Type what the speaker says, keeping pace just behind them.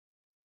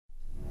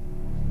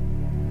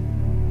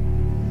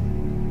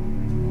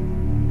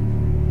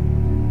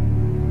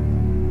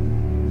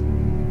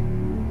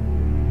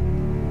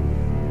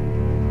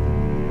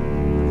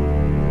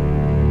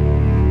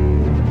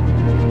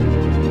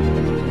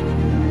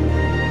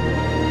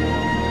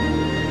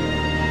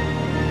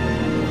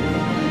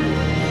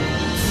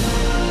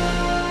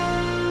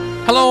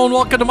Hello and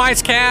welcome to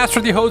Micecast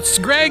with your hosts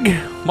Greg,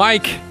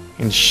 Mike,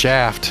 and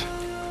Shaft.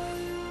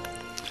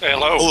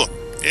 Hello. Oh,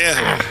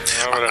 yeah.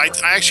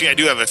 I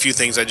do have a few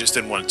things. I just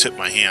didn't want to tip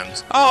my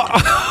hands.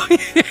 Oh,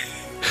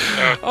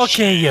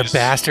 okay, you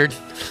bastard.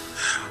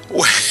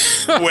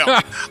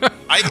 Well,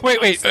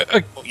 Wait.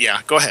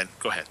 Yeah, go ahead.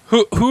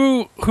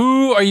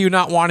 Who are you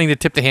not wanting to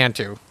tip the hand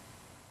to?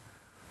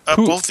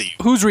 Both of you.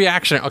 Whose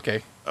reaction?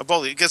 Okay. Both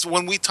of you. Because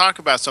when we talk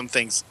about some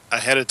things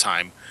ahead of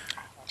time,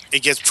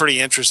 it gets pretty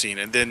interesting,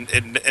 and then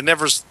it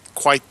never's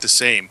quite the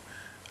same.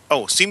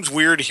 Oh, seems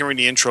weird hearing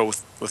the intro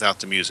without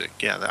the music.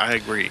 Yeah, I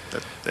agree.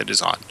 That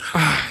is odd.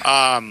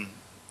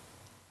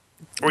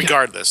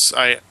 Regardless,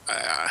 I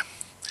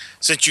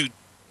since you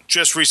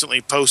just recently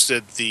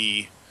posted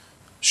the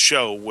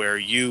show where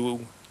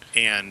you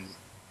and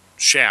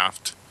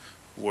Shaft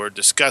were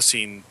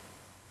discussing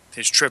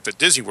his trip at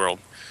Disney World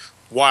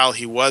while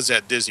he was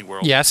at Disney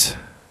World. Yes.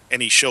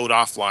 And he showed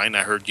offline.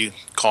 I heard you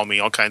call me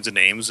all kinds of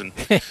names, and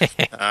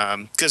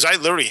because I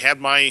literally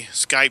had my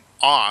Skype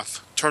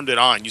off, turned it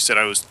on. You said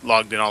I was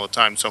logged in all the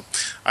time, so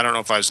I don't know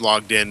if I was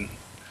logged in.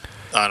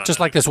 Just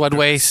like this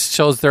Wedway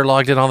shows they're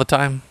logged in all the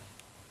time.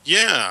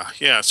 Yeah.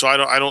 So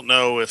I don't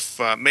know if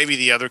maybe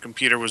the other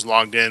computer was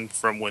logged in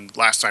from when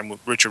last time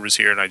Richard was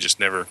here, and I just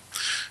never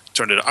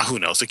turned it on. Who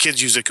knows? The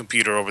kids use a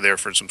computer over there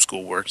for some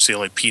schoolwork. It's the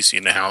only PC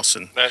in the house,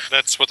 and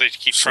that's what they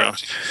keep trying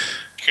to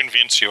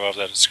convince you of,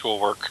 that it's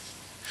schoolwork.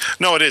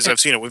 No, it is. I've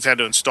seen it. We've had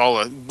to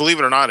install believe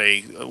it or not,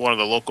 one of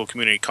the local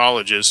community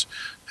colleges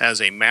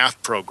has a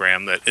math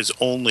program that is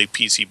only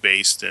PC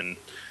based, and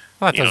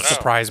Well, that doesn't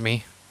surprise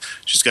me.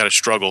 She's got to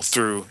struggle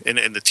through,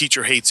 and the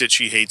teacher hates it.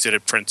 She hates it.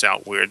 It prints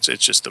out weird.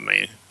 It's just a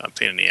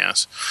pain in the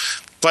ass.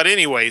 But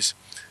anyways,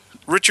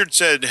 Richard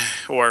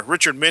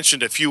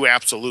mentioned a few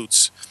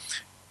absolutes,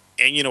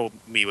 and you know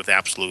me with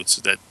absolutes,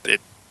 that it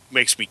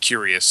makes me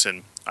curious,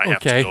 and I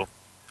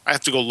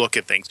have to go look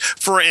at things.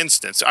 For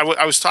instance,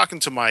 I was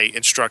talking to my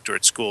instructor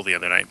at school the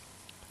other night.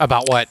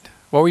 About what?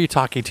 What were you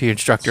talking to your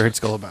instructor at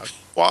school about?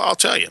 Well, I'll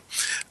tell you.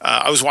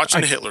 I was watching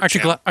the Hitler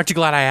channel. Aren't you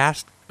glad I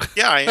asked?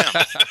 Yeah, I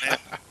am.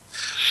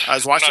 I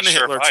was watching the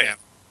Hitler channel.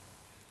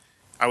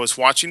 I was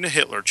watching the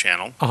Hitler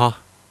channel. Uh-huh.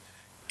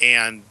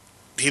 And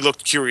he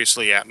looked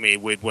curiously at me.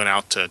 We went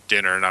out to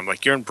dinner, and I'm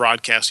like, "You're in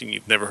broadcasting.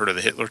 You've never heard of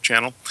the Hitler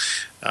channel?"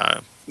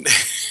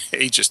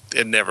 He just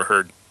had never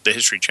heard the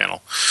History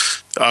Channel,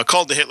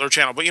 called the Hitler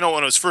Channel. But, you know,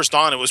 when it was first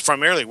on, it was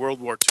primarily World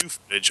War II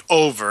footage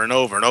over and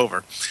over and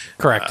over.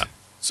 Correct.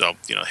 So,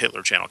 you know,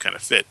 Hitler Channel kind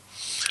of fit.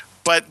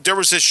 But there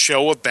was this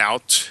show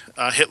about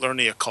Hitler and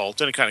the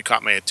occult, and it kind of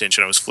caught my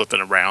attention. I was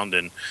flipping around,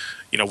 and,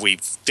 you know, we've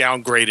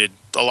downgraded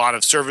a lot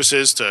of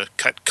services to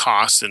cut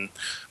costs, and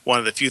one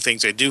of the few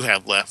things I do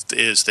have left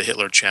is the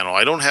Hitler Channel.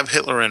 I don't have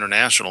Hitler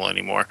International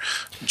anymore,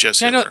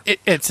 just Hitler. No,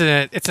 it's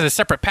in a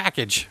separate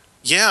package.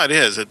 Yeah, it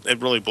is. It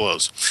really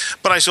blows.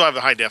 But I still have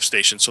a high def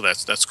station, so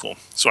that's cool.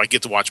 So I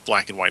get to watch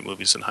black and white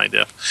movies in high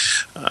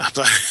def.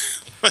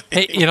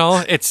 Hey, you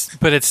know,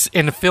 it's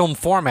in film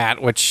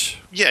format, which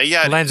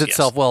lends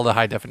itself well to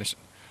high definition.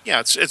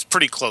 Yeah, it's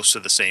pretty close to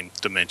the same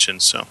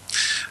dimensions. So,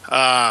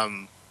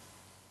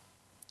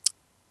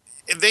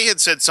 they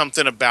had said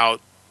something about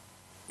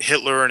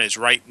Hitler and his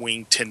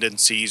right-wing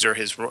tendencies, or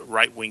his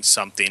right-wing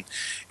something,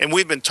 and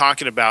we've been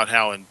talking about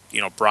how in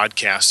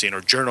broadcasting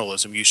or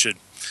journalism we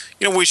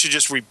should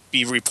just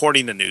be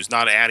reporting the news,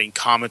 not adding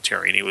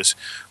commentary. And he was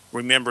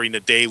remembering the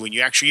day when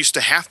you actually used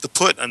to have to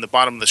put on the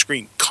bottom of the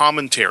screen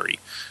commentary.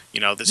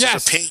 This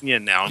is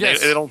opinion now.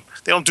 Yes. They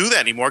don't do that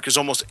anymore, because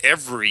almost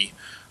every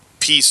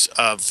piece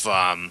of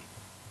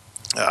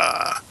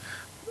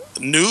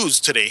news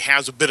today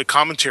has a bit of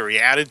commentary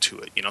added to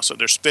it. So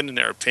they're spinning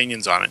their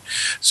opinions on it.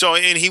 So,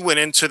 and he went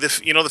into the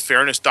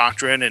fairness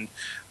doctrine, and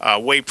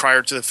way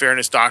prior to the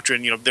fairness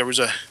doctrine, there was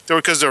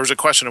a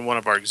question in one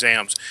of our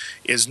exams: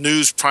 is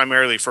news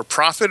primarily for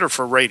profit or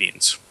for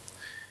ratings?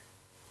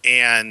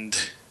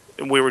 And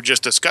we were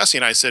just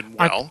discussing. I said,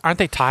 well, aren't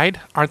they tied?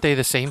 Aren't they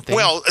the same thing?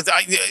 Well,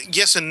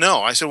 yes and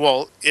no. I said,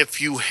 well,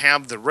 if you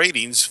have the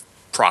ratings,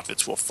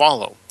 profits will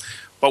follow.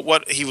 But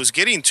what he was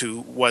getting to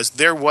was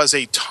there was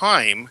a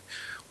time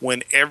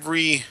when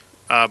every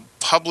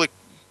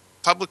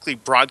publicly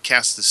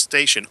broadcasted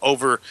station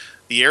over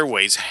the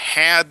airways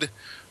had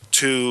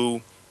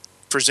to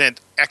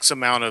present X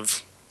amount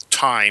of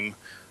time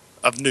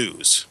of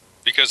news.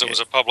 Because it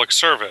was a public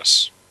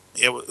service.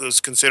 It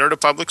was considered a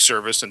public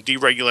service, and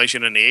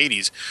deregulation in the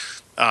 80s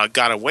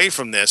got away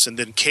from this, and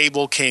then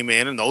cable came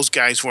in, and those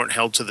guys weren't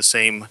held to the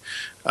same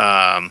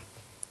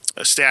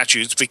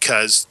statutes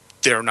because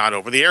they're not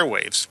over the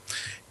airwaves.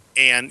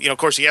 And, of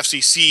course, the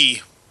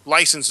FCC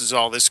licenses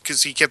all this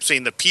because he kept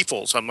saying the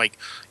peoples. I'm like,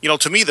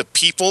 to me, the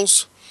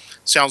peoples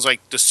sounds like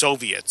the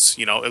Soviets.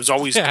 It was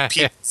always the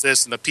people's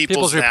this and the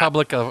people's that.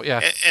 Republic of,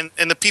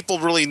 And the people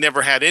really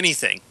never had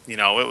anything. It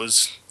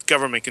was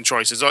government control.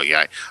 He says, oh,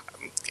 yeah.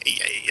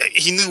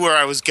 He knew where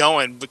I was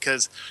going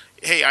because,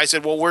 hey, I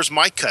said, well, where's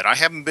my cut? I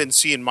haven't been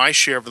seeing my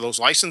share of those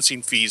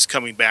licensing fees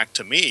coming back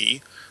to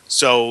me.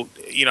 So,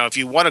 if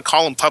you want to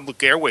call them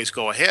public airways,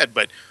 go ahead.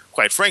 But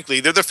quite frankly,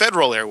 they're the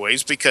federal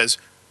airways because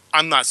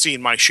I'm not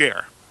seeing my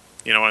share.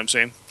 You know what I'm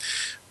saying?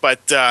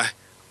 But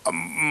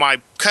my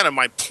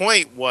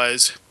point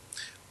was,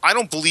 I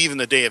don't believe in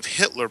the day of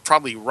Hitler,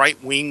 probably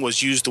right wing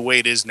was used the way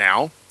it is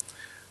now.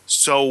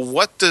 So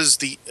what does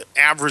the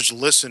average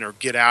listener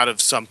get out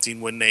of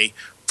something when they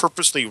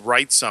purposely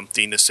write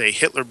something to say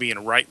Hitler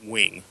being right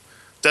wing?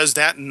 Does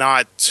that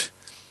not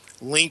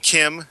link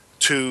him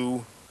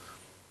to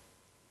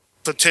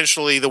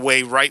potentially the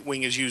way right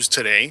wing is used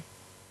today?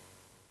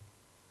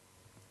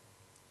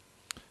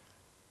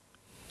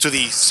 To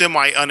the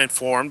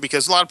semi-uninformed,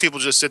 because a lot of people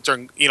just sit there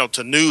and,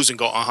 to news and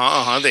go,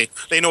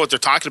 They know what they're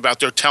talking about.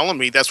 They're telling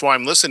me, that's why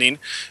I'm listening.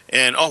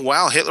 And, oh,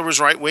 wow, Hitler was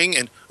right-wing,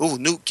 and,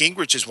 Newt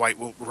Gingrich is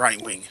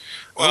right-wing.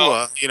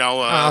 Well, okay.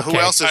 Who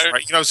else is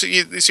right? So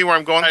you see where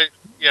I'm going?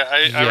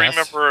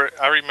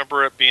 I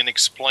remember it being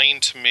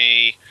explained to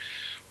me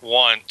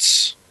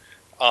once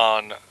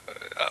on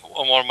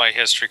one of my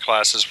history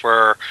classes,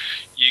 where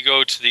you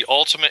go to the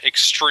ultimate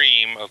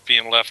extreme of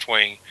being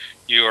left-wing.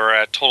 You are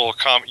at total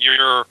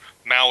you're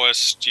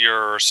Maoist,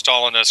 you're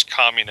Stalinist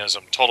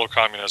communism, total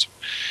communism.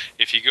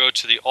 If you go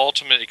to the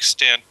ultimate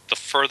extent, the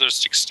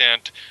furthest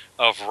extent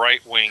of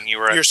right wing,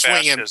 you're at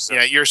fascism.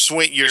 You're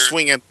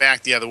swinging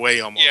back the other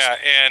way almost. Yeah,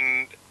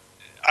 and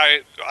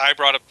I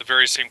brought up the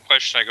very same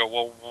question. I go,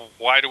 well,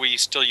 why do we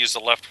still use the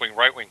left wing,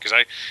 right wing? Because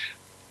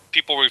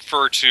people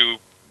refer to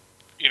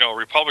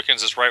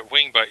Republicans as right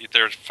wing, but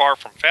they're far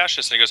from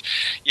fascist. And he goes,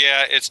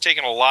 yeah, it's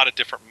taken a lot of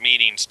different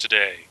meanings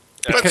today.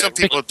 But some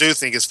people do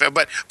think it's fair,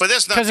 but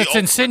that's not because it's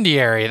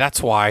incendiary.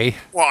 That's why.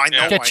 Well, I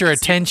know. Get your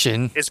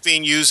attention. It's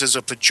being used as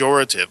a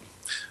pejorative.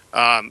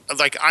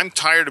 Like, I'm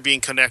tired of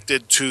being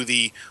connected to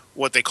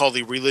what they call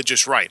the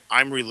religious right.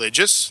 I'm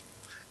religious,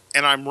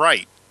 and I'm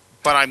right,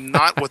 but I'm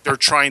not what they're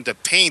trying to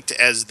paint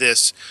as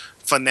this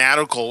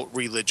fanatical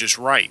religious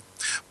right.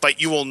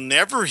 But you will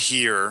never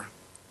hear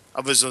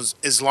of an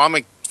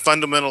Islamic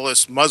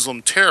fundamentalist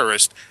Muslim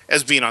terrorist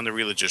as being on the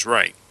religious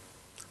right.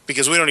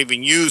 Because we don't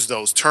even use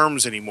those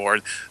terms anymore.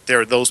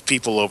 There are those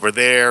people over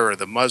there, or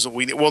the Muslim.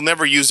 We'll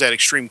never use that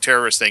extreme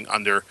terrorist thing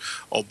under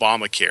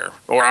Obamacare,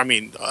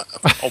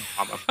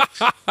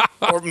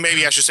 Obama, or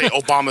maybe I should say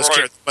Obama's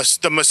care,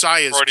 the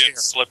Messiah's care.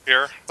 Slip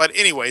here. But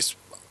anyways,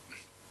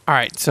 all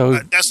right. So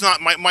that's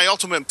not my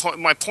ultimate point.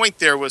 My point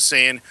there was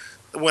saying,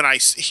 when I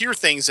hear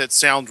things that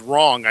sound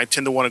wrong, I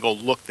tend to want to go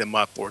look them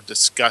up or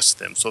discuss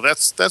them. So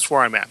that's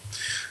where I'm at.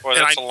 Well,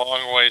 that's a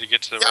long way to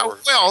get to the word.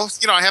 Well,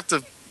 I have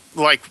to,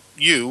 like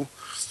you,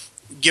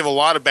 give a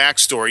lot of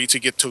backstory to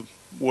get to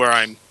where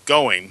I'm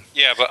going.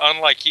 Yeah, but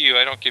unlike you,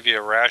 I don't give you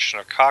a ration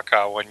of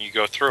caca when you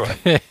go through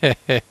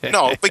it.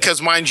 No,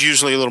 because mine's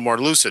usually a little more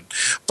lucid.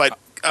 But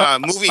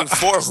moving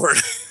forward,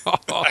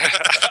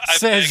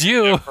 says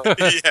you.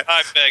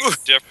 I beg to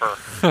differ.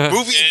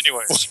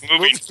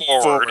 Moving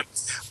forward.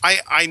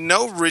 I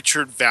know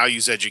Richard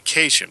values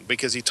education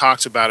because he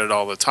talks about it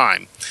all the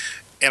time.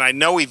 And I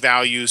know he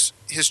values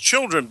his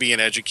children being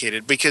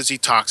educated because he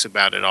talks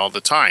about it all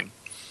the time.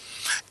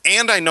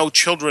 And I know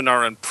children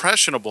are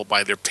impressionable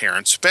by their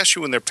parents,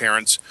 especially when their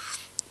parents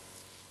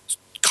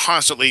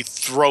constantly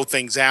throw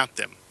things at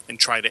them and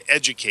try to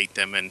educate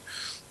them and,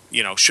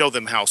 show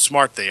them how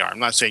smart they are. I'm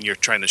not saying you're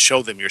trying to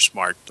show them you're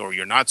smart or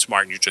you're not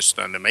smart and you're just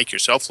trying to make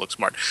yourself look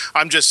smart.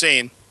 I'm just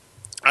saying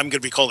I'm going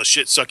to be called a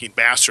shit-sucking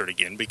bastard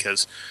again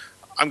because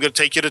I'm going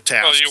to take you to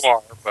task. Well, you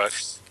are,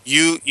 but...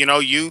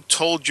 You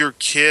told your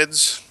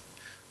kids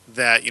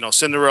that,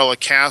 Cinderella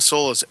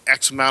Castle is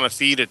X amount of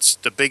feet. It's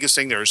the biggest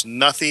thing. There's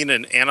nothing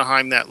in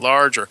Anaheim that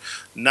large or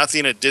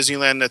nothing at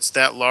Disneyland that's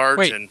that large.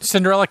 Wait, and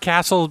Cinderella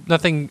Castle,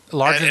 nothing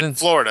larger than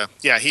Florida.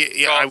 Yeah,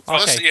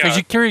 because you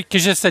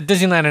just said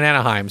Disneyland and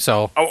Anaheim,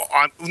 so.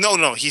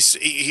 No.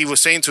 He was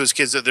saying to his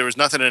kids that there was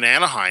nothing in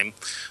Anaheim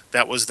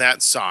that was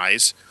that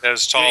size.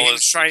 As tall he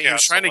was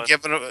trying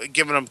to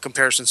give them a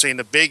comparison, saying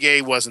the Big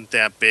A wasn't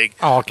that big.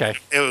 Oh, okay.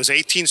 It was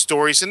 18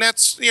 stories, and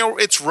that's,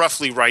 it's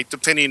roughly right,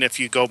 depending if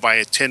you go by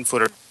a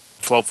 10-foot or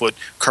 12-foot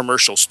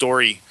commercial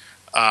story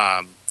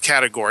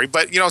category.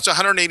 But, it's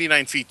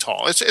 189 feet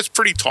tall. It's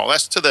pretty tall.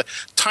 That's to the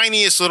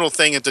tiniest little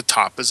thing at the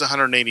top is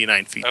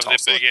 189 feet tall.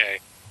 Of the Big A?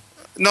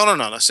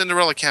 No.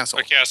 Cinderella Castle.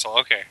 The castle,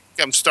 okay.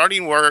 I'm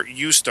starting where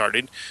you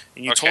started,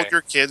 and you told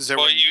your kids...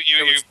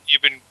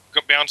 You've been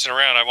bouncing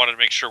around. I wanted to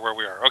make sure where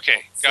we are.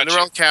 Okay, gotcha.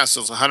 Cinderella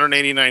Castle is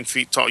 189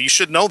 feet tall. You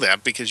should know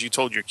that because you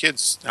told your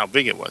kids how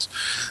big it was.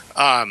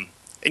 And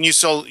you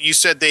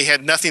said they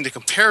had nothing to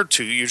compare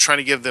to. You're trying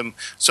to give them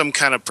some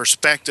kind of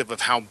perspective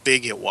of how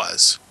big it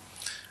was.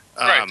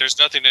 Right. There's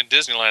nothing in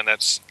Disneyland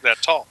that's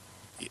that tall.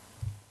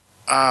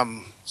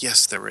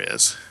 Yes, there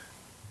is.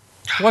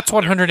 What's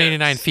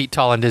 189 feet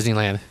tall in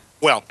Disneyland?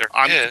 Well,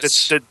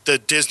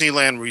 the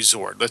Disneyland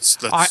Resort.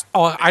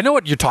 I know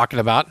what you're talking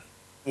about.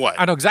 What?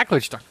 I know exactly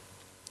what you're talking about.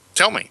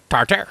 Tell me.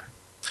 Tower Terror.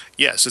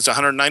 Yes, it's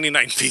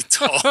 199 feet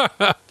tall.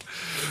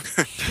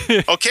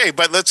 Okay,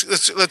 but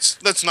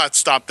let's not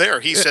stop there.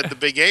 He said the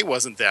Big A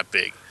wasn't that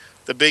big.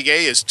 The Big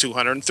A is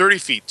 230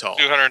 feet tall.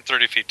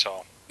 230 feet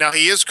tall. Now,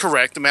 he is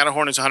correct. The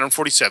Matterhorn is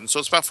 147, so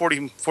it's about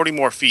 40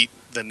 more feet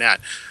than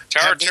that.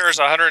 Tower Terror is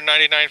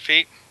 199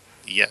 feet?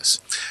 Yes.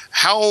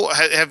 How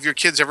have your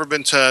kids ever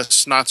been to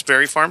Knott's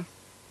Berry Farm?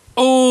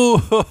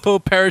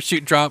 Oh,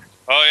 parachute drop.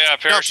 Oh yeah,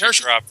 parachute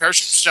drop.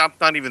 Parachute drop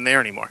not even there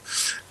anymore.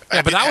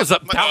 Yeah, but that was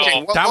up.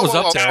 That was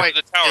up there.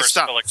 The tower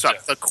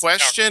stop. The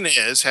question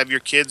is, have your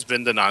kids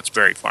been to Knott's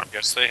Berry Farm?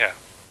 Yes, they have.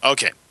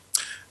 Okay.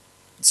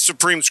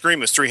 Supreme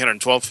Scream is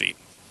 312 feet.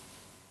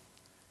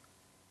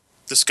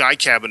 The Sky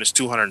Cabin is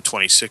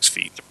 226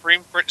 feet.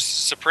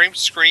 Supreme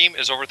Scream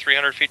is over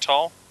 300 feet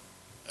tall?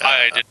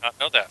 I did not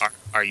know that.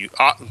 Are you...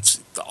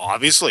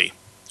 obviously.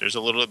 There's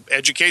a little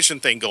education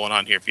thing going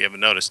on here, if you haven't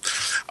noticed.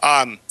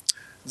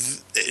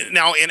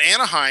 Now, in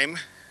Anaheim,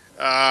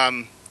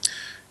 the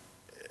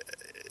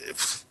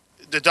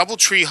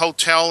DoubleTree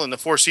Hotel and the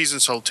Four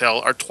Seasons Hotel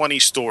are 20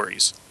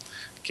 stories.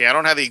 Okay, I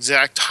don't have the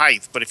exact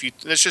height, but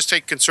let's just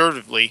take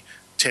conservatively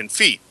 10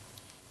 feet.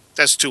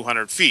 That's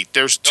 200 feet.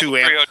 There's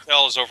DoubleTree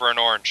Hotel is over in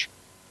Orange.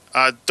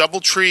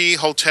 DoubleTree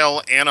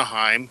Hotel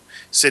Anaheim,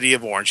 City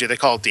of Orange. Yeah, they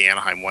call it the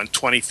Anaheim one,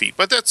 20 feet.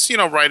 But that's,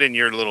 right in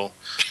your little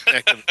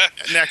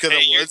neck of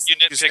the woods. You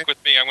nitpick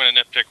with me. I'm going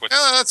to nitpick with you.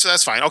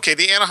 That's fine. Okay,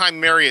 the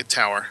Anaheim Marriott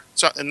Tower,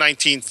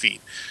 19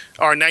 feet,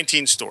 or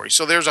 19 stories.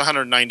 So there's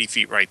 190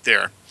 feet right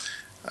there.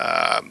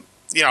 The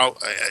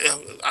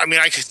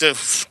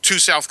two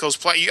South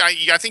Coast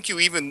I think you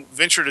even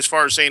ventured as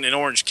far as saying in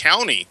Orange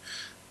County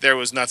there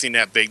was nothing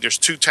that big. There's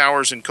two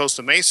towers in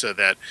Costa Mesa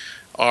that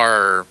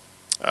are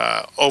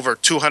over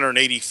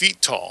 280 feet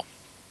tall.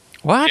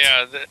 What?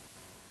 Yeah.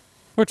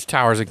 Which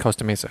towers in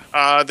Costa Mesa?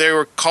 They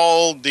were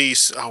called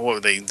these. What were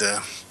they?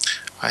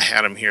 I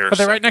had them here. Are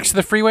they right next to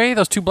the freeway?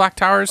 Those two black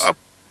towers?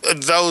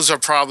 Those are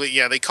probably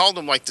they called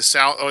them like the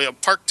South.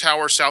 Park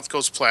Tower, South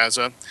Coast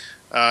Plaza,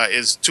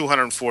 is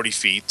 240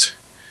 feet.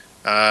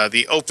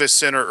 The Opus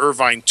Center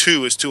Irvine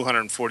 2 is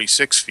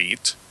 246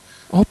 feet.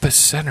 Opus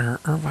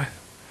Center Irvine.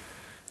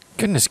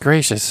 Goodness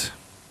gracious.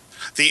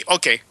 The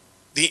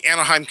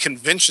Anaheim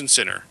Convention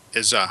Center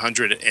is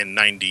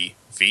 190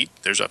 feet.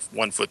 There's a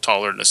 1 foot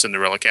taller than the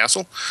Cinderella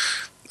Castle.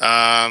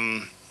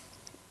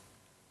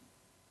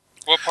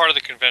 What part of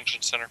the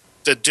convention center?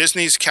 The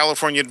Disney's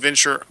California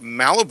Adventure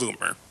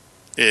Maliboomer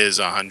is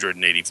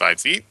 185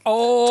 feet.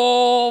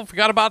 Oh,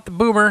 forgot about the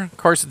boomer. Of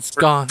course, it's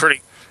gone.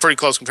 Pretty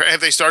close.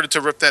 Have they started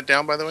to rip that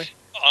down, by the way?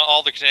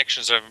 All the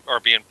connections are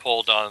being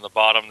pulled on the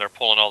bottom. They're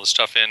pulling all the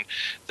stuff in.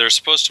 They're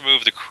supposed to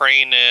move the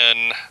crane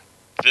in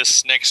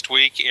this next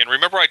week. And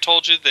remember I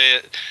told you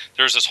that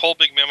there's this whole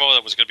big memo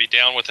that was going to be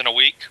down within a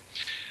week?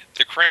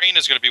 The crane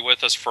is going to be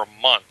with us for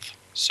a month.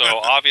 So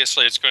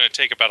obviously it's going to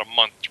take about a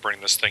month to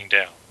bring this thing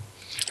down.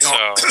 So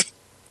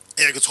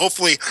yeah, because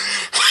hopefully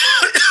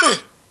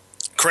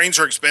cranes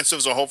are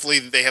expensive, so hopefully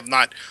they have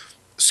not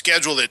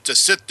scheduled it to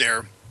sit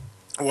there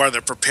while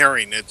they're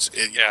preparing.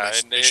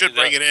 They should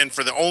bring it in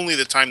for only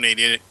the time they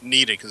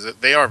need it, because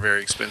they are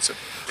very expensive.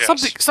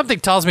 Yes. Something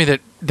tells me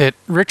that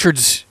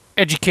Richard's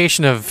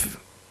education of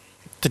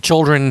the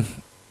children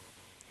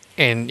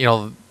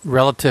and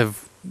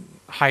relative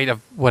height of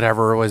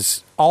whatever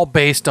was all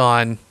based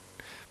on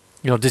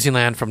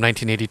Disneyland from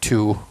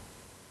 1982.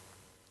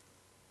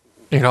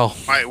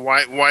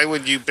 Why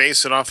would you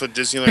base it off of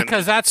Disneyland?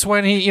 Because that's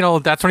when he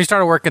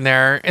started working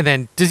there, and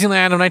then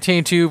Disneyland of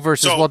 1982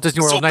 versus Walt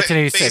Disney World of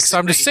 1986. So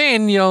I'm just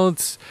saying,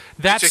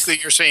 that's basically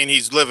you're saying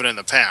he's living in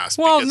the past.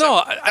 Well,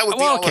 no, that would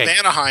be all of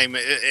Anaheim,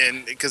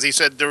 and because he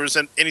said there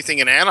wasn't anything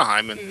in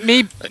Anaheim, and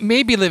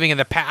maybe living in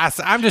the past.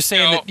 I'm just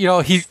saying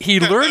that he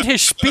learned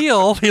his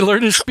spiel. He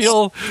learned his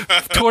spiel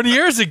 20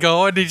 years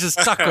ago, and he just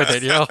stuck with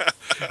it.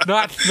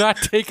 Not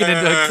taking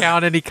into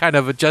account any kind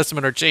of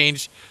adjustment or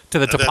change to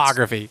the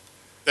topography.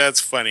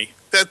 That's funny.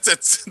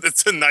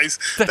 That's a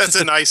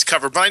nice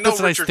cover. But I know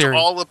Richard's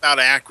all about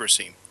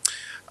accuracy.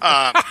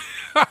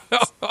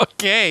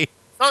 Okay.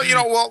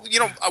 Oh,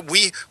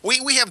 we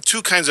have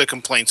two kinds of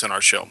complaints on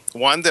our show.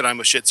 One, that I'm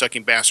a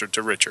shit-sucking bastard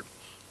to Richard.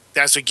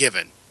 That's a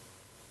given.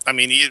 I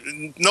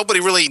mean, nobody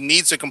really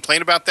needs to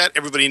complain about that.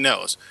 Everybody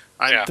knows.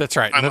 That's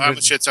right. I'm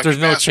a shit-sucking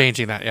bastard. There's no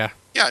changing that. Yeah.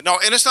 Yeah. No,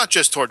 and it's not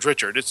just towards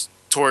Richard. It's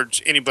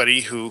towards anybody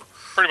who.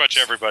 Pretty much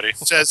everybody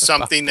says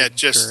something that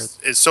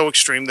just is so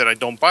extreme that I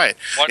don't buy it.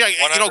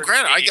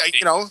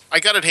 Granted, I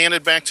got it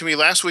handed back to me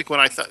last week when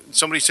I thought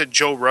somebody said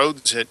Joe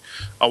Rhodes at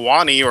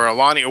Alani or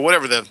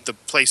whatever the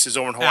place is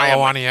over in Hawaii.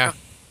 Alani, yeah.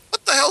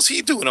 What the hell's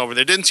he doing over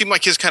there? Didn't seem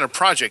like his kind of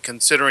project,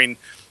 considering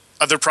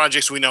other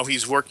projects we know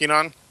he's working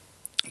on.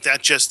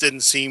 That just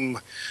didn't seem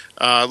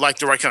like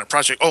the right kind of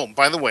project. Oh,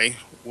 by the way,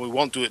 we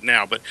won't do it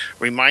now, but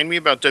remind me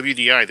about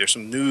WDI. There's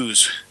some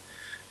news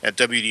at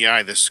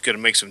WDI that's going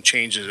to make some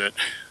changes that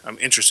I'm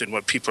interested in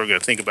what people are going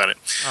to think about it.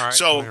 All right,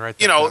 so,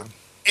 down.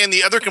 And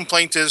the other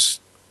complaint is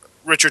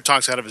Richard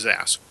talks out of his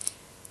ass.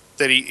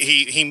 That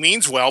he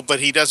means well, but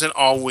he doesn't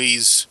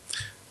always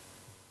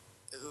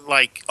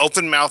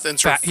open mouth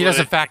insert. He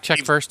doesn't fact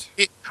check first?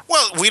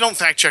 Well, we don't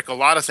fact check a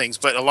lot of things,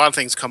 but a lot of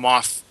things come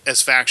off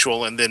as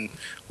factual, and then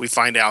we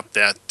find out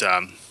that,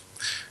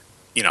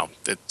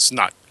 that's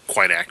not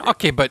quite accurate.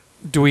 Okay, but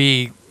do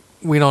we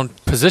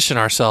don't position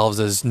ourselves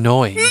as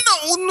knowing?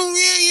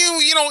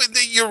 No,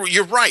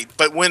 you're right.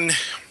 But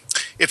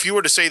if you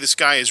were to say the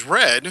sky is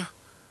red,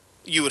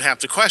 you would have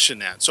to question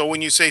that. So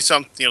when you say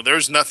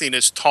there's nothing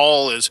as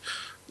tall as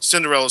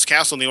Cinderella's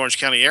Castle in the Orange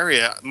County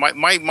area,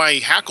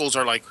 my hackles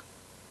are like,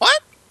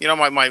 what?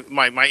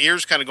 My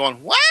ears kind of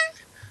going, what?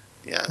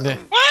 Yeah.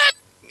 What?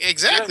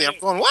 Exactly. I'm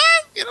going,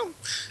 what?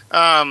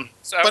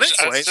 So I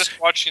was just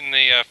watching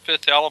the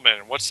Fifth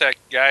Element. What's that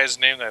guy's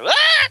name?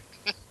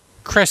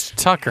 Chris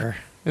Tucker.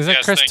 Is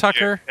that Chris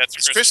Tucker?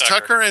 That's Chris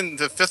Tucker in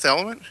the Fifth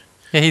Element?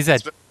 Yeah, he's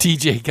that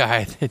DJ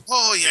guy.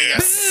 Oh, yeah.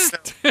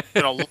 It's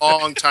been a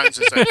long time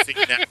since I've seen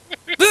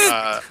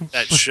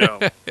that show.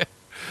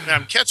 And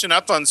I'm catching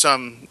up on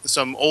some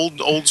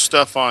old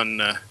stuff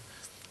on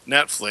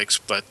Netflix,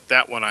 but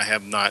that one I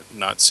have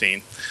not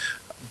seen.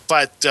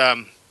 But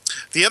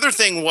the other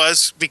thing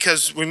was,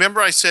 because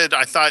remember I said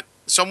I thought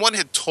someone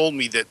had told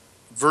me that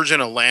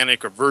Virgin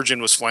Atlantic or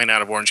Virgin was flying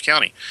out of Orange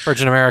County.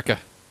 Virgin America.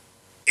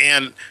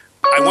 And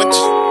I went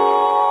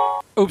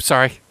to... Oops,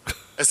 sorry.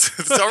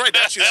 It's all right.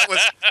 Actually,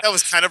 that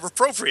was kind of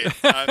appropriate.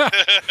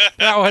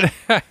 That one...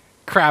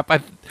 Crap, I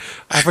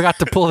forgot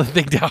to pull the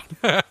thing down.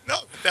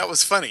 No, that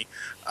was funny.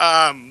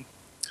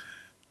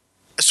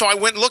 So I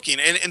went looking,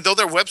 and though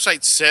their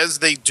website says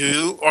they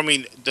do,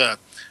 the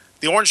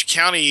Orange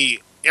County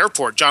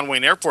Airport, John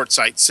Wayne Airport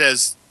site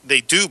says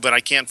they do, but I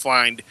can't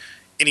find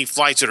any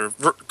flights that are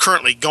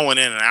currently going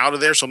in and out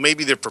of there. So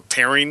maybe they're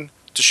preparing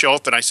to show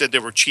up. And I said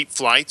there were cheap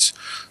flights,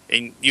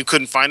 and you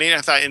couldn't find any. I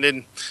thought, and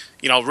then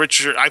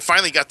Richard, I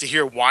finally got to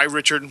hear why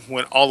Richard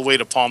went all the way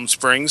to Palm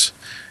Springs.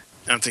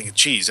 And I'm thinking,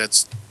 geez,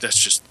 that's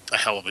just a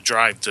hell of a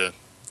drive to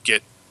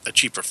get a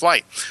cheaper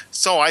flight.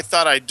 So I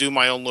thought I'd do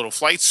my own little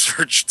flight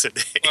search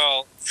today.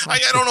 Well, I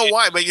don't know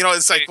why, but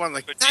it's like one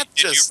like that.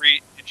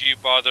 Did you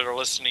bother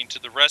listening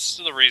to the rest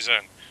of the reason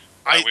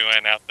why we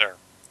went out there?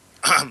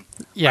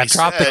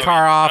 Drop the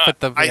car off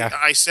at the.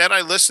 I said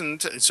I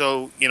listened,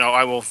 so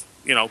I will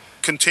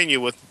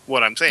continue with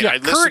what I'm saying. Yeah,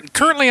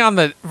 currently on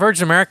the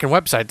Virgin American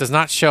website does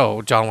not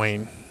show John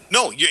Wayne.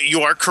 No,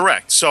 you are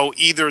correct. So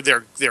either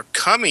they're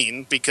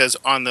coming, because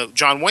on the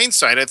John Wayne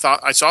site, I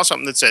thought I saw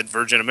something that said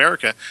Virgin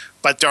America,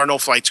 but there are no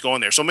flights going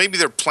there. So maybe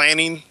they're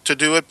planning to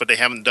do it, but they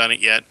haven't done it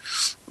yet.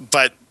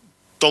 But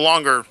the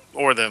longer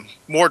or the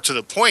more to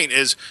the point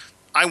is,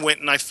 I went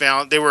and I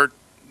found they're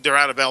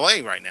out of LA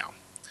right now,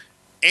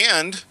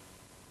 and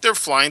they're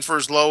flying for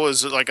as low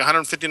as like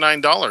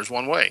 $159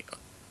 one way.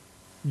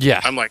 Yeah,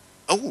 I'm like,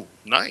 oh,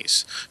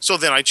 nice. So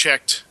then I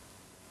checked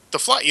the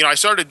flight. I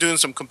started doing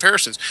some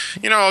comparisons.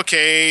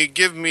 Okay,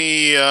 give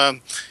me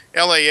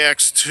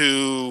LAX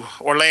to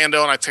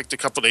Orlando, and I picked a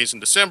couple days in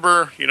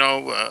December.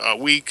 A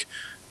week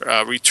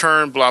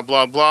return, blah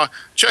blah blah.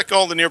 Check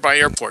all the nearby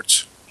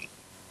airports.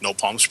 No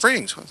Palm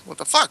Springs. What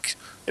the fuck?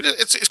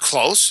 It's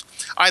close.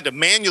 I had to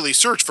manually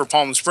search for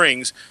Palm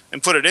Springs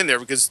and put it in there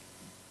because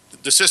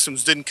the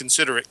systems didn't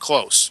consider it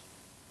close.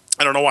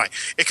 I don't know why.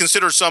 It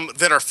considers some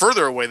that are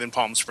further away than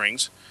Palm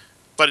Springs.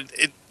 But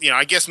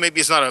I guess maybe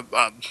it's not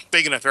a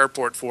big enough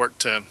airport for it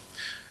to,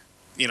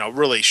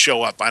 really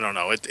show up. I don't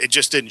know. It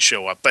just didn't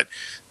show up. But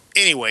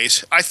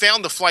anyways, I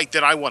found the flight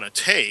that I want to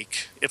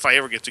take if I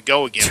ever get to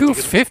go again.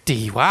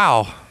 $250.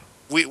 Wow.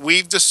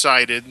 We've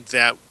decided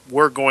that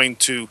we're going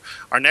to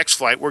our next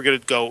flight. We're going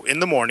to go in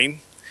the morning,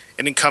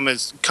 and then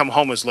come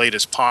home as late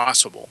as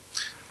possible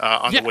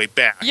on the way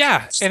back.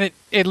 Yeah, and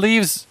it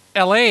leaves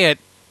L.A. at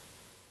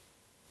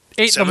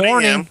 8 in the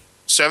morning.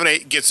 7,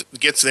 8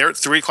 gets there at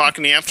 3 o'clock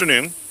in the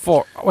afternoon.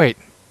 4. Wait,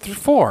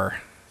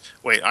 4.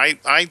 Wait,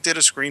 I did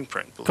a screen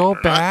print. Go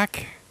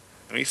back.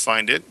 Let me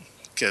find it,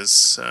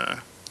 because.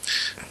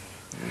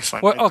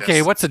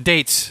 Okay, what's the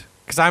dates?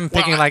 Because I'm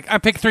thinking I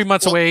picked 3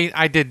 months away.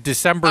 I did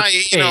December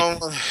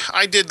 8th.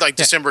 I did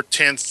December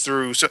 10th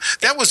through. So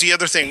that was the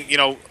other thing,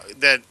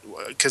 that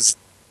because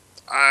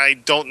I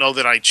don't know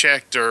that I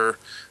checked or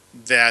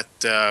that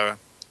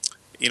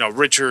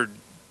Richard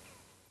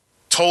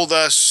told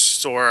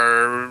us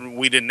or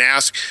we didn't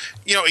ask.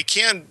 It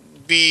can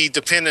be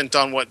dependent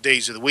on what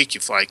days of the week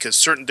you fly, because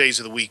certain days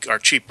of the week are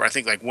cheaper. I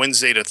think like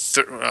Wednesday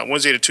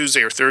to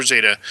Tuesday or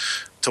Thursday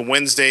to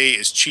Wednesday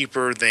is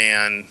cheaper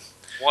than.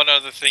 One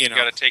other thing you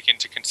got to take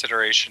into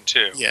consideration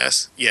too.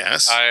 Yes.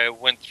 I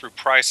went through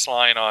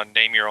Priceline on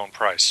Name Your Own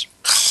Price.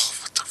 Oh,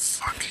 what the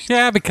fuck?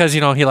 Yeah, because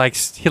he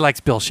likes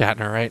Bill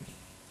Shatner, right?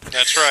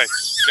 That's right.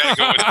 You got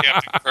to go with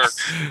Captain Kirk.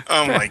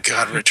 Oh my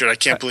God, Richard! I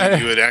can't believe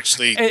you would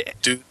actually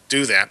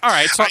do that. All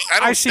right, so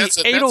I see that's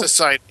a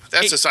site.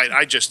 That's a site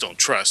I just don't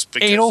trust.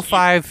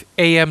 8:05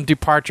 a.m.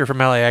 departure from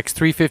LAX,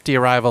 3:50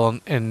 arrival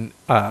in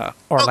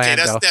Orlando. Okay,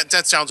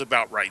 that sounds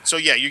about right. So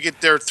yeah, you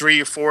get there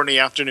 3 or 4 in the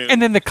afternoon,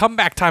 and then the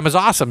comeback time is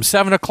awesome,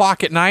 7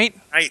 o'clock at night.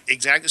 Right,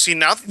 exactly. See,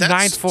 now that's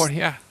 9:40.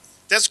 Yeah,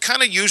 that's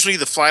kind of usually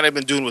the flight I've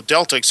been doing with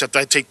Delta, except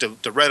I take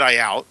the red eye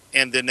out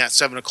and then that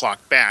 7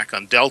 o'clock back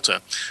on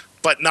Delta,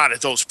 but not at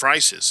those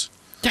prices.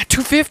 Yeah,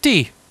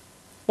 $250,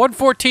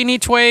 $114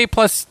 each way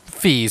plus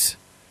fees.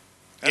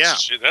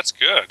 That's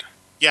good.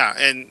 Yeah,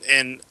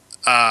 and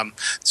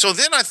so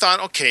then I thought,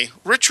 okay,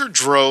 Richard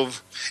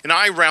drove, and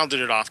I rounded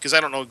it off because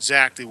I don't know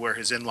exactly where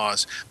his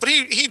in-laws, but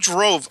he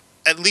drove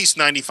at least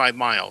 95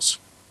 miles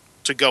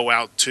to go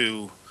out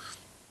to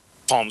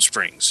Palm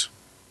Springs.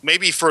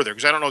 Maybe further,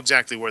 because I don't know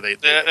exactly where they.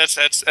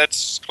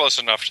 That's close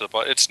enough to the.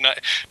 It's not.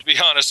 To be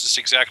honest, it's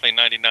exactly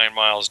 99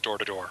 miles door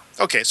to door.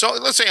 Okay, so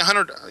let's say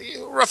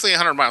roughly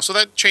 100 miles. So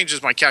that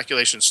changes my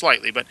calculation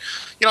slightly, but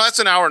that's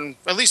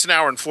at least an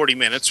hour and 40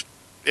 minutes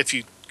if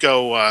you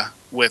go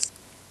with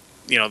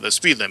the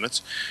speed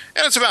limits,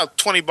 and it's about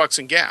 $20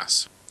 in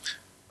gas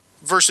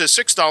versus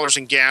 $6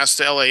 in gas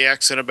to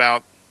LAX in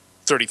about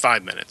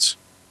 35 minutes.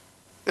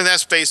 And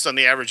that's based on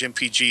the average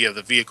MPG of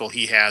the vehicle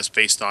he has,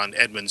 based on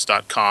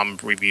Edmunds.com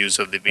reviews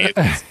of the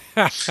vehicle.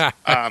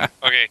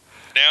 Okay,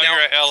 now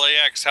you're at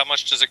LAX. How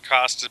much does it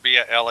cost to be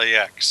at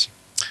LAX?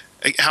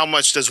 How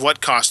much does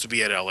what cost to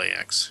be at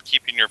LAX?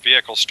 Keeping your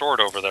vehicle stored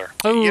over there.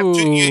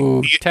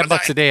 Ooh,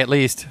 $10 a day at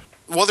least.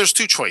 Well, there's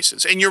two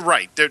choices, and you're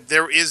right.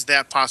 There is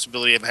that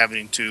possibility of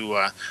having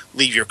to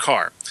leave your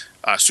car.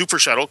 Super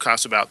Shuttle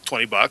costs about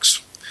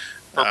 $20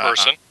 per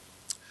person.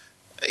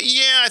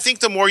 Yeah, I think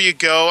the more you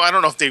go, I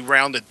don't know if they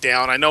round it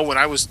down. I know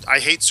I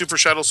hate Super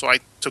Shuttle, so I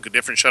took a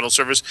different shuttle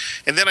service,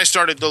 and then I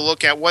started to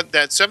look at what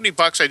that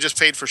 $70 I just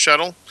paid for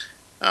shuttle.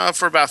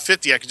 For about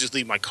 $50, I could just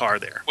leave my car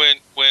there. When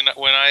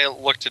I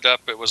looked it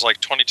up, it was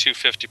like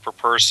 $22.50 per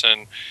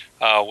person,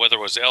 whether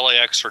it was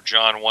LAX or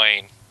John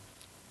Wayne,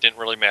 didn't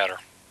really matter.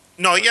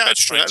 No, yeah,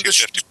 that's true.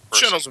 The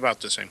shuttle's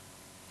about the same.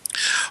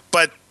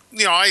 But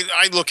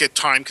I look at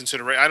time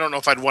consideration. I don't know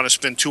if I'd want to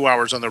spend 2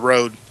 hours on the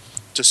road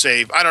to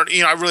save. I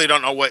really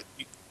don't know what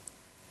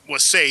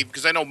was saved,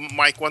 because I know,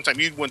 Mike, one time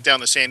you went down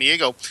to San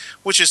Diego,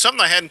 which is something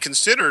I hadn't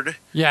considered.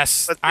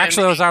 Yes,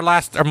 actually, it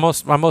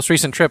was my most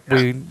recent trip. Yeah.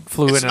 We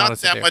flew in. It's not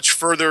that much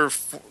further,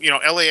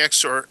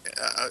 LAX or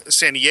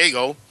San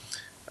Diego.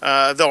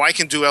 Though I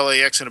can do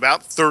LAX in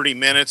about 30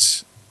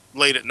 minutes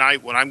late at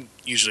night when I'm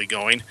usually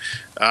going.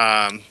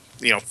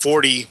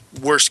 40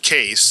 worst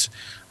case.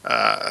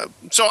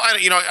 So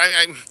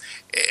I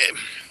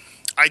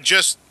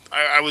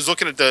was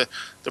looking at the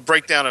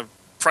breakdown of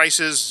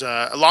prices.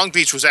 Long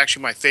Beach was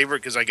actually my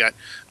favorite because I got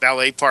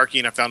valet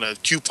parking. I found a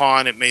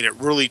coupon. It made it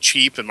really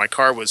cheap, and my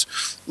car was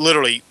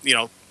literally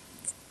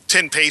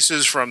 10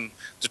 paces from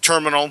the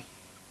terminal.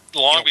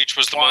 Long Beach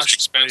was the most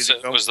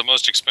expensive. Was the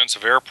most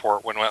expensive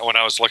airport when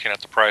I was looking at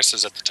the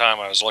prices at the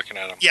time. I was looking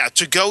at them. Yeah,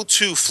 to go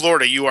to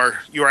Florida, you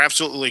are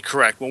absolutely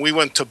correct. When we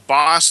went to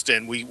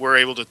Boston, we were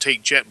able to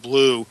take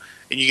JetBlue,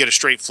 and you get a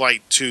straight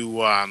flight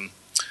to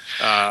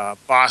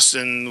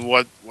Boston.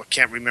 What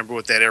can't remember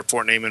what that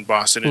airport name in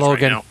Boston is right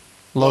now.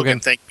 Logan,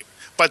 thank you.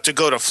 But to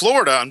go to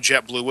Florida on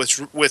JetBlue,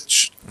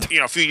 which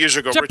a few years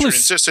ago, Richard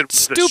insisted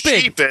was the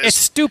cheapest. It's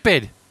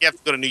stupid. You have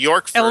to go to New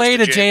York first. LA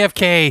to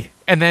JFK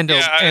and then to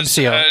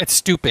MCO. It's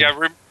stupid.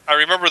 Yeah, I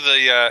remember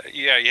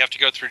you have to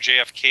go through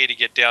JFK to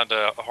get down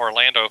to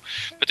Orlando.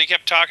 But they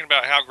kept talking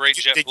about how great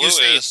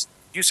JetBlue is.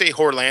 Did you say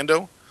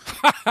Orlando?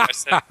 I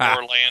said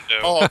Orlando.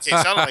 Oh, okay.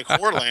 It sounded like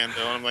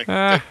Orlando. I'm like,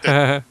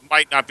 that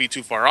might not be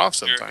too far off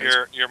sometimes.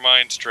 Your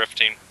mind's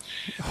drifting.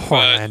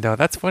 Orlando,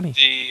 that's funny.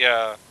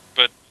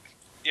 But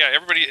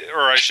everybody,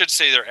 or I should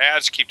say, their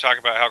ads keep talking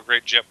about how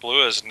great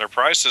JetBlue is and their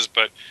prices,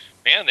 but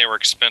man, they were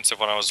expensive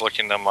when I was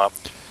looking them up.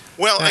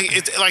 Well,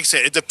 like I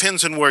said, it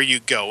depends on where you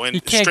go. And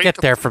you can't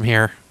get there from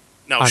here.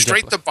 No,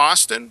 straight to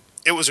Boston,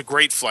 it was a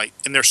great flight,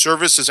 and their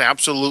service is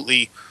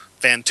absolutely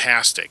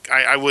fantastic.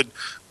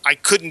 I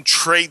couldn't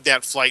trade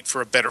that flight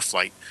for a better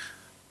flight.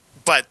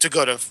 But to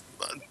go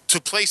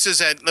to places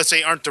that, let's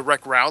say, aren't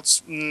direct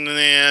routes,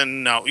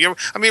 no.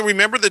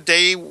 Remember the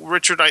day,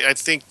 Richard, I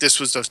think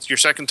this was your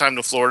second time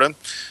to Florida,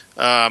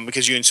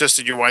 because you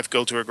insisted your wife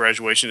go to her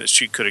graduation that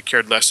she could have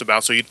cared less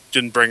about, so you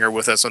didn't bring her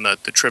with us on the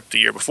trip the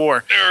year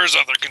before. There's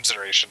other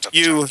considerations.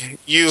 You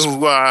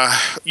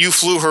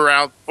flew her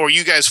out, or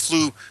you guys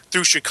flew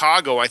through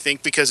Chicago, I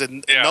think, because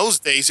in those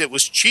days it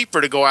was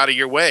cheaper to go out of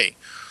your way.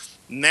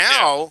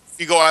 Now, if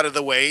you go out of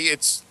the way,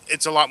 it's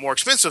a lot more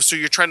expensive, so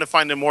you're trying to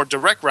find a more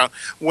direct route,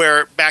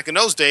 where back in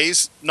those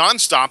days,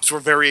 nonstops were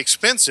very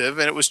expensive,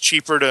 and it was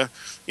cheaper to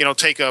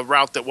take a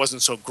route that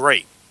wasn't so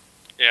great.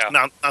 Yeah.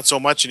 Not so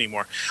much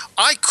anymore.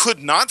 I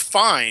could not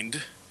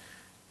find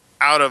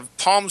out of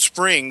Palm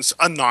Springs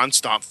a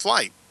nonstop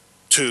flight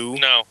to.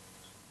 No.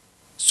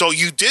 So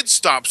you did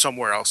stop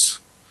somewhere else.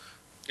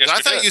 Yes,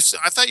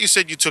 I thought you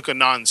said you took a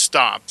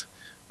nonstop.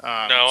 No,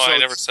 I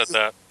never said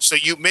that. So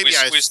you maybe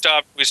we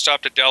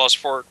stopped at Dallas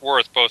Fort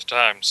Worth both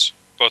times.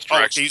 Both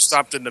directions. Okay, you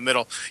stopped in the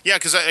middle. Yeah,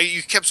 because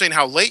you kept saying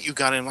how late you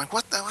got in. I'm like,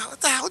 what the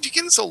hell did you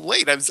get in so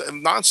late? I'm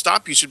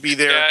nonstop. You should be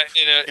there. Yeah,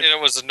 and it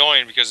was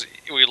annoying because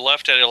we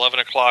left at 11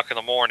 o'clock in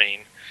the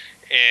morning,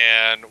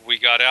 and we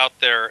got out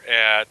there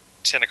at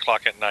 10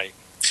 o'clock at night.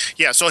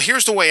 Yeah, so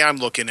here's the way I'm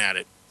looking at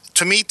it.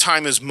 To me,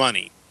 time is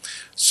money.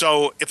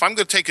 So if I'm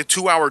going to take a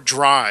 2-hour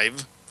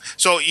drive,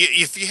 so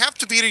if you have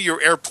to be to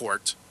your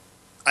airport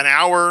an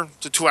hour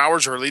to 2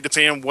 hours early,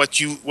 depending on what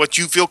you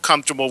feel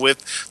comfortable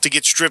with, to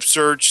get strip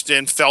searched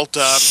and felt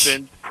up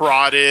and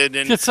prodded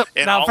and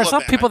now for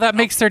some people that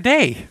makes their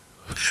day.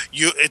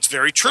 It's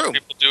very true. Some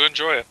people do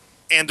enjoy it.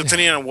 And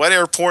depending on what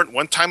airport,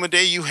 what time of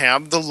day you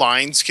have, the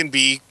lines can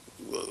be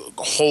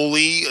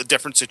wholly a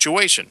different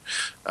situation.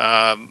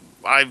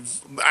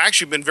 I've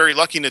actually been very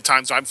lucky in the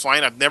times I'm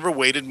flying. I've never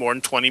waited more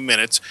than 20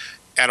 minutes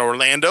at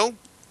Orlando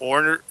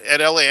or at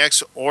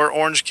LAX or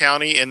Orange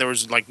County, and there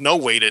was like no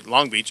wait at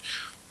Long Beach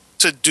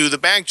to do the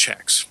bag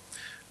checks.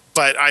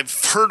 But I've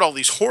heard all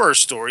these horror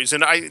stories,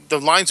 and the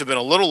lines have been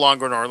a little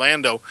longer in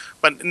Orlando,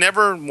 but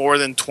never more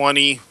than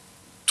 20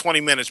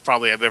 minutes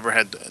probably I've ever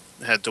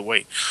had to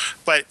wait.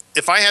 But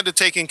if I had to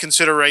take in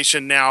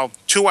consideration now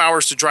 2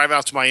 hours to drive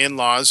out to my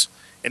in-laws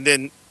and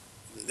then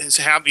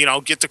have,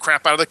 get the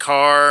crap out of the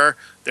car,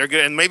 they're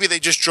good, and maybe they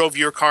just drove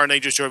your car and they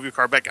just drove your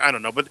car back. I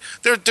don't know, but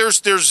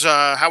there's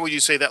how would you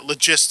say that,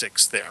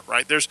 logistics there,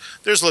 right?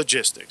 There's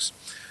logistics.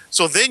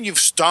 So then you've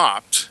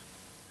stopped,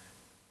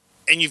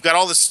 and you've got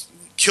all this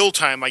kill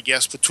time, I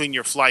guess, between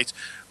your flights.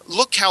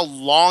 Look how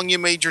long you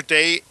made your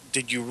day.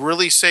 Did you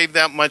really save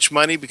that much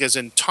money? Because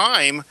in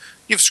time,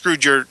 you've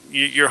screwed your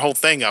whole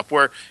thing up.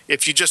 Where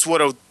if you just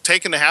would have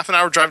taken a half an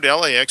hour drive to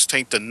LAX,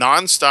 take the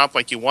nonstop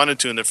like you wanted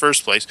to in the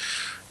first place,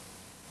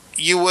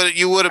 you would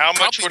have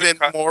probably been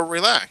more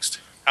relaxed.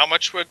 How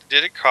much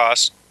did it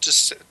cost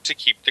to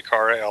keep the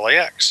car at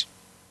LAX?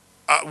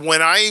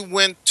 When I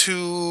went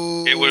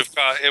to, it would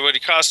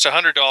have cost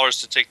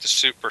 $100 to take the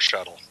Super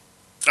Shuttle.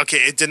 Okay,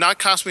 it did not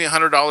cost me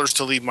 $100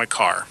 to leave my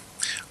car.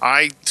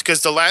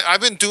 Because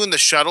I've been doing the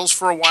shuttles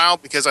for a while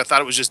because I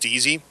thought it was just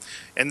easy,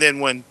 and then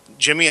when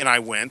Jimmy and I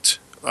went,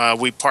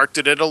 we parked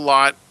it at a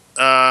lot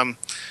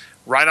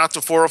right off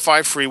the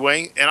 405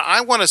 freeway, and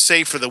I want to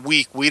say for the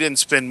week we didn't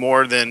spend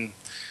more than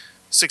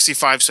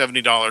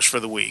 $65-$70 for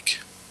the week.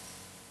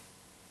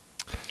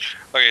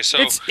 Okay, so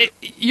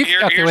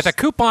with a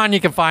coupon you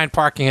can find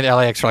parking at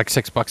LAX for like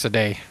 $6 a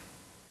day.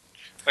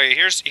 Okay,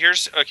 here's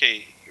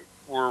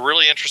we're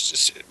really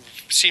interested.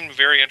 Seemed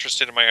very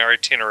interested in my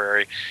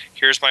itinerary.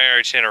 Here's my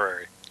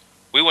itinerary.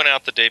 We went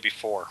out the day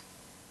before,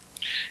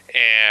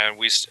 and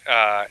we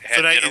had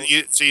dinner.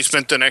 So you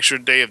spent an extra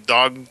day of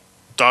dog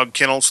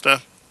kennel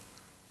stuff?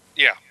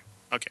 Yeah.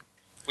 Okay.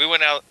 We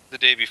went out the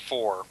day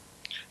before,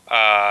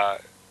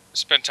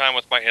 spent time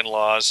with my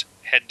in-laws,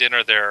 had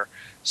dinner there,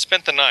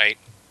 spent the night,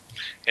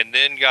 and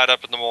then got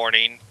up in the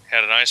morning,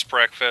 had a nice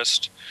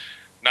breakfast,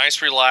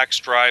 nice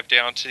relaxed drive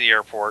down to the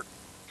airport.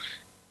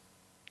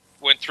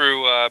 Went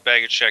through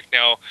baggage check.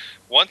 Now,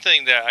 one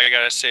thing that I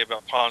got to say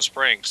about Palm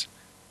Springs,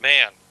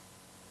 man,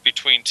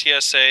 between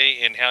TSA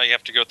and how you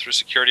have to go through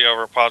security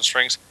over at Palm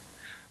Springs,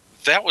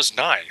 that was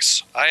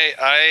nice.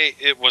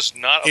 It was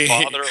not a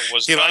bother. It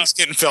was he likes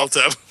getting felt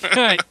up.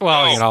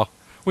 Well,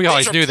 we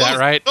always knew that,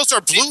 right? Those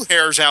are blue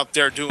hairs out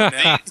there doing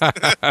that.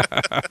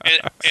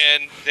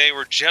 and they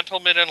were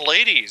gentlemen and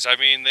ladies. I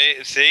mean,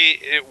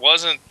 it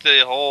wasn't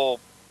the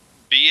whole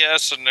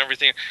BS and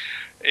everything.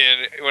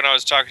 And when I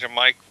was talking to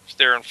Mike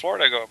there in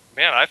Florida, I go,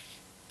 man,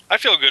 I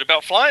feel good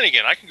about flying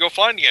again. I can go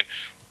flying again.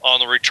 On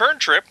the return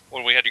trip,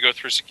 when we had to go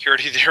through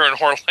security there in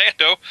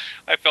Orlando,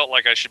 I felt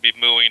like I should be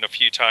mooing a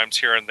few times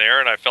here and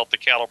there, and I felt the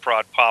cattle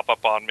prod pop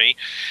up on me.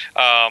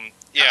 How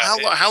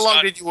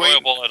long did you wait?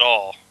 Enjoyable at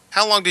all.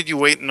 How long did you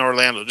wait in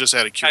Orlando? Just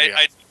out of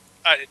curiosity.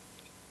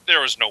 There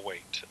was no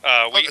wait.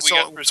 We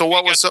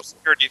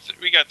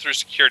got through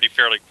security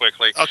fairly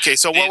quickly. Okay,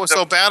 so what was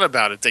so bad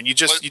about it then? You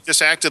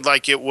just acted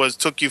like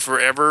took you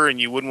forever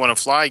and you wouldn't want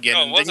to fly again.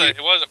 No,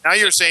 it wasn't. Now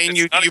you're saying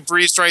you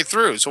breezed right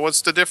through. So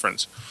what's the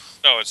difference?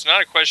 No, it's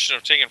not a question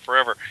of taking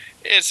forever.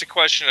 It's a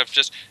question of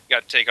just you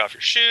got to take off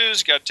your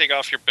shoes, you got to take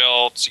off your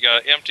belts, you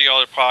got to empty all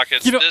your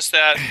pockets.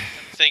 That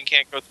thing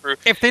can't go through.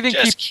 If they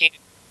didn't keep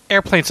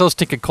airplanes so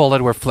stinking cold,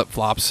 I'd wear flip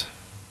flops.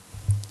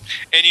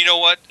 And you know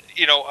what?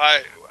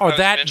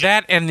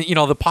 That and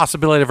the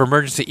possibility of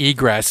emergency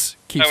egress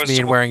keeps me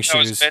in wearing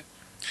shoes.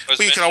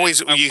 You can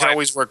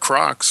always wear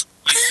Crocs.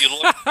 You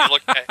look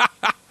at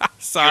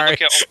Sorry. You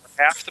look at over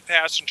half the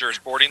passengers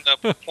boarding the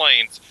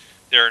planes.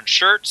 They're in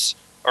shirts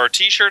or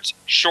t-shirts,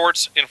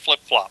 shorts, and flip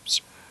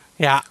flops.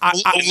 Yeah,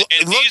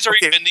 these are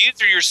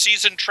your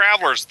seasoned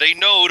travelers. They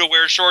know to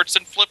wear shorts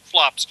and flip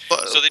flops.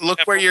 So look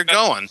where you're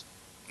going.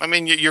 I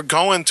mean, you're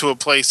going to a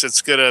place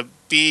that's gonna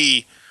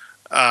be.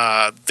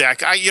 I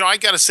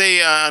got to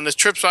say, on the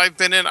trips I've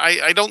been in,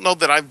 I don't know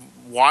that I've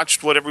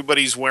watched what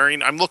everybody's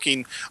wearing. I'm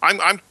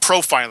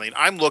profiling.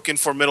 I'm looking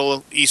for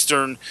Middle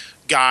Eastern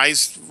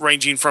guys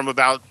ranging from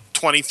about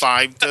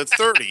 25 to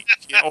 30,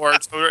 or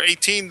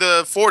 18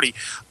 to 40.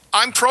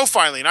 I'm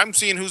profiling. I'm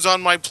seeing who's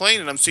on my plane,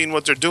 and I'm seeing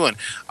what they're doing.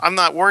 I'm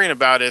not worrying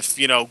about if,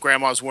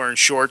 grandma's wearing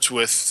shorts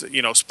with,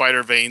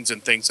 spider veins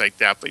and things like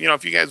that. But,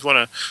 if you guys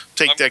want to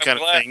take that kind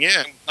of thing,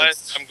 yeah.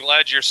 I'm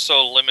glad you're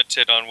so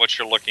limited on what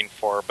you're looking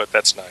for, but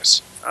that's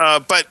nice.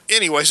 But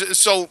anyways,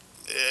 so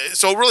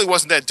it really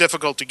wasn't that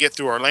difficult to get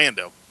through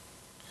Orlando.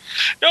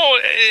 No,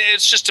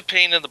 it's just a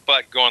pain in the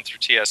butt going through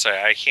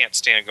TSA. I can't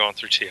stand going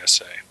through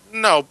TSA.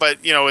 No, but,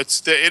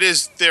 it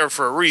is there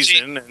for a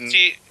reason.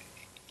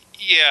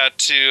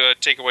 To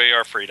take away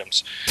our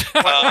freedoms.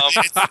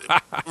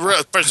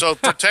 So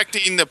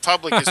protecting the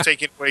public is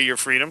taking away your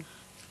freedom?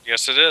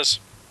 Yes, it is.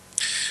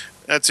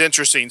 That's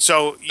interesting.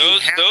 So you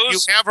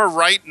have a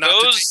right not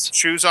to take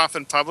shoes off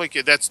in public?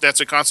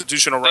 That's a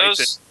constitutional right?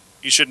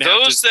 You shouldn't have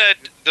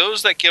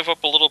those that give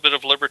up a little bit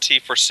of liberty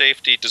for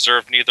safety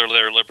deserve neither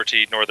their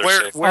liberty nor their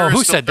safety.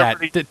 Who said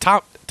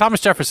that?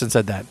 Thomas Jefferson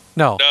said that.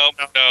 No.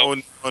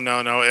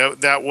 No.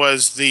 That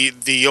was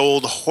the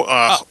old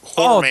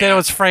then it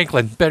was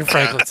Franklin. Ben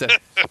Franklin said.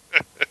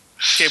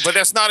 Okay, but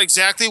that's not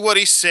exactly what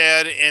he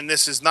said, and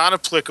this is not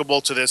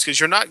applicable to this because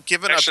you're not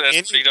giving up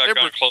any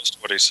liberty. Close to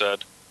what he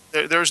said.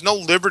 There's no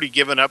liberty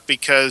given up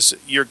because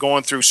you're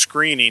going through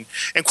screening.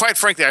 And quite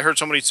frankly, I heard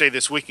somebody say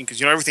this weekend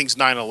because everything's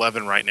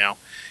 9/11 right now.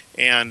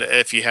 And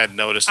if you hadn't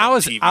noticed, I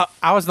was in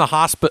the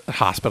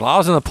hospital. I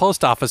was in the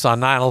post office on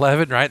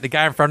 9/11. Right, the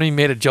guy in front of me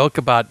made a joke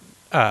about.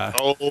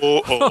 About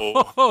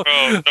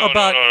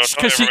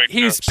because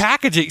he was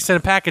packaging. He sent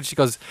a package. He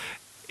goes,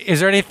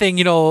 "Is there anything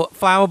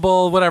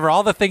flammable, whatever?"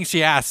 All the things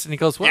she asked, and he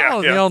goes,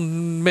 "Well,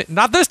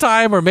 not this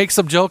time," or makes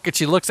some joke, and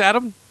she looks at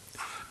him,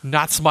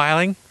 not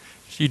smiling.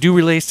 You do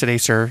realize today,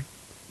 sir,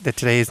 that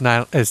today is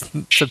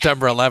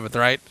September 11th,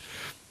 right?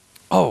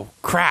 Oh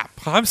crap!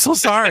 I'm so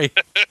sorry.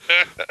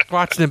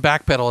 Watching him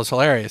backpedal is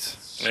hilarious.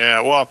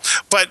 Yeah, well,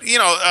 but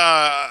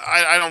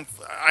I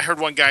heard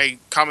one guy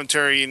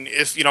commentary, and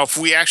if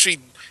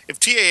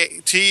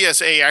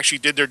TSA actually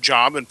did their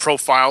job and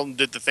profiled and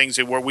did the things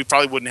they were, we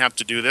probably wouldn't have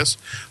to do this.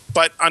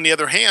 But on the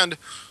other hand,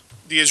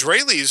 the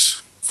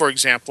Israelis, for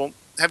example,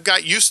 have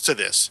got used to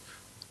this.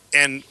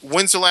 And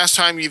when's the last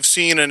time you've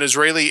seen an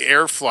Israeli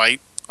air flight?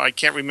 I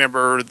can't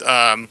remember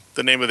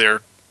the name of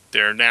their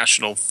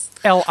national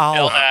El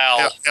Al.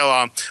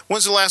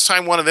 When's the last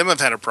time one of them have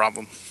had a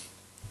problem?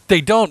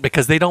 They don't,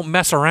 because they don't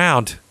mess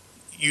around.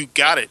 You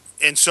got it.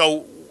 And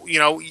so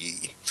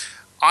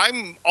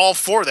I'm all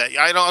for that.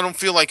 I don't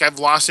feel like I've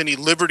lost any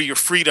liberty or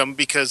freedom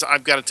because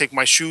I've got to take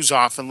my shoes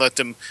off and let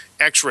them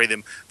X-ray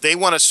them. They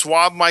want to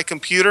swab my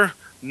computer.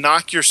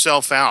 Knock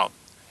yourself out.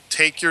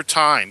 Take your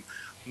time.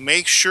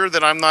 Make sure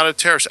that I'm not a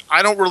terrorist.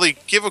 I don't really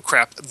give a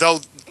crap.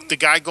 Though the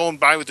guy going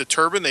by with the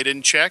turban, they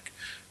didn't check.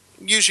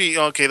 Usually,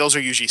 those are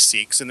usually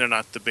Sikhs, and they're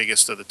not the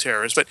biggest of the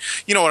terrorists. But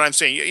you know what I'm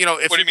saying.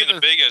 If what do you mean the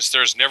biggest?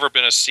 There's never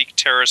been a Sikh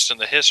terrorist in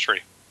the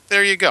history.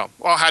 There you go.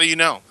 Well, how do you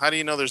know? How do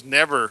you know there's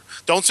never?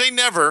 Don't say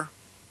never.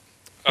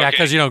 Yeah,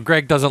 because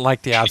Greg doesn't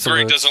like the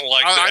absolutes. Greg doesn't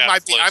like the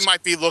absolutes. I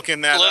might be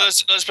looking that.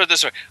 Let's put it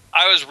this way.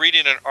 I was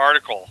reading an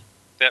article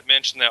that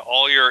mentioned that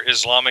all your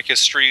Islamic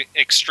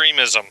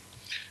extremism,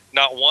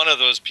 not one of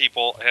those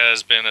people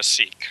has been a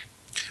Sikh.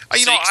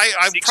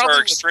 Sikhs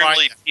are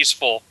extremely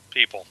peaceful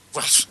people.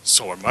 Well,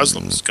 so are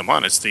Muslims. Come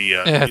on, it's the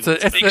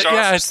Sikhs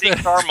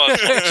are Muslims.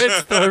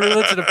 It's the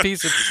religion of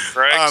peace.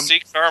 Right?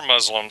 Sikhs are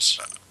Muslims.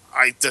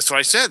 That's what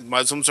I said.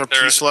 Muslims are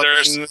peace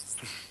loving.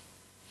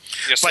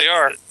 Yes, they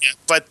are.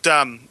 But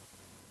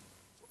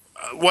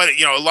what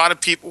a lot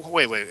of people.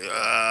 Wait.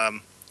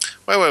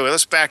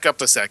 Let's back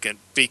up a second,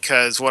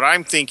 because what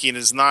I'm thinking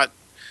is not.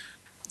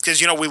 Because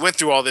we went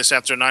through all this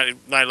after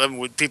 9/11.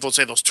 When people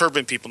say those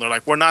turban people, and they're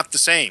like, "We're not the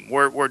same.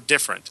 We're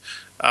different.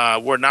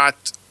 We're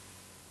not."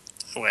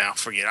 Well,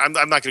 forget it. I'm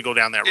not going to go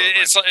down that road.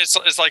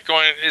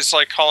 It's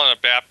like calling a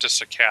Baptist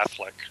a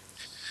Catholic.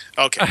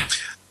 Okay.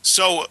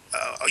 So,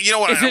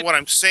 what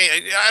I'm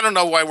saying? I don't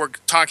know why we're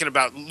talking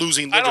about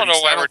losing liberties. I don't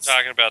know why we're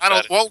talking about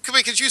that. Well,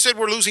 because you said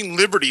we're losing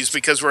liberties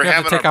because we're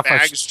having our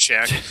bags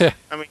checked.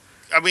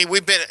 I mean,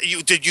 we've been.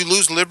 Did you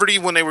lose liberty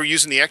when they were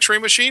using the X-ray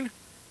machine?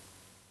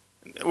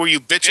 Were you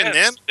bitching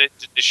then? Did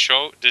you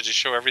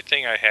show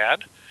everything I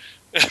had?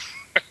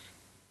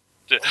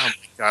 Oh my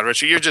God,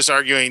 Richard, you're just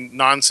arguing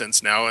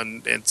nonsense now,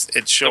 and it's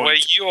showing. The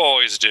way you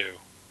always do.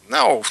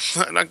 No,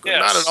 not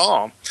at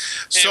all.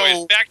 Anyways,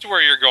 so back to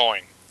where you're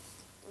going.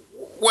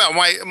 Well,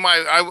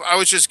 I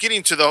was just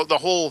getting to the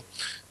whole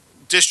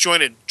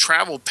disjointed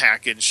travel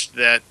package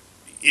that.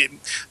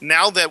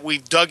 Now that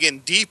we've dug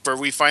in deeper,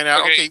 we find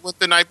out, okay, you went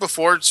the night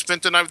before,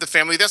 spent the night with the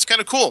family. That's kind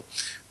of cool.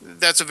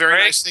 That's a very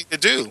nice thing to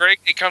do. Greg,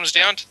 it comes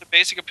down to the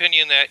basic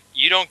opinion that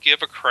you don't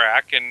give a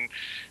crack, and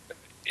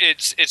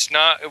it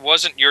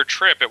wasn't your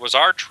trip. It was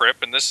our trip,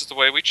 and this is the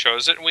way we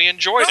chose it, and we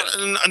enjoyed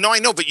it. No, I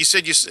know, but you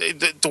said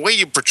the way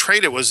you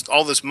portrayed it was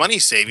all this money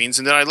savings,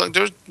 and then I looked.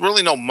 There's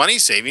really no money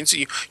savings.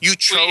 You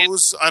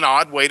chose an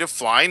odd way to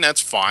fly, and that's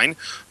fine.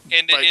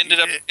 And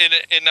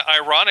it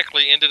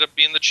ironically ended up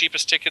being the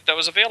cheapest ticket that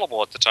was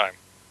available at the time.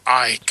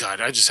 I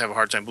just have a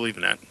hard time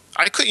believing that.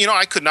 I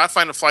could not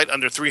find a flight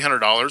under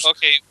 $300.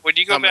 Okay, when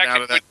you go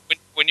back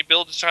when you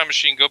build a time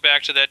machine, go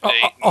back to that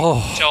date.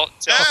 Tell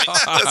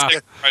me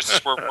the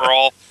prices were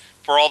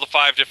for all the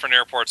 5 different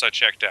airports I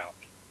checked out.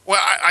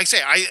 Well,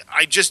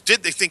 I just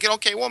did. They thinking,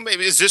 okay, well,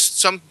 maybe is this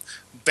some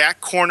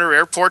back corner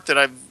airport that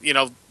I've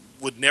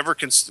would never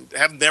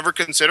have never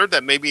considered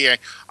that maybe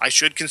I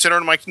should consider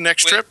on my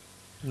next trip.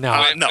 No,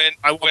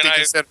 I won't be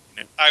considering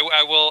it.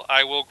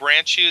 I will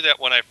grant you that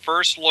when I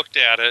first looked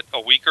at it a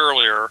week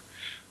earlier,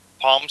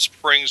 Palm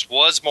Springs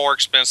was more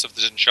expensive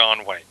than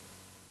John Wayne.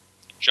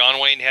 John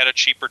Wayne had a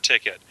cheaper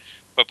ticket.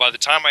 But by the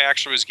time I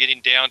actually was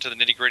getting down to the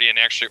nitty-gritty and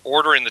actually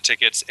ordering the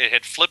tickets, it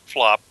had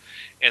flip-flopped,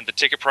 and the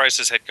ticket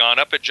prices had gone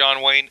up at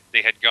John Wayne.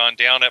 They had gone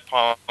down at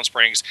Palm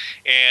Springs.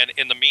 And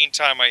in the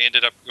meantime, I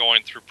ended up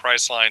going through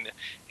Priceline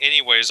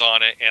anyways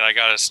on it, and I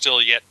got a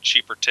still yet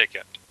cheaper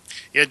ticket.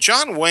 Yeah,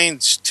 John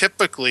Wayne's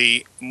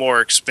typically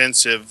more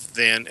expensive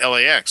than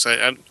LAX.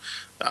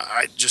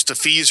 Just the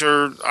fees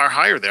are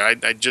higher there.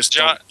 I just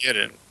don't get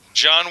it.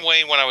 John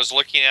Wayne, when I was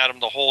looking at them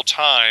the whole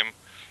time,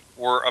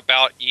 were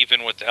about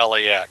even with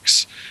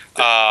LAX.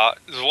 The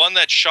one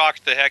that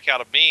shocked the heck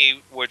out of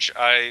me, which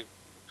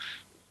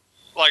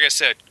like I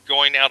said,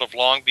 going out of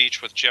Long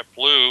Beach with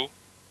JetBlue,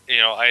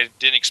 I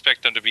didn't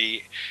expect them to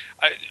be.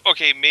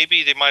 Okay,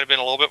 maybe they might have been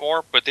a little bit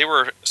more, but they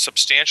were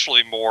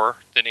substantially more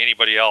than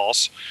anybody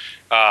else.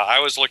 I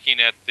was looking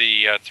at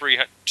the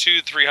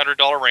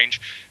 $300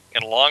 range,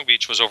 and Long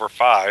Beach was over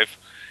 $500.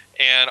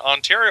 And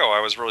Ontario, I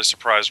was really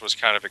surprised, was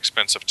kind of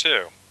expensive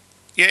too.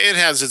 Yeah, it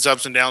has its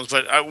ups and downs,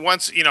 but I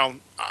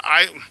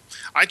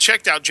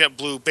checked out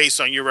JetBlue based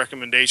on your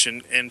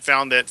recommendation and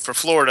found that for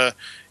Florida,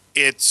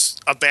 it's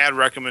a bad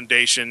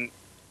recommendation.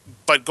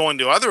 But going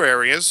to other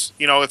areas,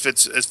 if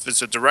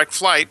it's a direct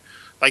flight,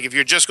 like if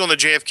you're just going to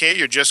JFK,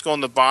 you're just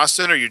going to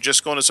Boston, or you're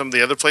just going to some of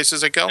the other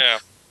places that go,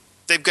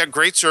 they've got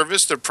great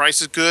service. Their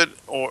price is good.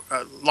 Or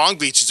Long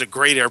Beach is a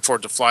great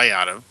airport to fly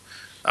out of.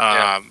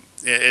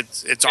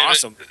 It's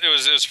awesome. It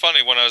was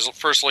funny when I was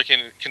first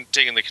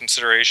taking the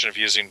consideration of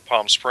using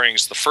Palm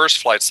Springs. The first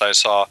flights I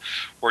saw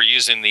were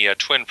using the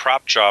twin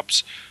prop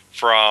jobs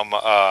from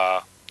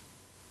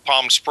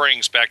Palm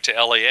Springs back to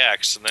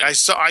LAX. And then I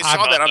saw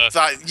that.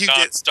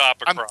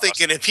 I'm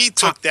thinking if he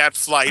took that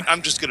flight,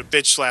 I'm just going to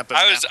bitch slap him.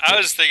 I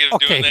was thinking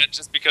of doing that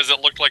just because it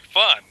looked like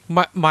fun.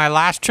 My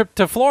last trip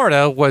to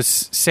Florida was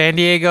San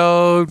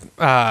Diego.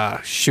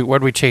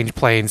 Where'd we change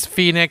planes?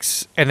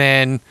 Phoenix, and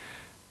then.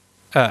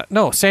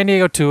 San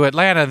Diego to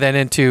Atlanta, then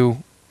into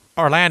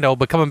Orlando.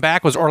 But coming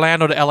back was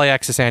Orlando to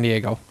LAX to San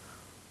Diego.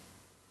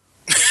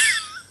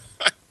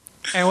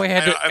 And we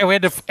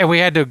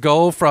had to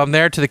go from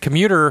there to the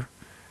commuter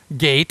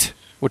gate,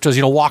 which was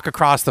walk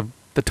across the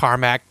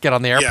tarmac, get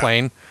on the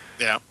airplane.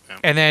 Yeah.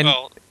 And then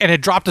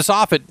it dropped us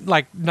off at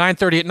like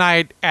 9:30 at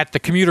night at the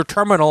commuter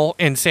terminal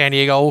in San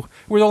Diego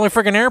with the only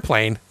freaking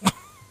airplane.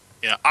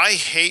 Yeah, I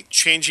hate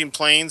changing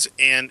planes,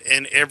 and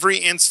in every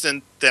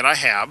instant that I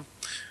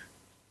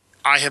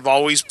have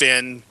always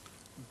been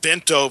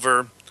bent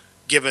over,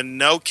 given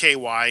no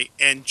KY,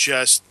 and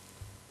just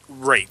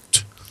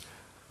raped.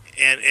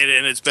 And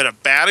it's been a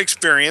bad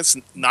experience,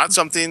 not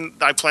something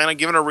I plan on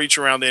giving a reach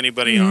around to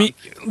anybody on.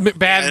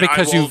 Bad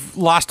because you've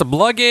lost a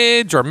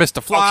luggage or missed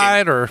a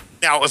flight? Or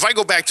Now, if I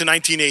go back to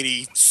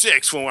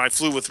 1986 when I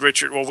flew with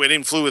Richard, we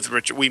didn't flew with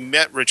Richard. We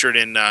met Richard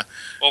in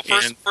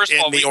first of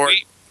all,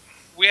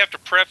 we have to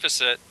preface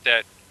it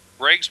that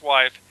Greg's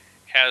wife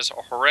has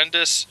a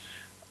horrendous...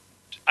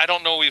 I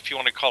don't know if you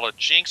want to call it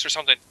jinx or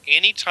something.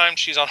 Anytime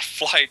she's on a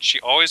flight, she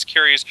always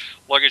carries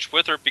luggage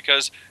with her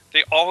because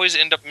they always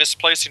end up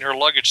misplacing her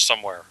luggage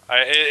somewhere.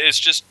 It's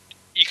just,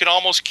 you can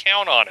almost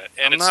count on it.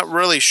 And I'm not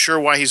really sure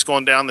why he's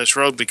going down this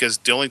road, because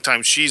the only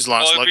time she's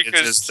lost luggage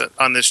is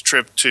on this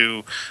trip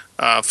to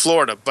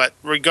Florida. But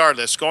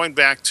regardless, going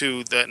back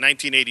to the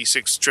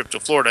 1986 trip to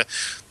Florida,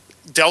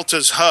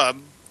 Delta's hub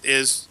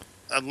is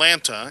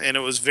Atlanta, and it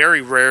was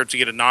very rare to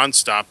get a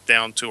nonstop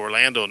down to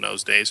Orlando in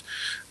those days.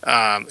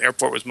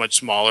 Airport was much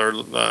smaller.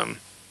 I'm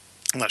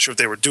not sure if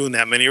they were doing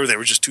that many or they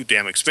were just too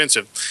damn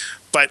expensive.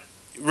 But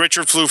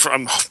Richard flew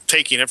from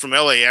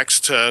LAX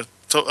to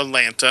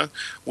Atlanta.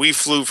 We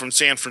flew from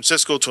San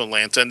Francisco to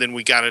Atlanta, and then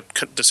we got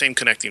the same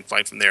connecting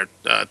flight from there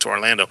to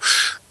Orlando.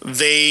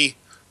 The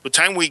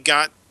time we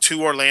got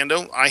to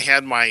Orlando, I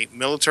had my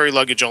military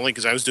luggage only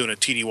because I was doing a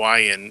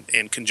TDY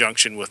in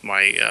conjunction with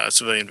my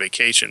civilian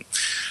vacation.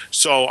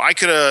 So I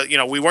could have,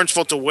 we weren't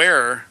supposed to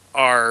wear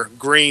our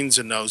greens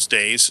in those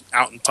days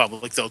out in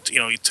public. Though,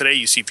 today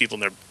you see people in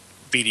their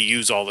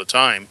BDUs all the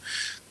time.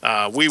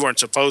 We weren't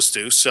supposed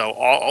to. So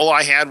all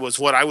I had was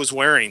what I was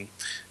wearing,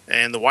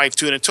 and the wife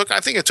too. And I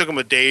think it took them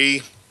a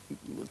day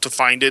to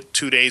find it,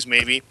 2 days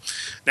maybe.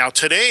 Now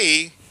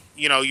today,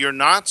 you're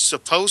not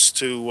supposed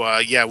to.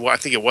 I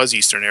think it was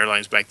Eastern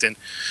Airlines back then.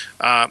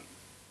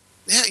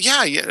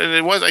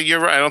 It was. You're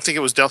right. I don't think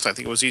it was Delta. I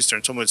think it was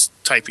Eastern. Someone's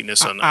typing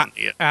this on.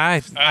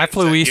 I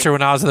flew Eastern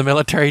when I was in the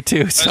military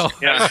too. So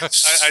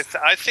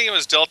I think it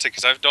was Delta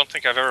because I don't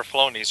think I've ever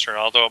flown Eastern.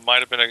 Although it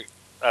might have been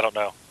I don't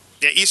know.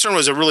 Yeah, Eastern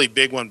was a really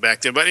big one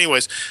back then. But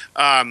anyways,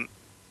 and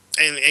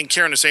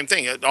Karen, the same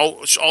thing.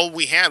 All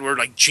we had were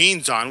like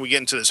jeans on. We get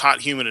into this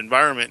hot, humid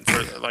environment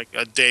for like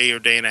a day or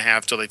day and a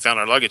half till they found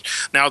our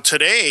luggage. Now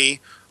today,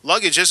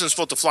 luggage isn't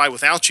supposed to fly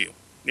without you.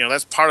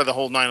 That's part of the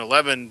whole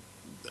 9/11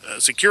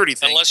 security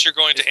thing. Unless you're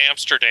going to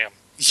Amsterdam.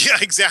 Yeah,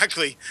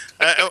 exactly.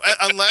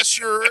 Unless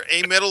you're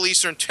a Middle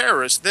Eastern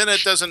terrorist, then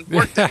it doesn't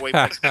work that way.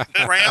 But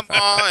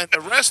Grandma and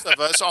the rest of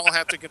us all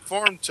have to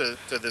conform to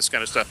this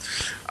kind of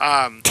stuff.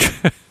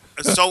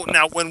 So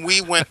now when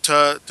we went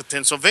to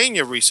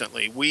Pennsylvania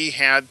recently,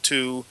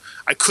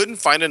 I couldn't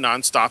find a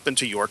nonstop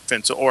into York,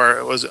 or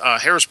it was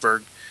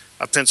Harrisburg,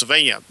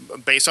 Pennsylvania,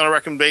 based on a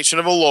recommendation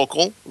of a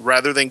local,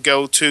 rather than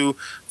go to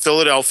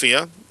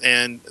Philadelphia.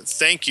 And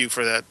thank you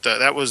for that.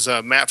 That was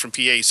Matt from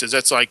PA. He says,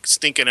 that's like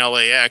stinking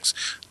LAX.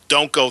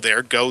 Don't go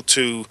there. Go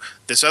to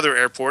this other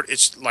airport.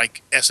 It's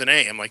like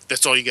SNA. I'm like,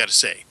 that's all you got to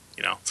say,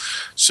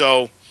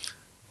 So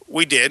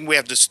We did. We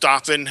had to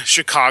stop in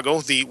Chicago,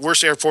 the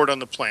worst airport on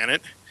the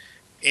planet.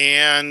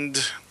 And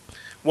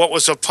what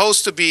was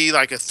supposed to be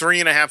like a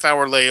 3.5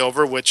 hour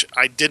layover, which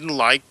I didn't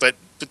like, but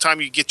the time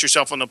you get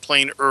yourself on the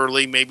plane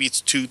early, maybe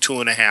it's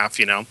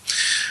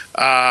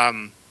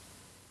 2.5,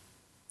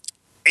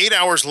 8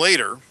 hours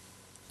later,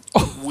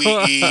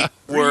 we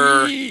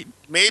were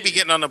maybe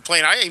getting on the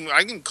plane.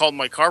 I even called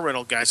my car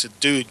rental guy. I said,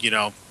 dude,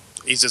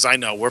 he says, I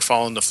know, we're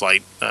following the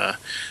flight.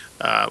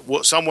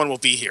 Someone will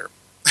be here.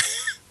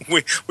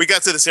 We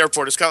got to this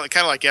airport. It's kind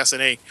of like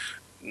SNA.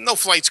 No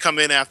flights come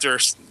in after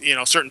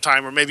a certain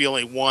time, or maybe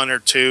only one or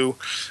two.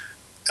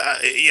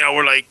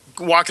 We're like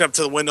walking up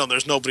to the window and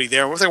there's nobody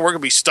there. We're thinking we're gonna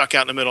be stuck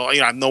out in the middle. I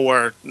have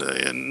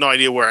no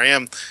idea where I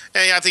am.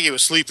 And I think he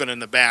was sleeping in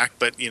the back,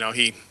 but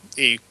he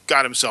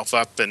got himself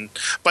up.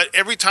 But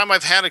every time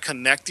I've had a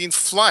connecting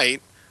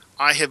flight,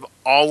 I have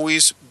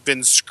always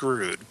been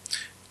screwed.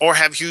 Or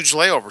have huge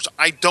layovers.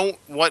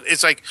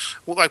 It's like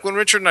when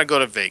Richard and I go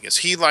to Vegas,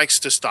 he likes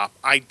to stop.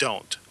 I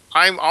don't.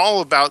 I'm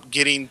all about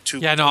getting to.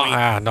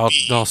 Yeah, no,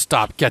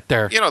 stop. Get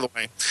there. The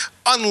way.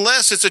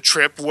 Unless it's a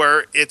trip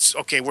where it's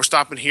okay. We're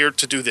stopping here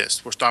to do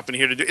this. We're stopping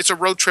here to do. It's a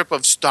road trip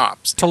of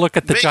stops. To look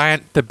at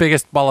the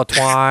biggest ball of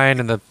twine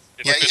and the.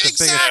 Yeah,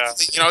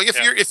 exactly.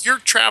 If you're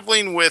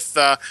traveling with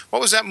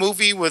what was that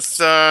movie with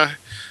where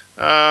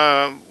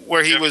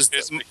he was?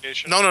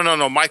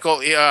 No. Michael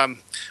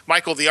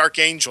the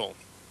Archangel.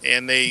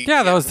 And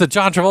that was the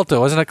John Travolta,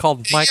 wasn't it,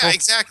 called Michael? Yeah,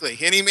 exactly.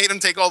 And he made him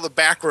take all the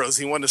back rows.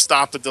 He wanted to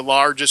stop at the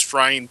largest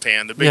frying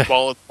pan, the big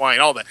ball of twine,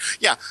 all that.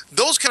 Yeah,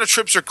 those kind of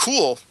trips are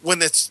cool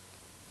when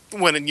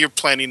you're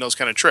planning those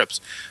kind of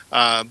trips.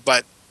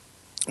 But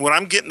when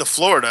I'm getting to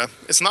Florida,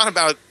 it's not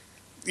about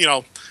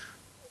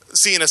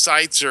seeing the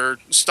sights or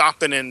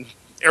stopping in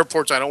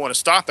airports I don't want to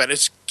stop at.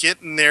 It's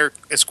getting there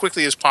as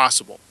quickly as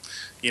possible.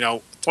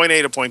 Point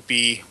A to point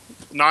B,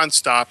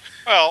 nonstop.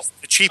 Well,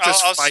 the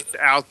cheapest flight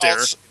out there.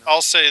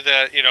 I'll say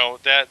that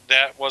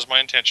that was my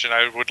intention.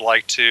 I would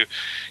like to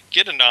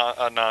get a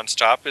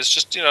nonstop. It's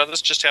just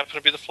this just happened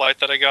to be the flight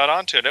that I got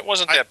onto, and it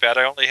wasn't that bad.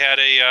 I only had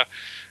a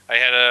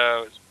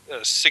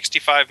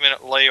 65-minute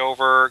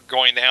layover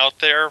going out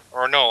there,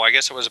 or no, I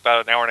guess it was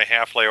about an hour and a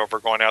half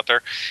layover going out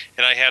there,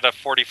 and I had a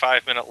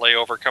 45-minute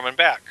layover coming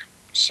back.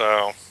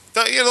 So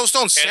those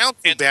don't sound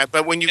too bad,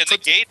 but when you put the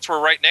gates were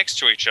right next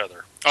to each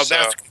other. Oh,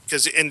 that's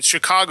because in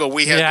Chicago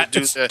we had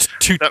to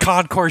do the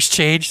concourse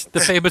change,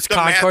 the famous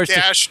concourse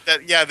dash.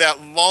 That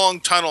long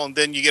tunnel, and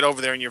then you get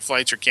over there and your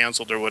flights are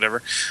canceled or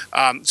whatever.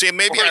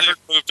 Maybe I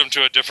moved them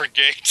to a different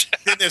gate.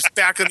 Then it's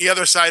back on the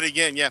other side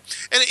again. Yeah,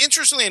 and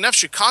interestingly enough,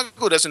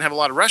 Chicago doesn't have a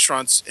lot of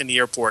restaurants in the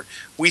airport.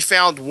 We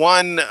found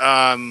one.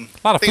 A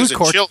lot of food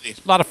courts. A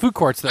lot of food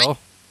courts, though.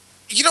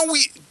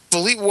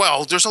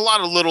 There's a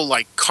lot of little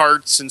like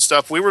carts and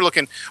stuff. We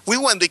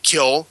wanted to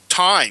kill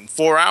time,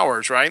 4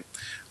 hours, right?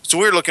 So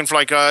we were looking for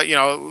we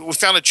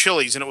found a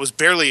Chili's, and it was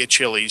barely a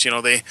Chili's.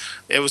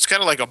 It was kind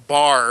of like a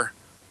bar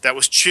that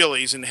was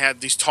Chili's and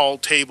had these tall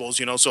tables.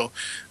 So,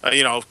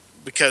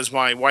 because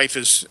my wife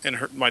is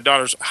and my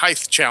daughter's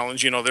height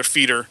challenge, their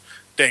feet are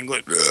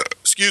dangling.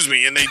 Excuse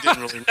me, and they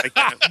didn't really like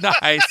that.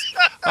 Nice,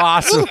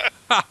 awesome.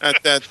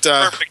 Perfect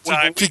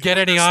time. Did you get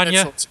any on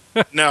you?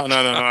 No.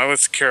 I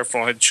was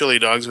careful. I had chili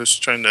dogs. I was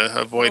trying to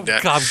avoid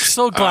that. God, I'm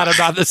so glad I'm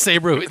not in the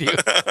same room with you.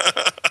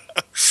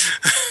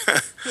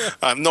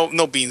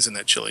 No beans in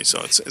that chili,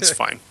 so it's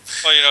fine.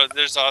 Well,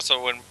 there's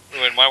also when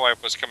my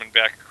wife was coming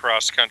back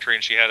across country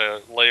and she had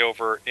a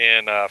layover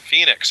in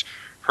Phoenix,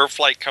 her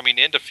flight coming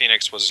into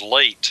Phoenix was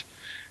late,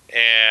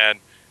 and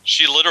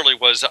she literally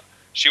was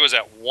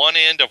at one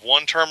end of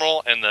one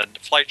terminal, and the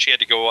flight she had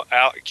to go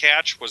out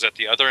catch was at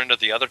the other end of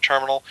the other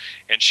terminal,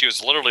 and she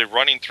was literally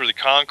running through the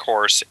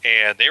concourse,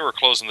 and they were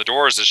closing the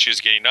doors as she was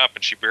getting up,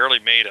 and she barely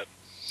made it.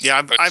 Yeah,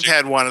 I've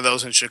had one of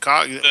those in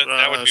Chicago.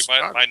 That would be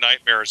my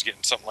nightmare, is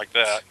getting something like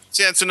that.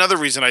 See, that's another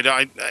reason I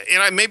don't.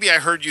 Maybe I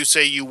heard you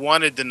say you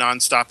wanted the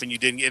nonstop and you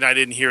didn't, and I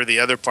didn't hear the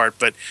other part.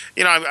 But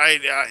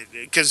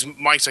because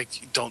Mike's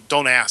like,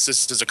 don't ask.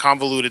 This is a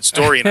convoluted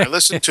story, and I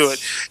listened to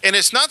it, and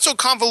it's not so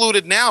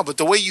convoluted now. But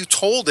the way you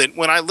told it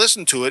when I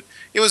listened to it,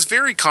 it was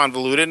very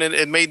convoluted, and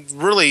it made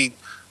really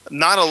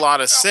not a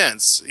lot of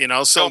sense,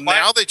 So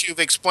now that you've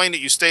explained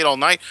it, you stayed all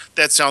night.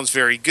 That sounds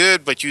very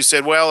good. But you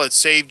said, well, it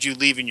saved you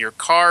leaving your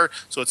car.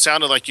 So it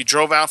sounded like you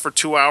drove out for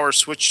 2 hours,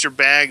 switched your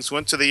bags,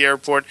 went to the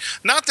airport.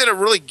 Not that it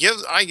really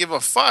I give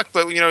a fuck,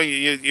 but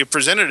you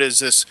presented it as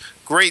this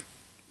great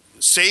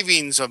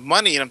savings of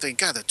money. And I'm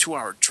thinking, God, the 2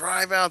 hour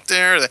drive out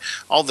there,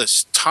 all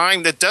this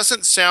time, that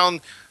doesn't sound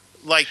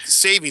like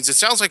savings. It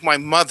sounds like my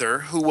mother,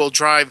 who will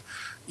drive,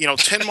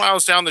 10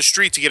 miles down the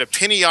street to get a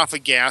penny off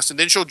of gas, and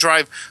then she'll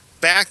drive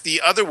back the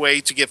other way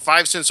to get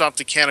 5 cents off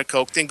the can of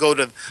Coke, then go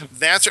to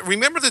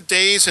remember the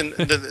days and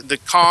the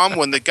calm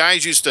when the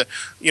guys used to,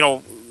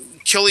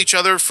 kill each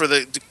other for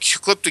to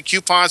clip the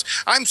coupons.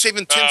 I'm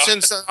saving 10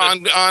 cents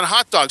on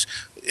hot dogs.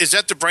 Is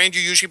that the brand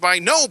you usually buy?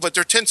 No, but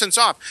they're 10 cents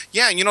off.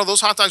 Yeah, and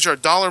those hot dogs are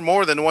 $1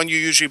 more than the one you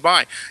usually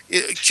buy.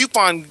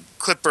 Coupon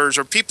clippers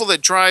or people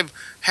that drive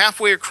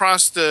halfway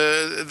across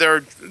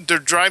their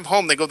drive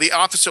home, they go the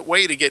opposite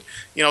way to get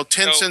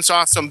 10 cents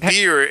off some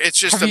beer. It's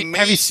just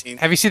amazing.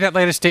 Have you seen that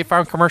latest State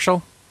Farm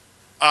commercial?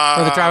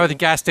 Where the driver at the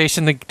gas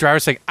station, the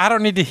driver's like, I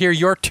don't need to hear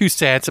your 2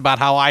 cents about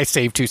how I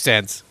save 2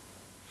 cents.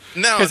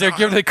 No, because they're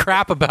giving the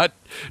crap about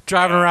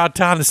driving around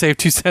town to save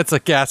 2 cents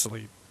of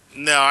gasoline.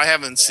 No, I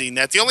haven't seen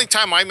that. The only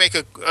time I make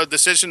a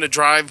decision to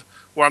drive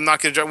where I'm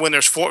not going to drive, when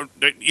there's 4,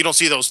 you don't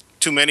see those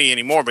too many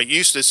anymore, but you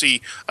used to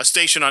see a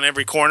station on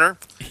every corner.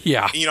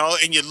 Yeah.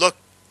 And you look.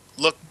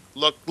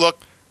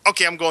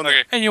 Okay, I'm going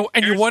there. And you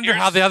wonder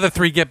how the other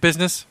 3 get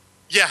business.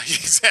 Yeah,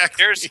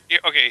 exactly.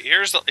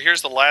 Here's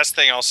the last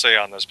thing I'll say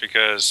on this,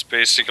 because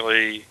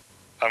basically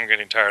I'm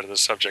getting tired of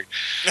this subject.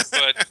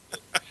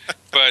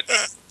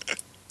 But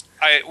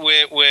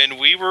when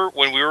we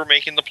were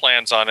making the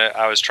plans on it,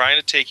 I was trying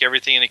to take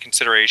everything into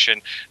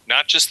consideration,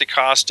 not just the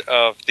cost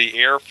of the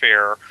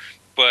airfare,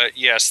 but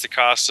yes, the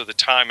cost of the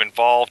time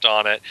involved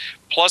on it,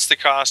 plus the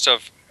cost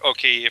of,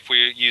 okay, if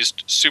we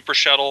used Super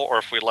Shuttle or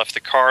if we left the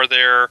car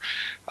there,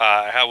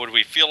 how would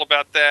we feel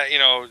about that?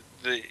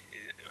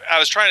 I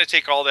was trying to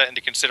take all that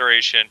into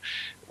consideration.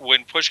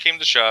 When push came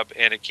to shove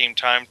and it came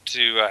time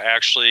to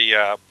actually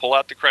pull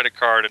out the credit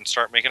card and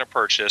start making a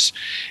purchase,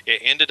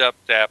 it ended up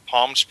that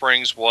Palm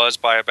Springs was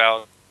by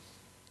about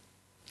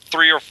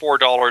 $3 or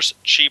 $4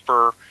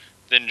 cheaper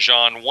than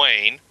John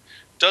Wayne.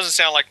 Doesn't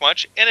sound like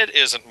much, and it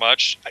isn't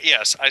much.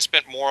 Yes, I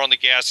spent more on the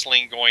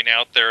gasoline going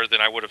out there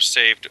than I would have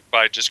saved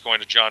by just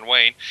going to John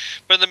Wayne.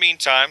 But in the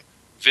meantime,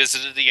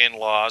 visited the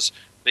in-laws.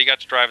 They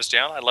got to drive us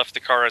down. I left the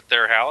car at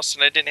their house,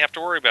 and I didn't have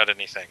to worry about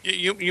anything.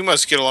 You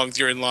must get along with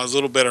your in-laws a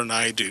little better than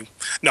I do.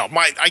 No,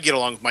 I get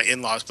along with my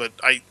in-laws, but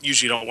I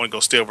usually don't want to go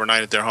stay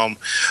overnight at their home.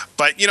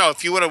 But,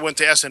 if you would have went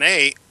to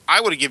S&A,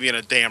 I would have given you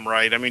a damn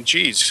ride. I mean,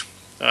 geez.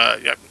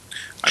 And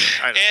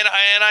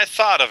I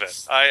thought of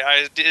it.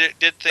 I did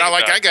think not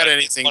like about I got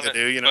anything to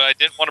do, But I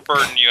didn't want to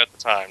burden you at the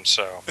time,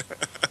 so.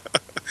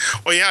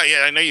 Well,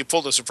 yeah, I know you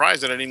pulled a surprise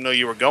that I didn't even know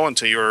you were going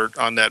to. You were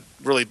on that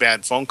really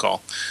bad phone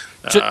call.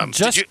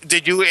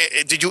 Did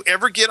you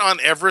ever get on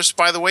Everest,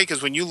 by the way?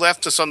 Because when you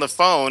left us on the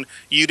phone,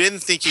 you didn't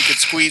think you could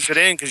squeeze it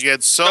in because you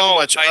had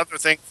other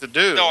things to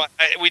do. No,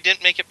 we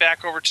didn't make it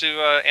back over to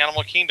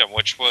Animal Kingdom,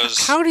 which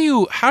was. How do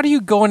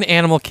you go into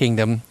Animal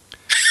Kingdom?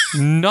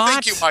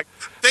 Thank you, Mike.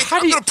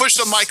 I'm going to push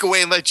the mic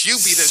away and let you be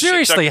this.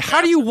 Seriously,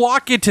 how do you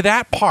walk into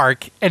that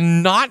park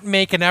and not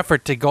make an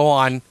effort to go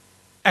on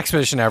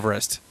Expedition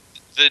Everest?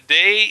 The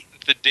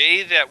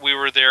day that we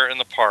were there in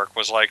the park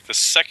was like the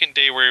second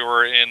day we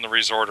were in the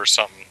resort or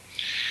something.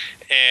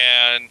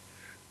 And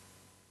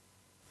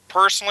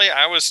personally,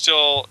 I was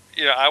still,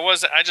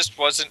 I just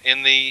wasn't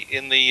in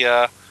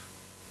the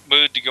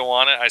mood to go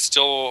on it. I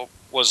still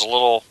was a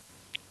little,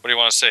 what do you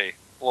want to say?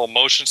 A little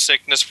motion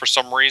sickness for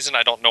some reason.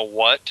 I don't know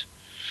what.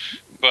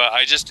 But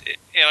I'm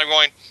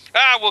going,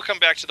 we'll come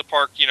back to the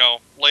park,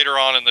 later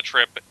on in the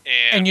trip.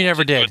 And you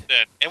never did.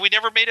 And we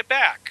never made it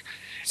back.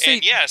 See,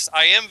 and yes,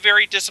 I am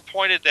very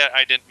disappointed that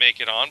I didn't make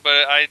it on,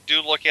 but I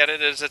do look at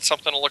it as it's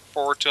something to look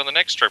forward to on the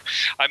next trip.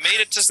 I made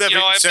it to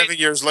 7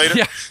 years later.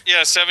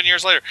 Yeah, 7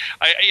 years later.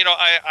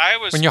 I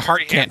was when your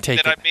heart can't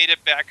take that. I made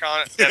it back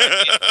on. That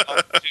I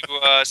made it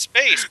to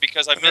space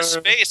because I missed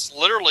space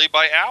literally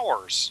by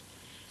hours.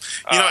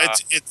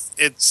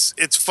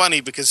 It's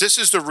funny because this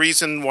is the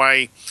reason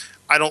why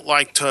I don't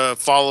like to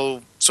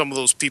follow some of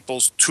those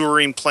people's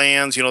touring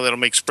plans, that'll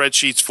make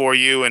spreadsheets for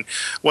you. And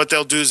what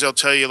they'll do is they'll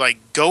tell you, like,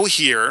 go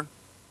here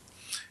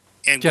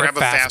and grab a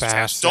fast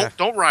pass.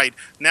 Don't ride.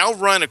 Now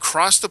run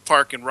across the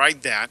park and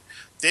ride that.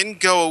 Then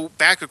go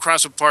back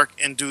across the park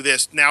and do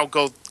this. Now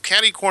go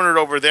catty-cornered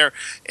over there.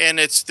 And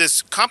it's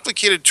this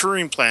complicated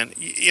touring plan.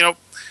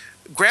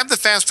 Grab the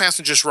fast pass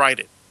and just ride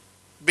it.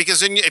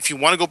 Because then if you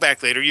want to go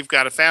back later, you've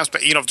got a fast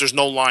pass. If there's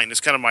no line, it's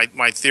kind of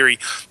my theory.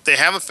 They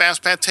have a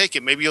fast pass, take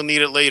it. Maybe you'll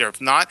need it later.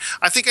 If not,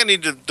 I think I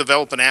need to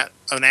develop an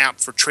app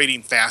for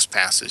trading fast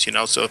passes,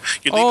 So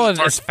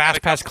this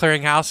Fast Pass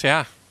Clearinghouse,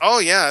 yeah. Oh,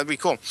 yeah, that'd be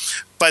cool.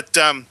 But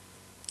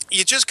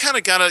you just kind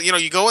of got to,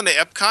 you go into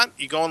Epcot,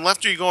 you going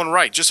left or you going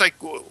right. Just like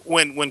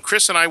when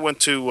Chris and I went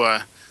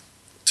to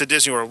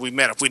Disney World, we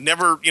met up. We'd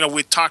never,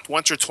 we talked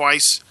once or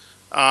twice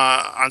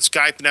on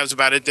Skype, and that was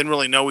about it. Didn't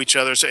really know each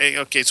other. So,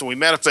 so we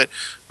met up at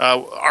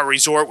our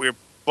resort. We were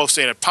both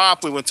staying at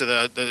Pop. We went to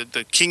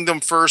the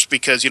Kingdom first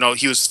because,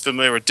 he was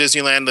familiar with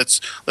Disneyland.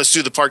 Let's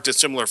do the park that's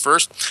similar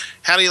first.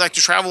 How do you like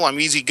to travel? I'm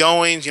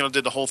easygoing.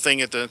 Did the whole thing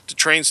at the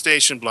train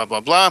station, blah, blah,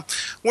 blah.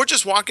 We're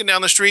just walking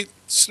down the street,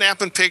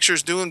 snapping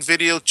pictures, doing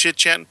video,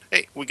 chit-chatting.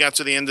 Hey, we got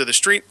to the end of the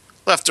street,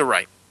 left or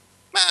right?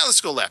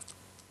 Let's go left.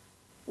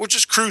 We're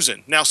just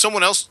cruising. Now,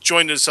 someone else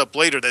joined us up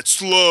later that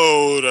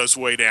slowed us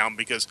way down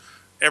because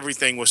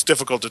everything was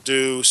difficult to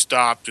do.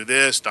 Stop, do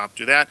this, stop,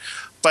 do that.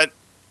 But,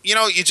 you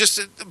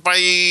just, by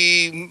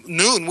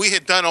noon, we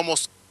had done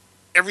almost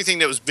everything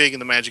that was big in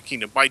the Magic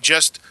Kingdom by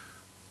just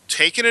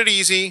taking it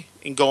easy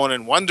and going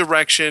in one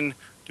direction,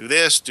 do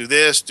this, do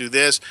this, do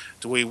this.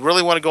 Do we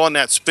really want to go on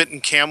that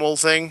spitting camel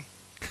thing?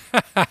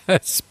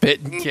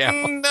 Spitting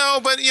camel.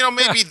 No, but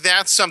maybe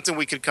that's something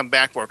we could come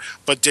back for.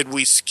 But did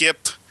we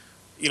skip,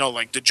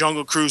 like the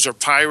Jungle Cruise or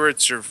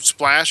Pirates or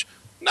Splash?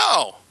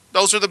 No,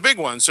 those are the big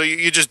ones. So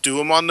you just do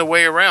them on the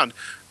way around.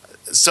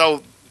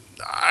 So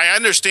I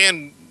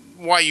understand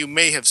why you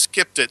may have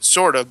skipped it,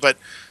 sort of, but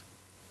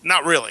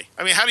not really.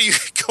 I mean, how do you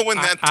go in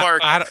that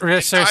park?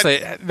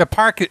 Seriously,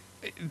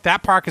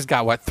 that park has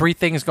got what, 3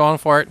 things going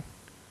for it?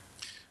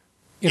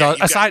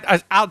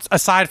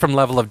 Aside from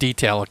level of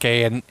detail,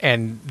 okay,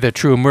 and the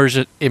true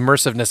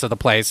immersiveness of the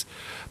place,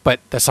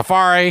 but the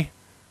safari,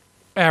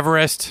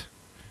 Everest.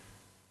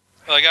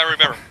 Well, I gotta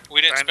remember,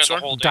 we didn't spend the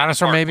whole day.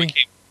 Dinosaur, in the park.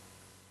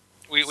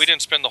 maybe. We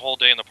didn't spend the whole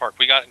day in the park.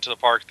 We got into the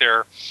park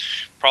there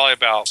probably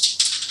about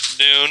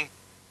noon.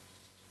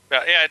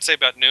 I'd say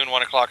about noon,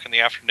 1 o'clock in the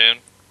afternoon.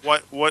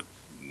 What? We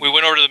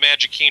went over to the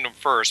Magic Kingdom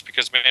first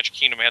because Magic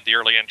Kingdom had the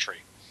early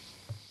entry.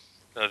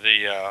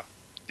 The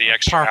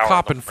extra park hour.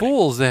 hopping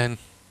fools, then.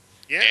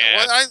 Yeah,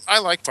 well, I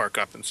like park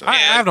hopping. So I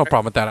have no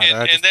problem with that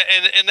either.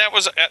 And that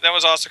was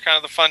also kind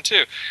of the fun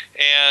too.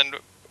 And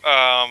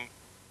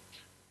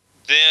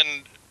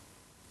then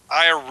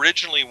I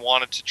originally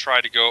wanted to try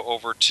to go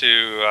over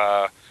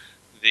to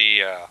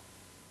the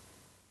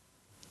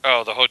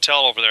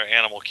hotel over there,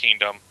 Animal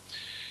Kingdom.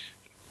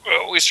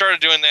 We started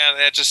doing that, and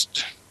that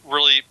just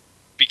really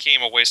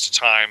became a waste of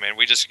time, and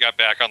we just got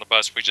back on the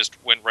bus. We just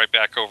went right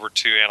back over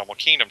to Animal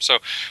Kingdom. So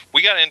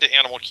we got into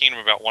Animal Kingdom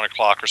about 1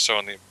 o'clock or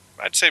so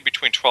I'd say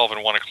between 12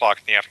 and 1 o'clock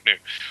in the afternoon.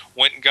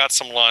 Went and got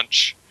some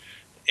lunch,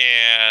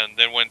 and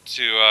then went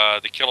to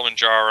the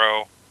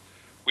Kilimanjaro.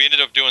 We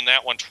ended up doing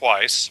that one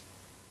twice,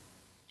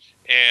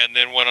 and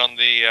then went on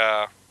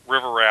the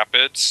River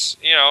Rapids,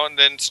 and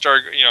then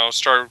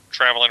started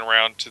traveling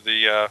around to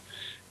the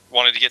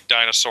wanted to get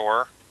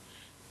Dinosaur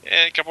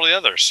and a couple of the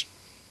others.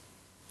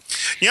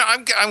 Yeah,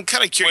 I'm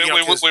kind of curious.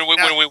 When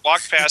we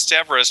walked past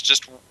Everest,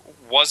 just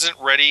wasn't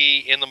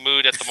ready in the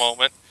mood at the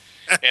moment.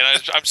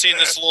 And I'm seeing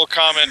this little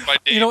comment by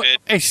David.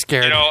 He's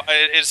scared.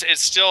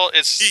 It's still.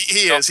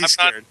 He is. He's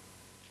scared.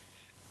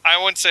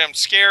 I wouldn't say I'm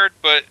scared,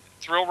 but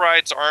thrill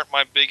rides aren't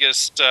my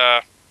biggest.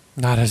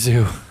 Not a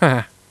zoo.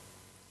 My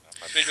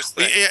biggest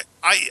thing.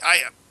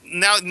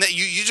 Now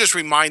you just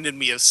reminded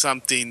me of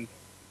something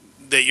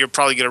that you're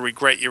probably going to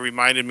regret. You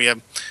reminded me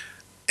of,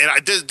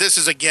 and this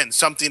is again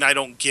something I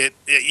don't get.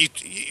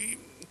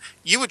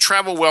 You would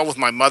travel well with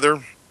my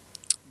mother,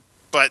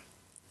 but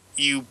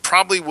you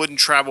probably wouldn't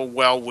travel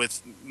well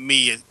with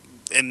me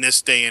in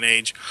this day and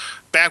age.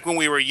 Back when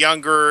we were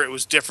younger, it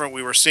was different.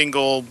 We were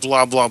single,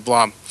 blah, blah,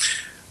 blah.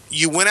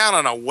 You went out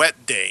on a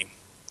wet day.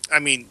 I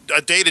mean,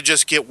 a day to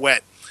just get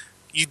wet.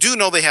 You do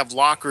know they have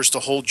lockers to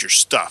hold your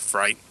stuff,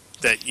 right?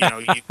 That,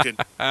 you could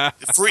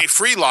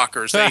free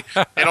lockers. They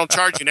don't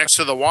charge you next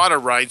to the water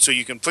ride, so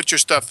you can put your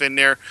stuff in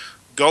there,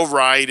 go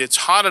ride. It's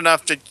hot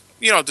enough to,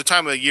 at the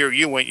time of the year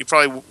you went, you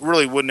probably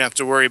really wouldn't have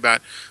to worry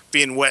about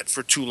being wet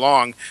for too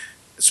long.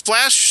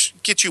 Splash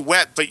gets you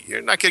wet, but you're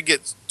not going to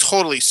get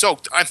totally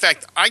soaked. In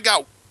fact, I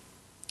got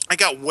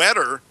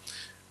wetter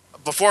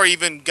before I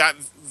even got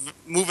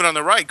moving on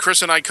the ride.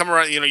 Chris and I come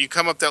around. You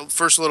come up that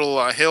first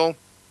little hill.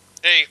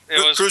 Hey,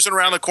 cruising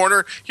around the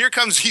corner. Here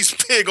comes these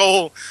big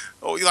old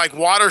like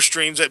water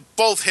streams that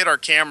both hit our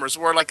cameras.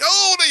 We're like,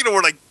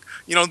 we're like,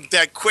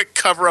 that quick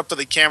cover up of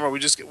the camera.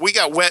 We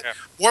got wet,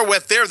 more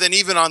wet there than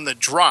even on the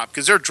drop,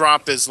 because their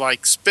drop is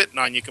like spitting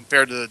on you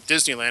compared to the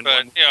Disneyland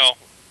one.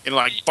 And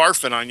like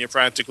barfing on you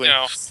practically.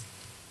 It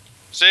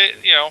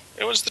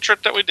was the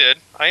trip that we did.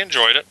 I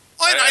enjoyed it.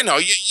 I know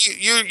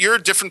you're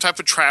a different type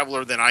of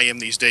traveler than I am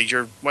these days.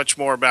 You're much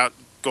more about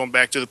going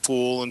back to the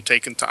pool and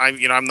taking time.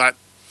 I'm not.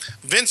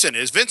 Vincent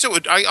is. Vincent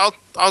would. I'll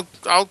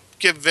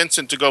give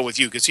Vincent to go with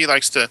you, because he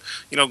likes to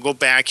go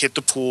back, hit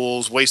the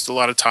pools, waste a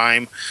lot of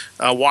time,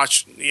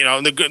 watch.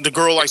 The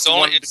girl likes to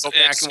go back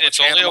and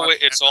watch.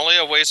 It's only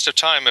a waste of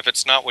time if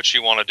it's not what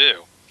you want to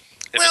do.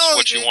 If it's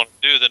what you want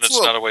to do, then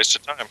it's not a waste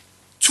of time.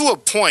 To a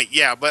point,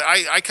 yeah, but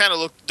I kind of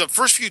looked. The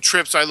first few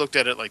trips, I looked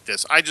at it like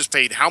this. I just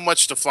paid how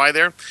much to fly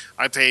there.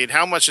 I paid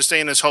how much to stay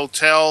in this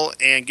hotel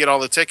and get all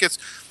the tickets.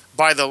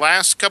 By the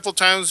last couple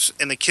times,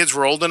 and the kids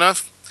were old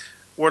enough,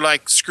 we're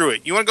like, screw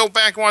it. You want to go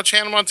back and watch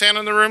Hannah Montana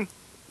in the room?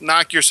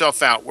 Knock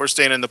yourself out. We're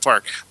staying in the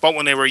park. But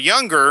when they were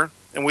younger,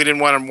 and we didn't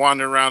want them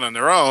wandering around on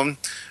their own,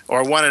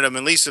 or wanted them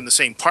at least in the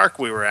same park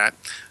we were at,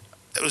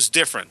 it was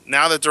different.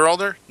 Now that they're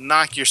older,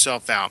 knock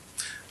yourself out.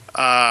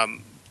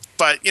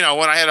 But, when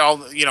I had all,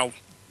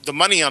 the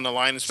money on the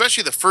line,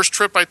 especially the first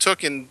trip I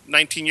took in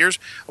 19 years,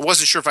 I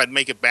wasn't sure if I'd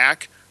make it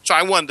back. So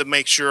I wanted to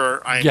make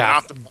sure I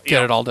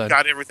get it all done.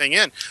 Got everything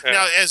in. Yeah.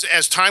 Now,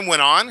 as time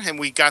went on and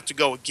we got to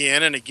go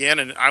again and again,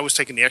 and I was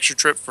taking the extra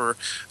trip for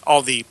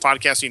all the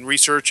podcasting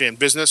research and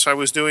business I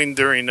was doing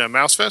during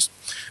MouseFest.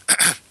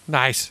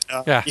 Nice.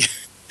 Yeah.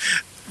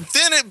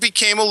 Then it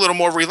became a little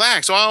more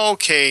relaxed. Oh,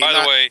 okay. By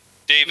the way,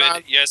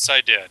 David, yes,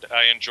 I did.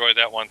 I enjoyed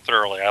that one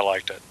thoroughly. I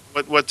liked it.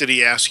 What did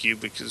he ask you?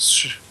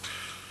 Because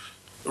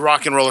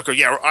Rock and roller coaster.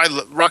 Yeah,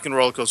 rock and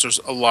roller coasters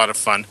a lot of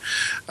fun.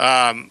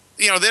 Then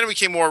it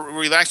became more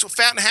relaxed.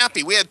 Fat and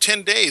happy. We had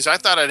 10 days. I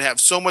thought I'd have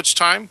so much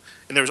time,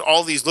 and there was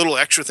all these little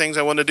extra things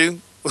I wanted to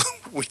do.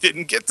 We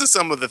didn't get to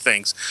some of the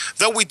things,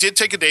 though. We did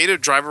take a day to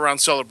drive around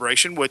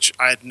Celebration, which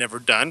I had never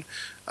done.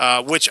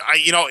 Which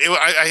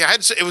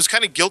it was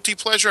kind of guilty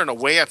pleasure in a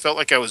way. I felt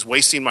like I was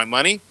wasting my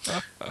money,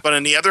 but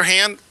on the other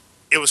hand,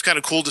 it was kind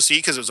of cool to see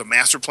because it was a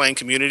master plan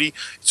community.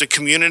 It's a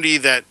community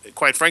that,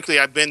 quite frankly,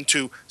 I've been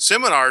to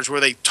seminars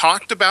where they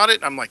talked about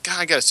it. I'm like, God,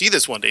 I got to see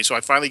this one day. So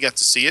I finally got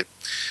to see it.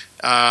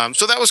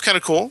 So that was kind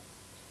of cool.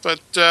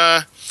 But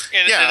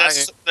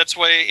that's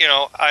way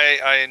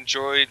I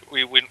enjoyed.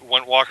 We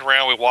went walking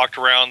around. We walked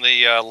around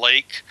the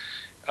lake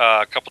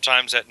a couple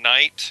times at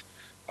night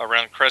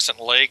around Crescent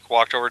Lake.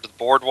 Walked over to the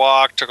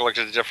boardwalk. Took a look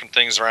at the different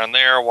things around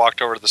there.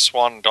 Walked over to the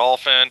Swan and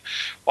Dolphin.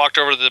 Walked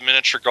over to the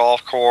miniature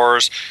golf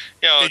course.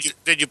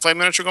 Did you play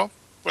miniature golf,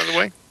 by the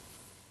way?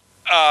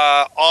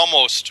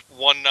 Almost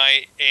one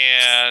night,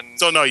 and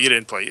so no, you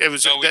didn't play. It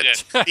was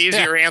the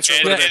easier answer.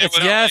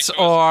 It's yes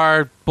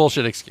or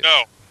bullshit excuse.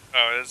 No,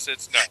 it's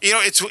no.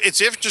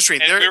 It's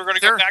interesting. And we were going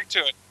to go back to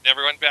it.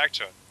 Never went back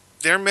to it.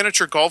 Their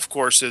miniature golf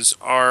courses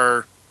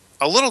are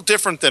a little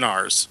different than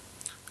ours.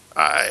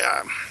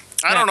 I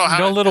don't know how.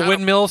 No little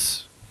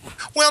windmills.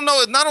 Well,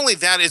 no, not only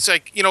that. It's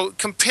like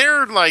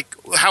compare like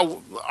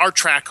how our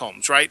track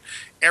homes, right?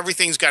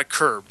 Everything's got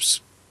curbs.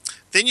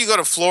 Then you go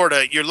to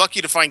Florida, you're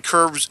lucky to find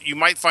curves. You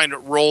might find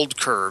rolled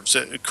curves,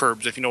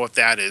 if you know what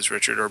that is,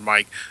 Richard or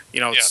Mike.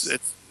 Yes.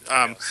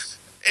 And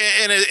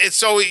it's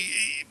so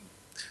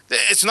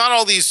it's not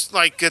all these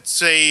like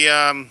it's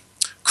a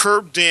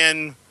curbed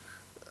in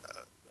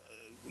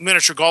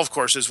miniature golf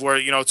courses where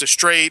it's a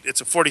straight,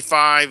 it's a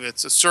 45,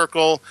 it's a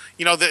circle.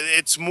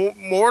 It's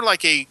more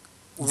like a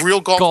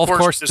real golf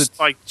course just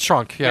like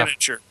shrunk,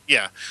 miniature,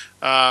 yeah.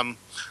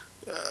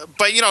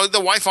 But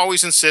the wife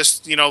always insists,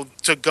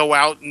 to go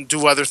out and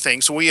do other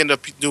things. So we end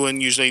up doing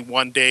usually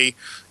one day,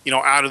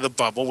 out of the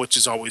bubble, which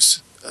is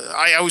always.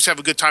 I always have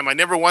a good time. I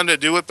never wanted to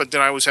do it, but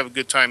then I always have a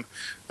good time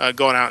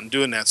going out and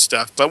doing that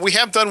stuff. But we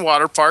have done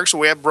water parks, so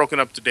we have broken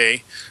up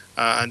today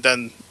and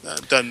done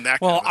that.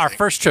 Well, kind of our thing.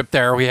 first trip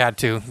there we had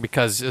to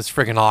because it's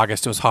friggin'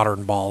 August. It was hotter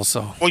than balls.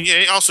 So. Well,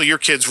 yeah. Also, your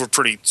kids were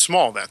pretty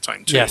small that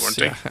time too, weren't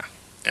they?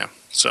 Yeah.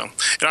 So,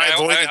 and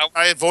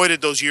I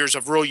avoided those years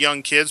of real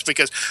young kids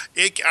because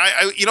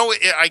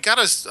I got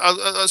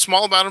a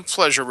small amount of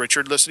pleasure,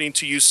 Richard, listening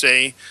to you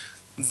say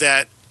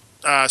that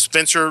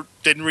Spencer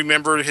didn't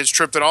remember his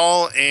trip at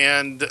all,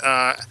 and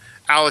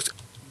Alex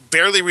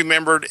barely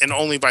remembered and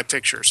only by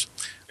pictures,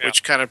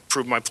 which kind of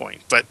proved my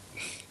point. But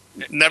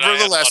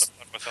nevertheless,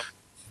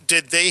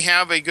 did they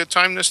have a good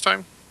time this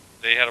time?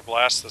 They had a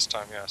blast this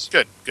time. Yes.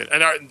 Good.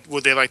 And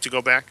would they like to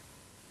go back?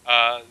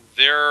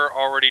 They're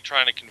already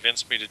trying to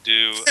convince me to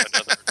do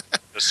another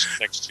this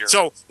next year.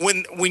 So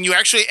when you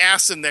actually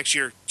ask them next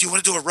year, do you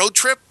want to do a road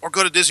trip or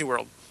go to Disney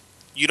World?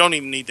 You don't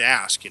even need to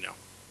ask,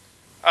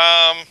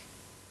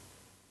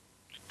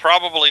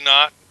 Probably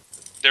not.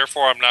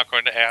 Therefore, I'm not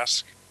going to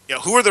ask. Yeah,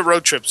 who are the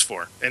road trips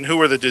for, and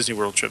who are the Disney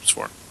World trips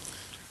for?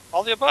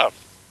 All the above.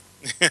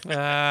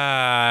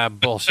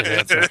 Bullshit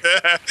answer.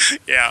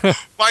 Yeah,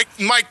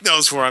 Mike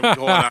knows where I'm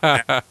going on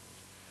that.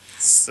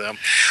 So, all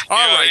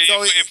right.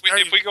 So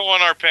if we go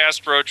on our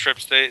past road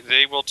trips,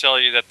 they will tell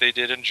you that they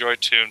did enjoy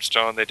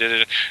Tombstone. They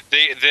did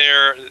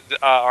it.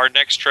 Our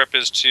next trip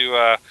is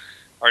to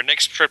our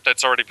next trip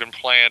that's already been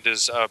planned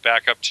is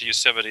back up to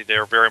Yosemite.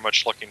 They're very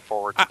much looking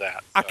forward to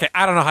that. Okay,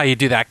 I don't know how you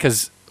do that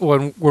because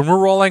when we're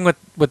rolling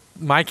with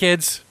my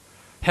kids,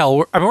 hell,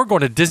 we're going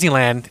to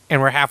Disneyland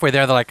and we're halfway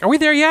there. They're like, "Are we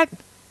there yet?"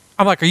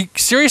 I'm like, "Are you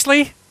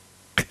seriously?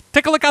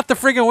 Take a look out the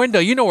friggin' window.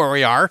 You know where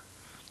we are."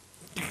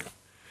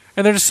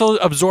 And they're just so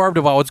absorbed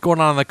about what's going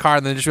on in the car,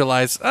 and they just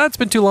realize, it's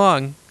been too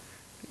long. And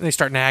they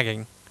start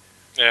nagging.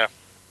 Yeah.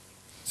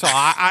 So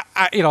I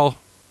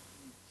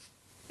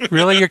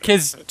really, your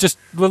kids just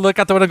look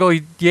out the window and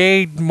go,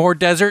 "Yay, more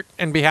desert,"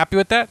 and be happy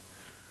with that?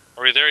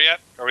 Are we there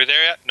yet? Are we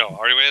there yet? No.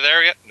 Are we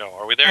there yet? No.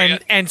 Are we there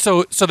yet? And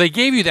so they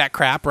gave you that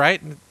crap,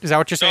 right? Is that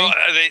what you're saying?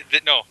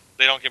 No,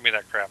 they don't give me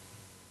that crap.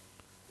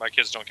 My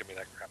kids don't give me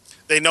that crap.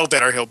 They know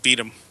better. He'll beat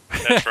them.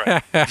 That's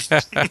right.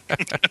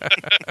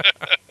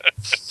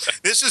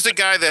 This is the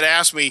guy that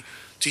asked me,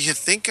 do you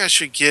think I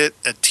should get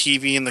a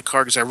TV in the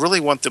car? Because I really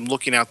want them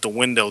looking out the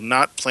window,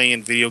 not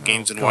playing video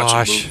games and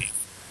watching movies.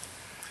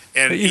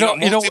 And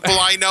most people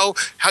I know,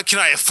 how can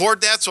I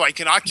afford that so I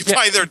can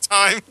occupy their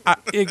time?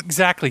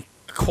 Exactly.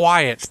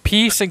 Quiet.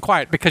 Peace and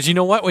quiet. Because you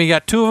know what? When you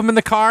got two of them in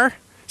the car,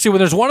 see, when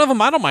there's one of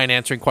them, I don't mind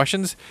answering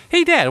questions.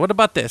 Hey, Dad, what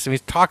about this? And we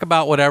talk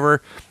about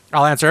whatever.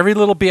 I'll answer every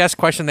little BS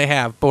question they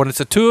have. But when it's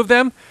the two of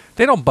them,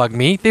 they don't bug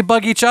me. They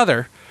bug each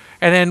other.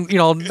 And then,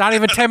 not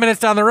even 10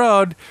 minutes down the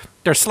road,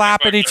 they're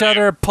slapping each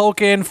other,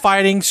 poking,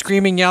 fighting,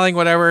 screaming, yelling,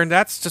 whatever. And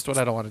that's just what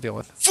I don't want to deal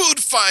with.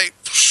 Food fight.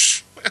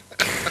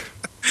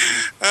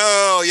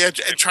 Oh, yeah.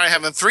 Try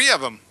having three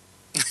of them.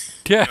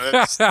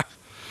 Yeah.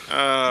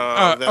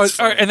 That's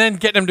and then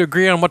getting them to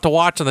agree on what to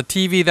watch on the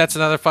TV. That's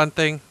another fun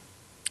thing.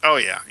 Oh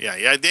yeah.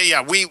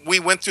 We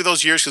went through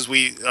those years because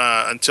we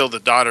until the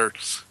daughter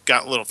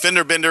got a little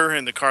fender bender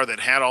in the car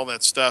that had all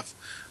that stuff.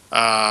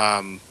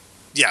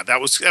 Yeah,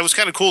 that was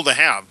kind of cool to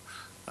have.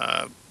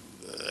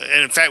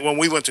 And in fact, when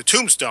we went to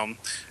Tombstone,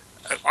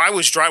 I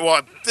was driving.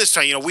 Well, this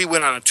time, we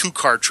went on a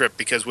 2-car trip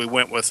because we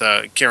went with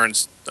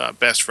Karen's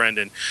best friend,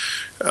 and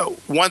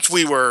once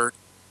we were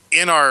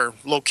in our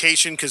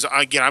location, because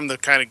again, I'm the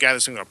kind of guy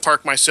that's going to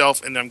park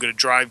myself and then I'm going to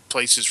drive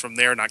places from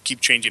there, not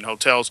keep changing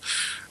hotels.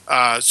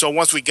 So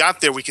once we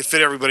got there, we could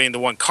fit everybody into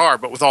one car,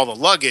 but with all the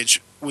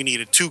luggage, we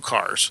needed 2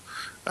 cars.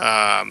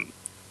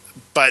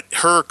 But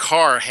her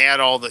car had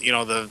all the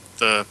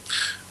the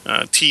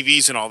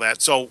TVs and all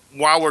that. So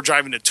while we're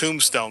driving to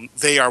Tombstone,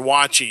 they are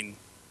watching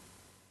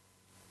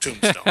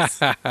Tombstone.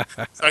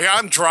 So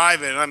I'm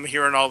driving and I'm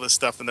hearing all this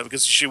stuff, and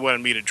because she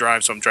wanted me to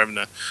drive, so I'm driving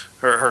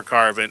her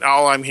car. But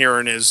all I'm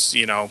hearing is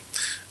I'll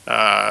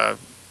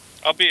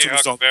be a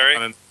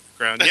Huckleberry.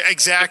 Yeah,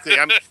 exactly.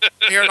 I'm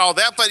hearing all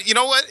that, but you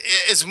know what?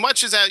 As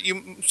much as that,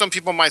 some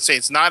people might say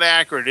it's not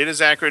accurate. It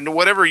is accurate. And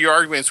whatever your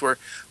arguments were,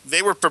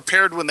 they were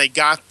prepared when they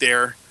got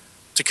there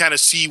to kind of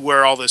see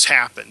where all this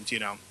happened.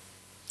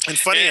 And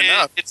funny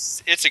enough,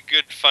 it's a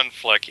good fun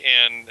flick,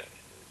 and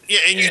yeah,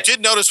 and you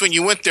did notice when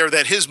you went there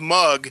that his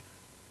mug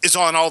is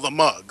on all the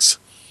mugs.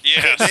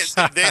 Yes,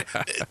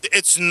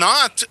 it's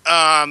not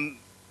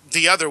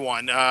the other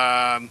one,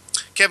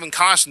 Kevin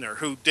Costner,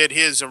 who did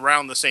his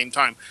around the same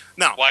time.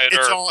 No,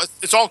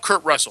 it's all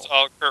Kurt Russell. It's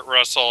all Kurt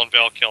Russell and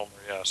Val Kilmer.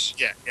 Yes.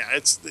 Yeah.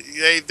 It's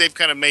they've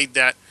kind of made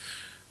that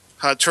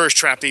tourist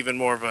trap even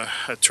more of a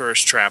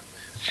tourist trap.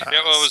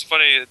 Yeah, well, it was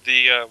funny.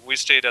 We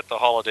stayed at the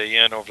Holiday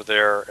Inn over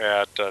there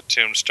at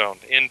Tombstone,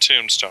 and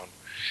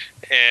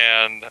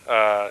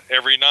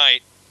every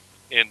night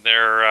in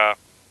their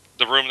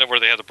the room where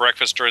they had the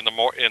breakfast during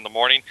in the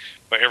morning,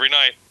 but every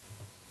night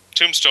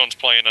Tombstone's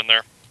playing in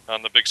there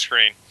on the big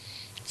screen.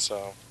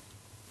 So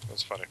it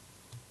was funny.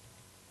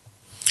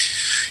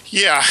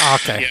 Yeah.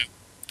 Okay.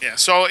 Yeah.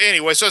 So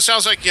anyway, so it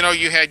sounds like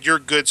you had your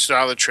good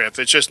solid trip.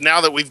 It's just now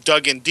that we've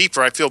dug in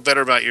deeper, I feel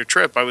better about your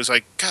trip. I was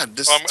like, God,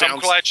 this. I'm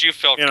glad you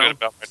felt good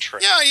about my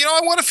trip. Yeah,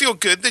 I want to feel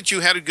good that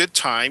you had a good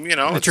time.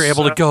 That you're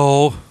able to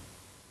go.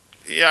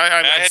 Yeah,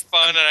 I had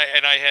fun,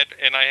 and I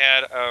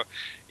had.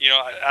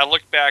 I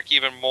look back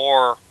even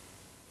more.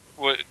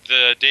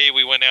 The day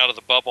we went out of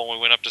the bubble and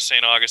we went up to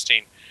St.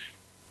 Augustine,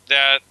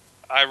 that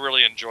I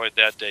really enjoyed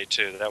that day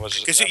too. That was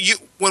because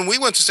when we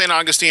went to St.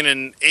 Augustine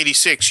in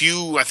 '86,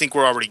 I think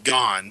were already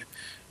gone.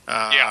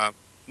 Yeah.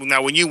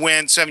 Now, when you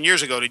went 7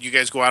 years ago, did you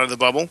guys go out of the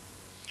bubble?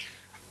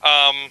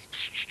 I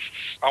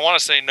want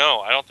to say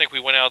no. I don't think we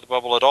went out of the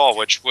bubble at all.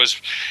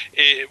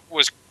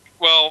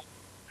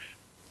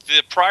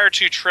 The prior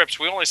 2 trips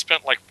we only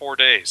spent like 4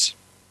 days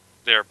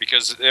there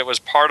because it was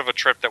part of a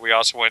trip that we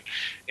also went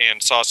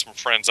and saw some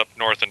friends up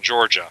north in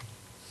Georgia.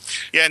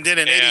 Yeah, and then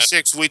in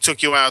 '86 we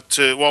took you out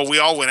to. Well, we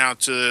all went out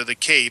to the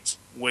Cape,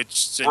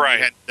 which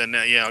right. Okay. And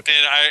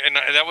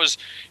that was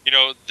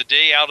the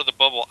day out of the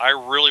bubble. I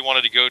really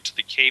wanted to go to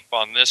the Cape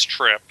on this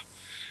trip,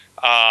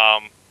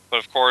 but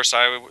of course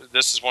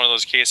this is one of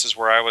those cases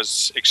where I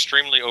was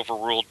extremely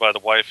overruled by the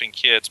wife and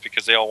kids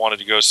because they all wanted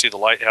to go see the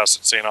lighthouse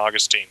at St.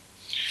 Augustine.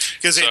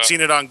 Because they'd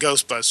seen it on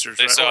Ghostbusters.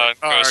 They saw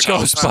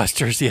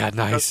Ghostbusters, yeah,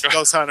 nice.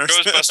 Ghost Hunters.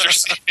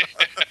 Ghostbusters.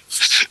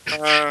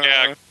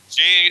 Yeah.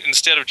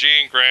 Instead of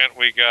Gene Grant,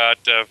 we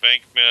got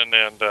Venkman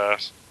and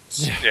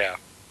yeah.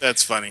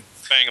 That's funny.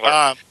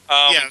 Spangler.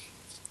 Yeah.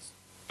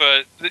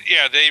 But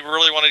yeah, they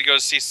really wanted to go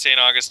see St.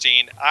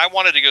 Augustine. I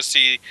wanted to go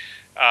see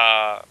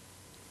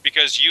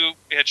because you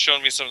had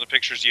shown me some of the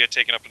pictures you had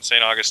taken up in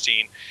St.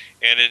 Augustine,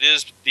 and it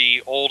is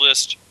the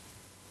oldest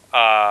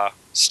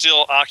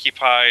still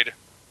occupied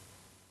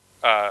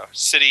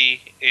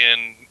city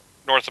in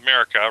North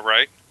America,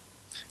 right?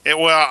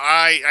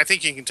 I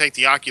think you can take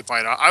the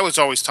occupied. I was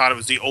always taught it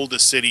was the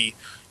oldest city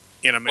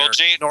in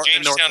America. Well,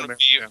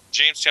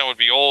 Jamestown would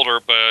be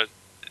older, but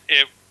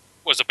it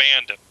was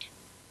abandoned.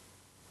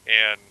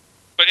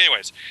 But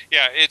anyways,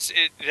 yeah,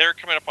 they're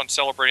coming up on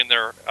celebrating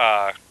their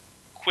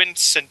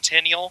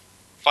quincentennial,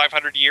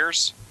 500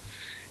 years,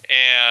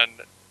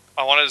 and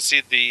I wanted to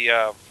see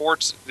the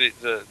forts,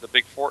 the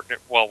big fort.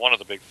 Well, one of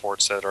the big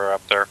forts that are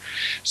up there.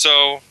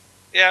 So.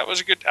 Yeah, it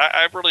was a good.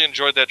 I really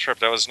enjoyed that trip.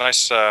 That was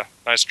a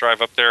nice drive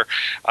up there.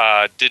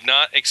 Did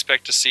not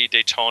expect to see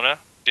Daytona.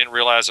 Didn't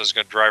realize I was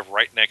going to drive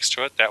right next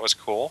to it. That was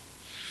cool.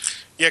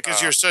 Yeah,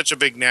 because you're such a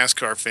big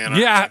NASCAR fan.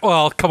 Yeah,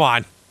 well, come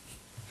on.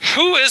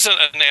 Who isn't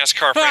a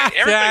NASCAR fan?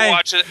 Everybody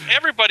watches.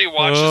 Everybody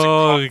watches.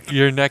 Oh,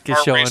 your neck is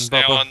showing,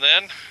 Bubba. Now and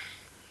then.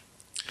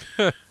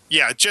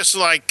 Yeah, just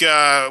like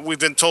we've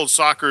been told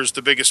soccer is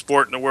the biggest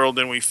sport in the world,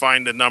 and we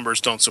find the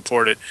numbers don't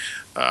support it.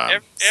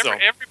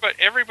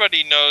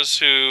 Everybody knows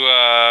who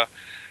Dale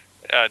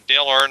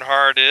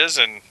Earnhardt is,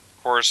 and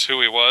of course who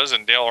he was,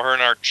 and Dale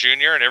Earnhardt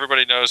Jr. And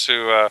everybody knows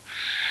who.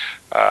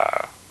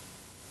 I'm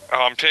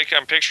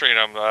picturing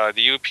him.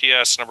 The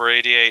UPS number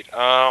 88.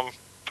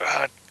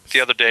 The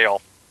other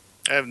Dale.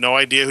 I have no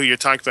idea who you're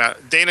talking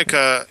about.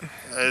 Danica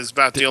is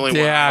about the only one.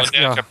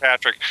 Danica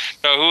Patrick.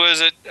 No, who is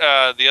it?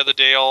 The other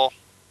Dale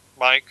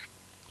Mike?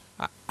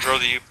 Drove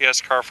the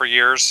UPS car for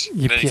years.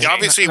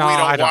 Obviously, we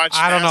don't watch.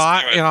 I don't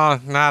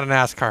know. Not a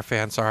NASCAR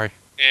fan. Sorry.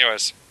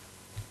 Anyways.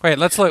 Wait,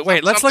 let's look.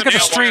 Let's look at the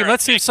stream.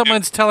 Let's see if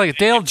someone's telling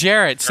Dale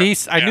Jarrett. See,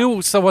 I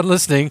knew someone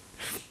listening.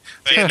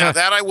 Yeah, now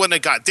that I wouldn't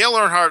have got. Dale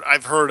Earnhardt,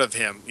 I've heard of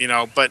him,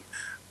 but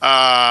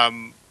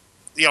Andretti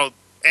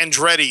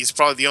is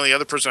probably the only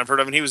other person I've heard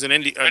of, and he was an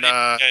He was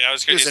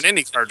an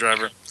IndyCar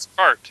driver. He's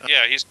kart.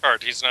 Yeah, he's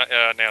kart. He's not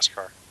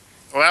NASCAR.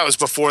 Well, that was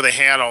before they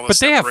had all this.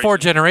 But they have 4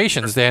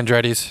 generations, the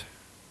Andrettis.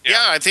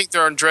 Yeah, I think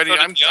they're Andretti.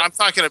 I'm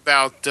talking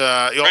about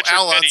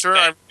Al Unser.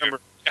 I remember.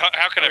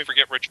 How can I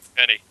forget Richard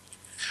Petty?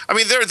 I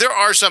mean, there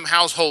are some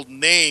household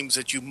names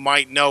that you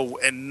might know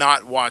and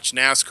not watch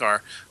NASCAR,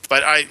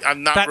 but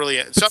I'm not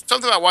really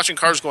something about watching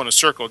cars go in a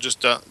circle.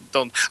 Just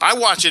don't. I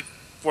watch it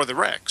for the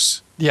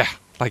wrecks. Yeah,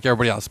 like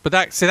everybody else. But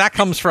that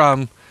comes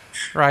from,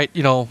 right?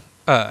 Why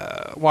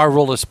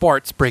World of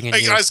Sports bringing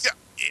you.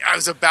 I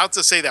was about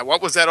to say that.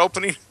 What was that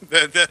opening?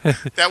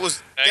 That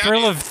was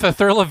the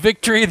thrill of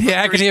victory, the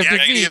agony of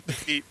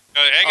defeat.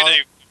 Agony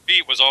of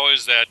defeat was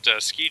always that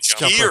ski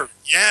jumper.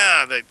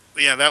 Yeah,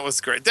 that was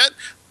great. That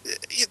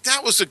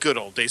was the good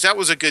old days. That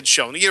was a good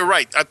show. And you're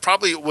right. I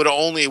probably would have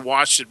only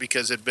watched it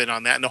because it had been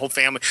on that, and the whole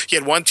family. You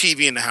had one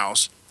TV in the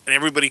house, and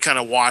everybody kind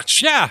of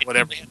watched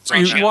whatever.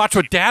 You watch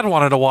what Dad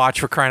wanted to watch,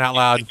 for crying out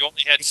loud. You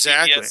only had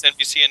CBS,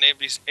 NBC, and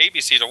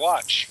ABC to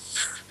watch.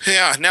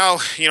 Yeah, now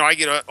I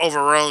get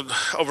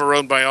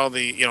overrun by all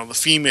the the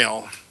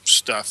female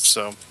stuff.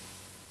 So,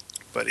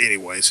 but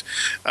anyways,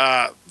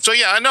 so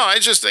yeah, no, I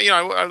just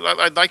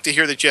I'd like to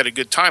hear that you had a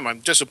good time. I'm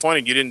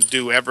disappointed you didn't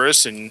do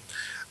Everest, and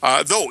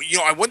though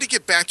I wanted to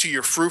get back to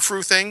your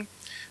frou-frou thing.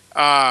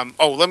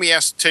 Let me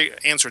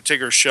answer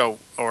Tigger's show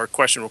or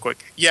question real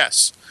quick.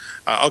 Yes,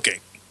 okay.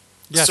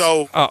 Yes.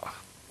 So,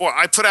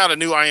 I put out a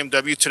new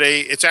IMW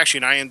today. It's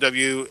actually an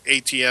IMW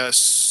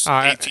ATS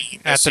at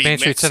the Main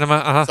Street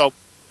Cinema. So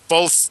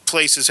both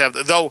places have,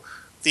 though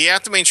the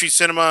at the Main Street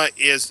Cinema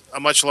is a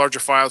much larger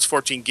file. It's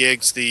 14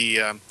 gigs. The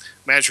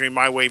Imagineering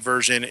My Way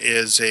version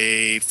is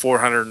a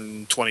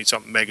 420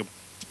 something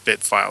megabit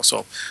file.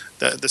 So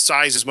the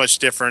size is much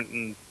different,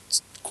 and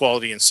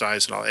quality and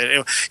size and all.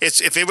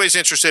 It's, if anybody's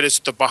interested, it's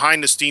the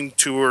Behind the Steam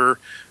tour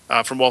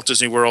from Walt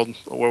Disney World,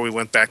 where we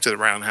went back to the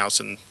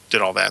Roundhouse and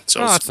did all that.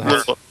 So it's a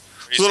little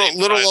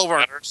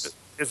over.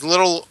 It's a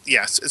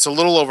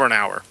little over an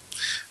hour.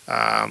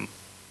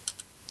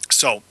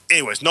 So,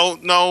 anyways,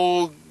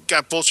 no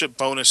got bullshit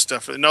bonus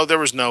stuff. No, there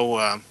was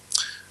no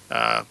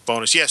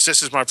bonus. Yes,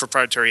 this is my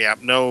proprietary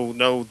app. No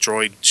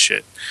droid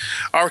shit.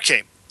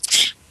 Okay.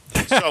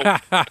 So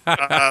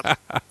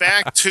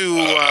back to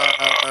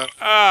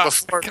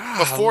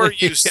before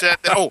you said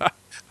that. Oh,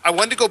 I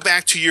wanted to go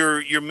back to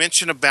your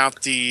mention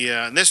about the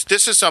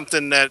this is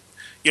something that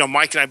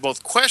Mike and I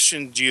both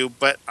questioned you,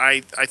 but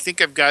I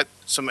think I've got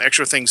some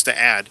extra things to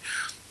add.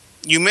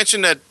 You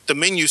mentioned that the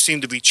menu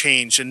seemed to be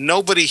changed, and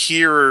nobody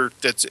here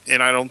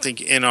and I don't think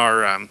in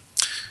our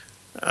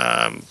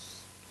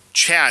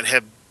chat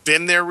have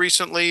been there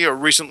recently or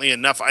recently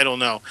enough. I don't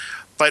know.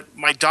 But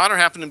my daughter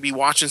happened to be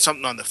watching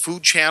something on the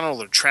Food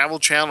Channel or Travel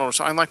Channel or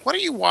something. I'm like, what are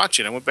you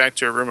watching? I went back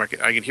to her room. I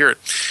could hear it.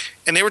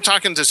 And they were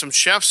talking to some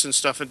chefs and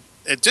stuff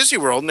at Disney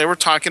World, and they were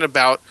talking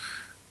about,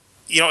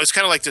 it's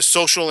kind of like the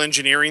social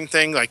engineering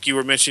thing, like you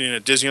were mentioning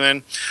at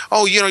Disneyland.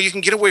 Oh, you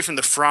can get away from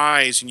the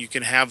fries and you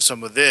can have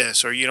some of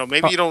this, or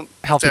maybe you don't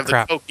have to have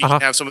the Coke, you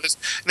can have some of this.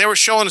 And they were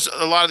showing us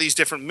a lot of these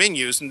different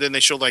menus, and then they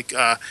showed like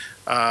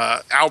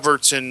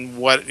Alberts and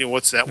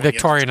what's that one?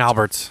 Victorian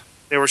Alberts.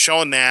 They were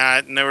showing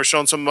that, and they were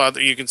showing some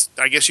other.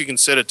 I guess you can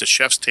sit at the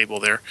chef's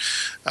table there.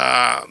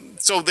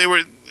 So they were,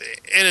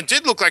 and it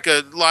did look like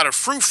a lot of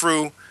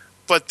frou-frou.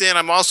 But then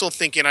I'm also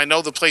thinking, I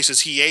know the places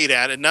he ate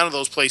at, and none of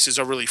those places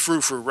are really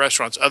frou-frou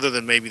restaurants, other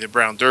than maybe the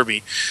Brown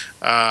Derby.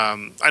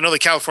 I know the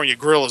California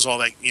Grill is all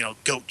that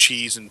goat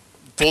cheese and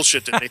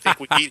bullshit that they think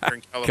we eat here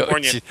in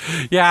California.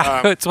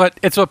 Yeah,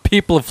 it's what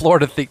people in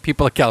Florida think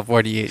people in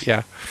California eat.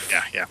 Yeah.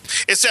 Yeah.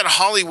 It's that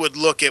Hollywood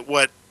look at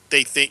what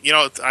they think.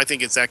 I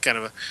think it's that kind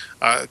of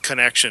a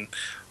connection.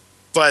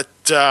 But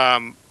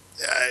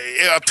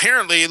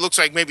apparently, it looks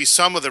like maybe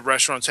some of the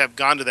restaurants have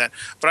gone to that.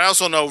 But I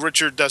also know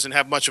Richard doesn't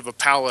have much of a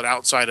palate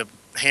outside of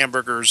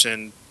hamburgers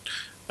and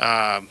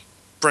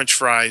French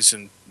fries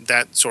and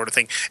that sort of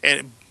thing.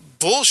 And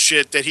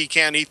bullshit that he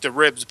can't eat the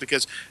ribs,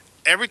 because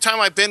every time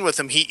I've been with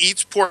him, he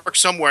eats pork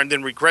somewhere and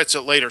then regrets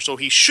it later. So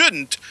he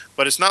shouldn't,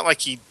 but it's not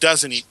like he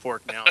doesn't eat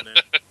pork now and then.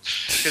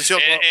 Because he'll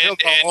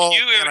go,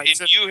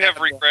 you have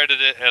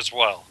regretted it as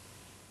well.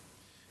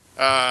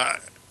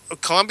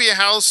 Columbia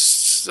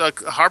House,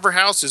 Harbor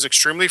House is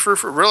extremely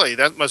frou-frou. Really,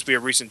 that must be a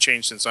recent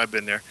change since I've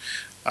been there.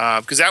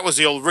 Because that was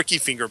the old Ricky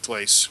Finger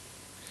place.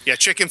 Yeah,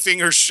 chicken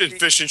fingers and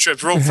fish and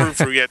chips, real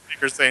frou-frou. Yeah,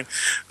 Finger's thing.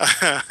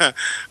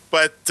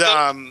 But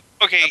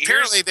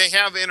apparently they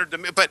have entered.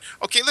 But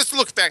okay, let's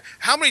look back.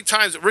 How many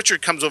times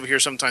Richard comes over here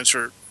sometimes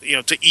for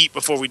to eat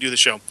before we do the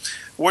show?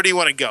 Where do you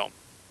want to go?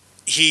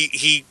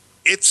 He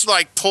it's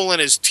like pulling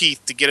his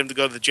teeth to get him to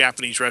go to the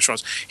Japanese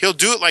restaurants. He'll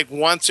do it like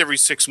once every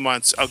 6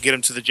 months. I'll get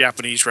him to the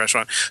Japanese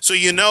restaurant. So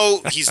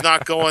he's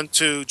not going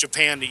to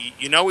Japan to eat.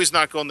 He's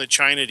not going to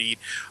China to eat.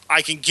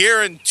 I can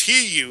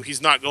guarantee you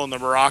he's not going to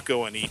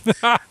Morocco and eat.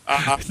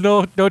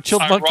 No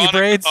chilled monkey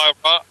braids?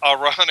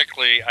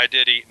 Ironically, I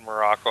did eat in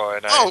Morocco.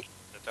 And that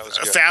was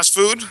good. Fast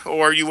food,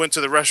 or you went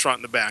to the restaurant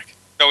in the back?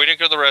 No, we didn't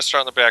go to the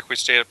restaurant in the back. We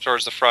stayed up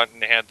towards the front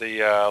and had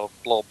the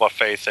little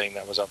buffet thing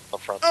that was up in the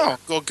front. Oh,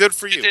 well, good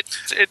for you.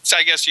 It's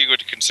I guess you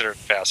would consider it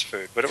fast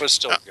food, but it was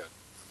still good.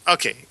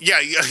 Okay,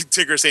 yeah,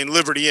 Tigger saying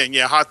Liberty Inn.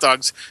 Yeah, hot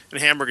dogs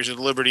and hamburgers at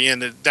Liberty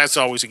Inn. That's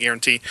always a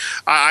guarantee.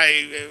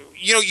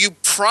 You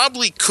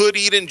probably could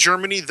eat in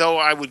Germany, though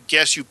I would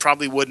guess you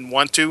probably wouldn't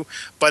want to.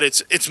 But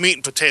it's meat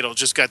and potato.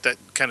 Just got that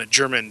kind of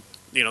German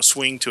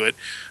swing to it.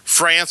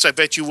 France, I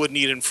bet you wouldn't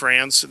eat in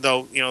France,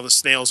 though. The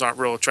snails aren't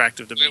real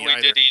attractive to me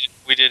either.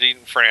 We did eat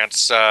in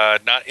France,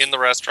 not in the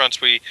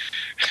restaurants. We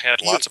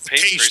had lots of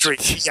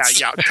pastries.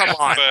 Yeah. Come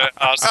on,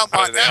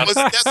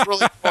 that's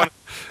really fun.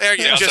 There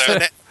you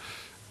go.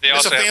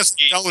 It's a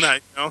fancy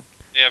donut.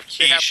 They have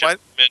quiche. Men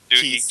do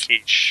eat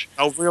quiche.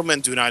 Oh, real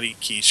men do not eat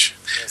quiche.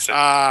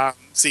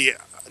 See,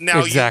 now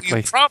exactly.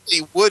 you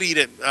probably would eat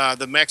at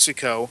the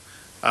Mexico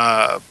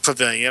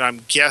pavilion,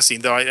 I'm guessing,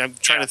 though I'm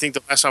trying to think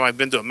the last time I've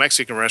been to a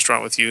Mexican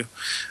restaurant with you.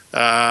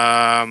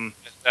 That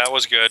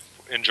was good.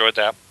 Enjoyed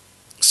that.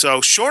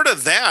 So short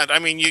of that, I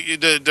mean,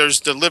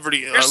 there's the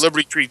Liberty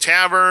Tree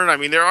Tavern. I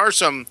mean, there are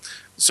some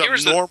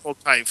normal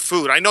type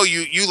food. I know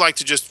you like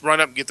to just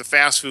run up and get the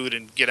fast food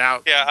and get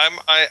out. Yeah,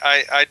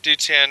 I do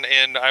tend,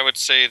 and I would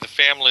say the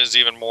family is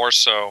even more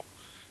so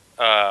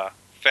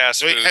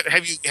fast food.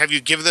 Have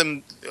you given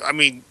them? I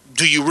mean,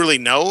 do you really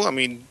know? I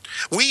mean,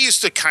 we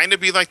used to kind of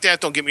be like that.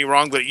 Don't get me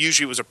wrong, but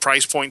usually it was a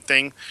price point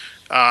thing.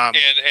 And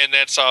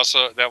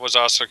that was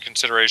also a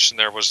consideration.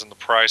 There was in the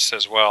price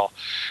as well.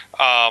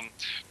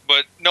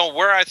 But no,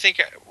 where I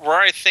think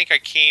I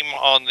came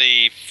on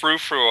the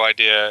frou-frou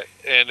idea,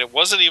 and it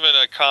wasn't even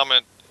a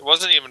comment, it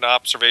wasn't even an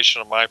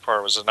observation on my part,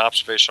 it was an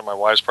observation on my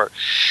wife's part,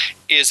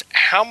 is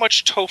how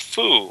much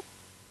tofu.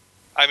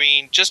 I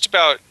mean, just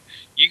about,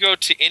 you go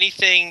to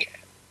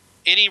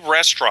any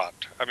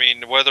restaurant,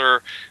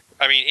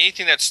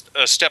 anything that's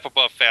a step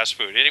above fast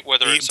food,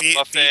 whether it's a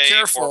buffet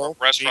or a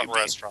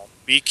restaurant.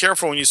 Be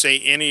careful when you say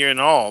any and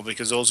all,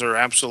 because those are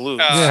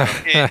absolute.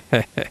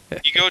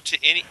 You go to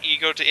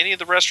any of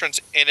the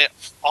restaurants, and it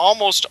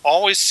almost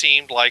always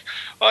seemed like,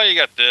 oh, you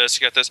got this,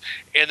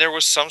 and there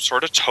was some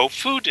sort of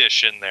tofu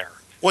dish in there.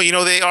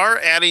 Well, they are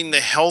adding the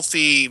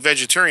healthy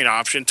vegetarian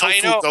option.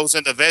 Tofu goes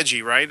into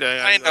veggie, right?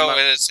 I know,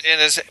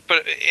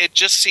 but it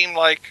just seemed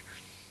like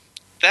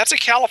that's a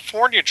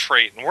California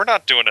trait, and we're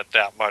not doing it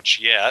that much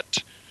yet.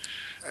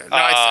 No,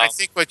 I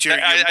think what you're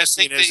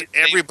missing is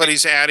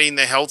everybody's adding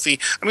the healthy.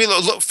 I mean,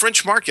 look,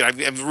 French Market.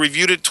 I've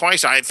reviewed it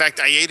twice. In fact,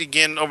 I ate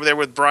again over there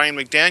with Brian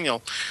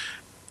McDaniel,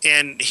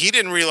 and he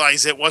didn't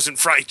realize it wasn't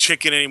fried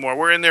chicken anymore.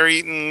 We're in there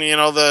eating,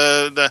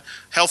 the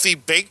healthy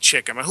baked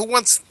chicken. I mean, who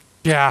wants?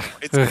 Yeah,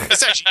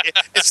 it's actually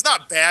it's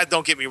not bad.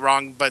 Don't get me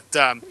wrong, but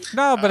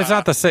no, but it's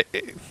not the same.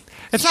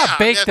 It's not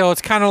baked though.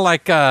 It's kind of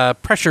like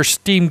pressure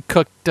steam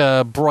cooked,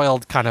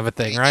 broiled kind of a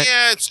thing, right?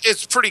 Yeah,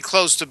 it's pretty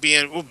close to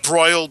being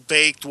broiled,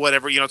 baked,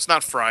 whatever. It's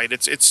not fried.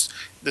 It's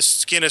the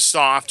skin is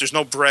soft. There's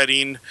no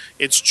breading.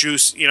 It's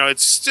juice.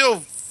 It's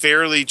still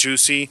fairly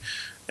juicy.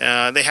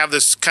 They have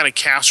this kind of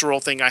casserole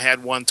thing I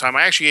had one time.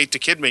 I actually ate the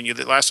kid menu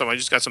that last time. I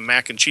just got some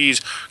mac and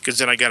cheese because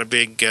then I got a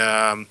big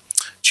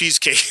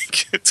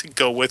cheesecake to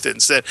go with it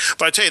instead.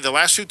 But I tell you, the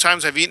last few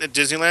times I've eaten at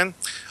Disneyland,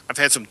 I've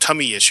had some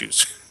tummy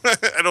issues.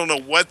 I don't know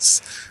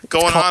what's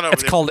going on over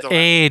there. It's called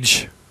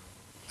age.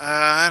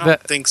 I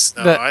don't think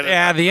so.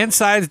 The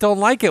insides don't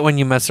like it when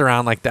you mess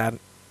around like that.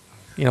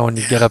 When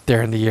you get up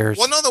there in the years.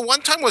 Well, no, the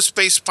one time was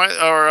Taste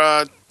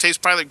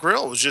Pilot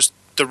Grill. It was just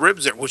the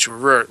ribs there, which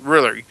were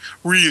really,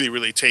 really,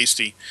 really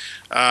tasty.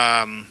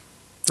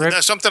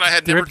 That's something I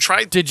had never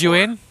tried. Did you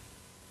in?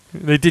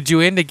 They did you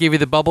in? They give you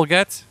the bubble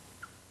guts?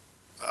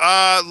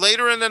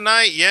 Later in the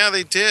night, yeah,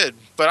 they did.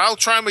 But I'll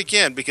try them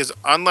again because,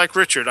 unlike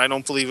Richard, I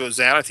don't believe it was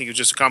that. I think it was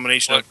just a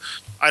combination of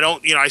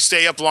I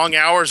stay up long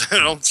hours. I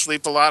don't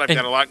sleep a lot. I've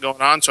got a lot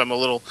going on, so I'm a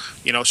little,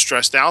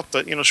 stressed out.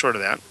 But short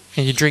of that.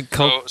 And you drink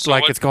Coke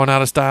it's going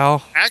out of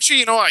style?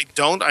 Actually, I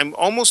don't. I'm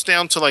almost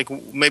down to like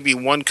maybe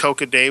one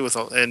Coke a day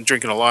and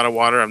drinking a lot of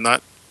water. I'm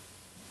not.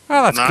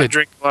 Oh, that's good.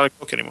 Drinking a lot of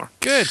Coke anymore.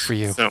 Good for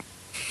you. So.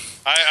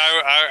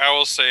 I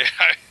will say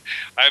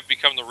I've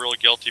become the real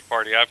guilty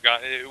party.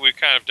 We've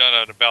kind of done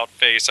an about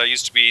face. I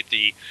used to be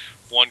the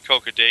one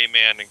Coke a day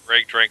man, and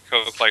Greg drank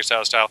Coke like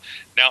style.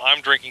 Now I'm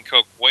drinking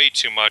Coke way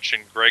too much,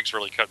 and Greg's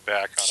really cut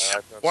back on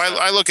it. Well,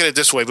 I look at it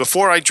this way: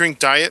 before I drink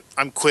diet,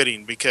 I'm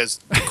quitting because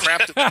the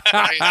crap that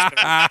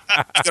diet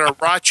is going to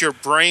rot your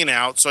brain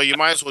out. So you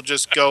might as well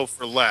just go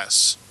for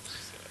less.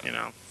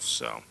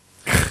 So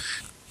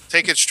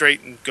take it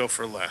straight and go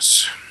for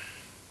less.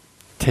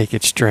 Take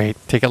it straight.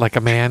 Take it like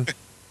a man.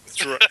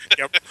 That's right.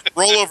 Yep.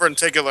 Roll over and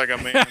take it like a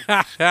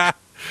man.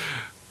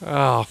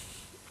 Oh.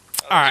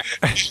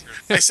 right.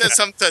 I said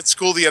something at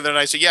school the other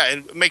night. I said, yeah,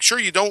 and make sure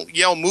you don't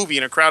yell movie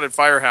in a crowded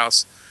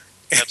firehouse.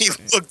 And he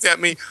looked at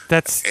me.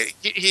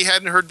 He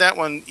hadn't heard that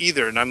one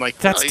either. And I'm like,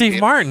 that's Steve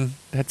Martin.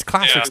 That's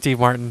classic Steve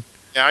Martin.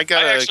 Yeah, I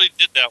actually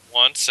did that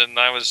once, and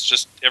I was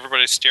just,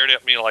 everybody stared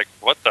at me like,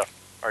 what the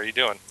are you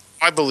doing?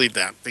 I believe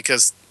that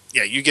because,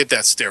 yeah, you get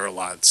that stare a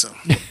lot. So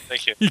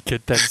thank you. You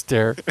get that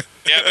stare.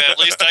 Yeah, but at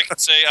least I can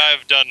say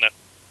I've done it.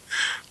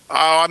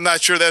 Oh, I'm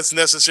not sure that's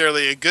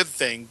necessarily a good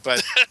thing,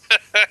 but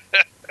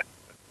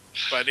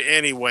but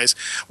anyways,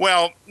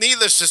 well,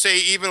 needless to say,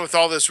 even with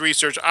all this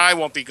research, I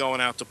won't be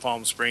going out to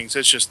Palm Springs.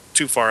 It's just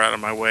too far out of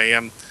my way.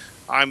 I'm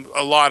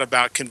a lot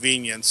about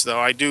convenience, though.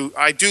 I do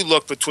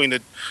look between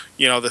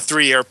the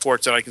 3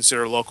 airports that I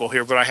consider local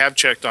here, but I have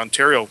checked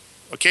Ontario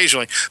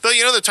occasionally. Though,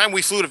 the time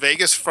we flew to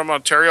Vegas from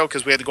Ontario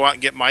because we had to go out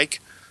and get Mike,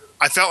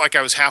 I felt like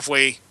I was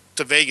halfway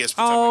to Vegas.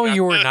 Oh,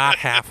 you were not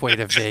halfway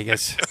to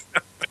Vegas.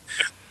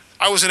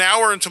 I was an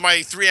hour into my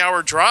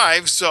 3-hour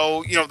drive,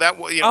 so that.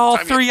 Oh,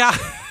 3 hours.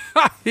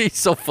 He's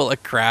so full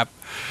of crap.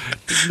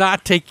 Did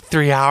not take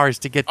 3 hours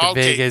to get to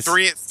Vegas.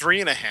 Three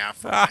and a half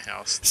from my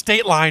house.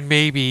 State line,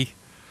 maybe.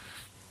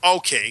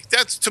 Okay,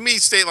 that's to me.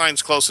 State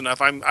line's close enough.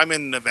 I'm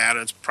in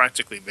Nevada. It's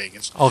practically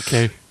Vegas.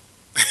 Okay.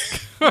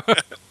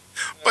 But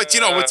by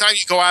the time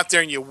you go out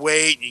there and you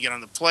wait, and you get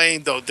on the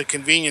plane. Though the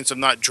convenience of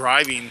not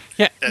driving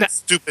that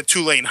stupid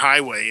 2-lane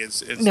highway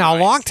is now nice.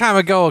 A long time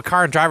ago, a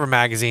Car and Driver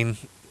magazine,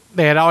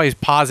 they had always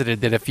posited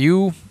that if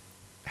you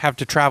have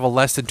to travel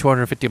less than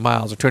 250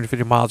 miles or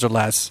 250 miles or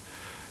less,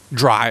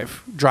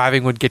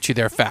 driving would get you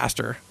there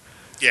faster.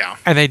 Yeah.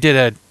 And they did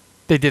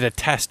a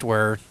test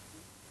where,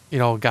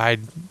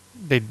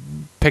 they'd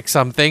pick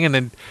something, and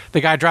then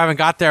the guy driving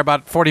got there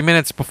about 40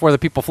 minutes before the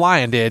people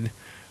flying did,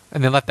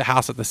 and then left the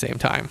house at the same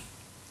time.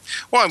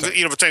 Well, by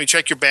the time you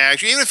check your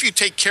bags, even if you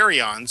take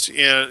carry-ons,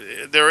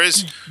 there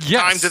is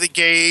time to the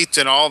gate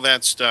and all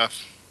that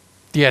stuff.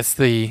 Yes,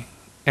 how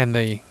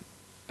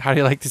do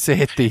you like to say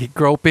it? The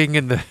groping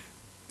and the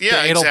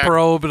anal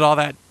probe and all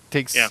that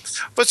takes. Yeah,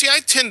 but see,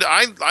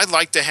 I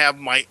like to have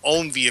my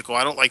own vehicle.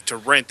 I don't like to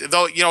rent.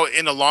 Though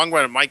in the long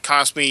run, it might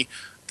cost me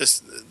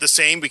the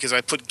same because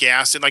I put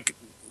gas in, like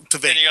to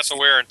Vegas. And you got the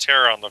wear and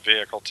tear on the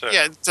vehicle too.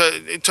 Yeah,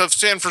 to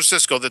San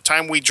Francisco. The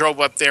time we drove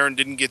up there and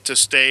didn't get to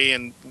stay,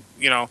 and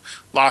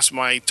lost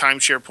my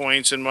timeshare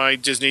points and my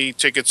Disney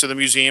tickets to the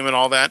museum and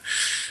all that.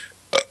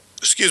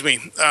 Excuse me.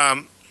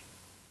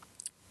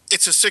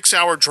 It's a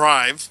 6-hour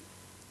drive.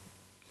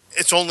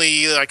 It's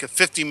only like a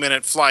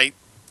 50-minute flight.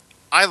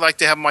 I like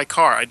to have my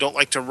car. I don't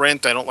like to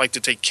rent. I don't like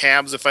to take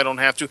cabs if I don't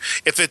have to.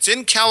 If it's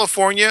in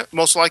California,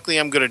 most likely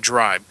I'm going to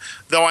drive.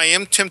 Though I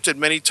am tempted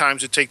many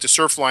times to take the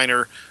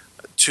Surfliner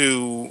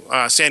to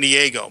San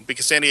Diego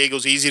because San Diego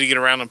is easy to get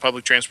around on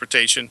public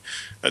transportation.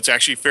 It's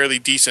actually fairly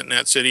decent in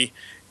that city.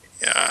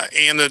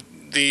 And the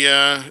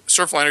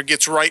Surfliner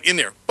gets right in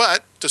there.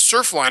 But the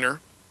Surfliner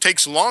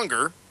takes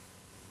longer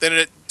than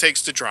it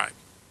takes to drive.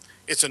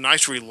 It's a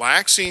nice,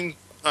 relaxing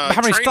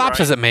how many stops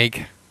does it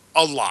make?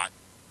 A lot.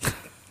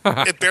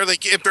 It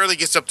barely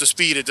gets up to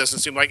speed. It doesn't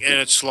seem like, and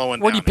it's slowing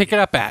down. Where do you pick it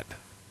up at?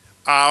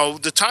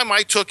 The time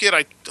I took it,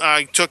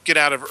 I took it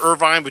out of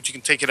Irvine, but you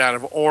can take it out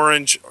of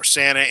Orange or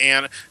Santa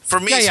Ana. For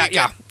me,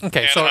 yeah.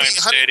 Okay, so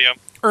Stadium,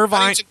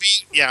 Irvine.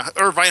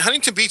 Irvine.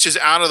 Huntington Beach is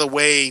out of the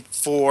way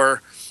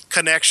for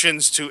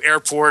connections to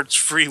airports,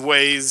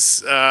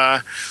 freeways,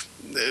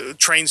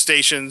 train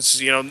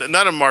stations. None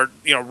of them are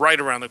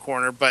right around the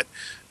corner, but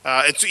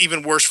it's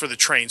even worse for the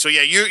train. So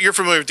yeah, you're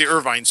familiar with the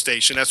Irvine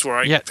station. That's where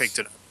I picked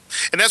it up.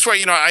 And that's why,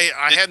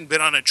 I hadn't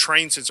been on a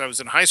train since I was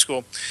in high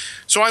school.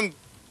 So I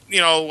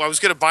was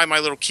going to buy my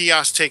little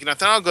kiosk ticket. And I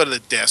thought, I'll go to the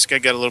desk. I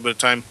got a little bit of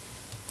time.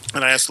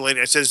 And I asked the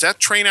lady, I said, is that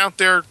train out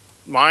there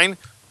mine?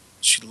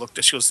 She looked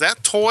at, she goes,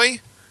 that toy?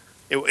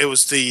 It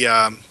was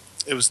the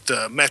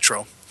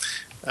Metro,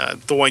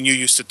 the one you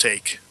used to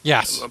take.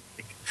 Yes.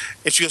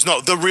 And she goes,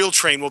 no, the real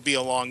train will be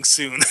along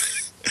soon.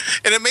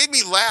 And it made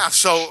me laugh.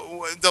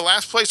 So the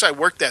last place I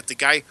worked at, the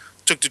guy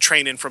took the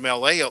train in from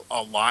L.A.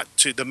 a lot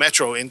to the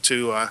Metro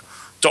into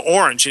to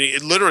Orange, and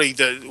it literally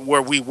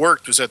where we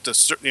worked was at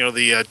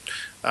the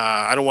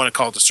I don't want to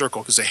call it the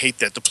Circle because I hate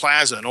that, the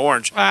Plaza in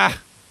Orange. I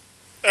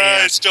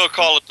still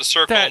call it the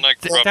Circle, and I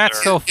grew up that's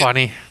there. So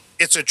funny.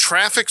 It's a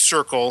traffic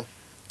circle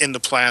in the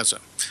Plaza,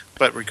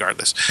 but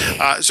regardless,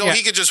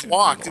 he could just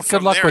walk.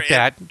 Good luck with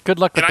that. Good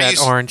luck with that,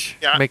 Orange.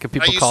 Yeah, making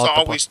people call it. I used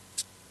to always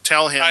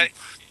tell him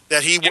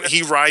that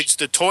he rides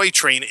the toy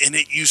train, and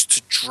it used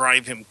to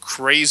drive him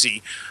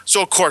crazy.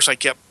 So, of course, I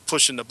kept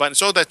pushing the button.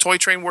 So, that toy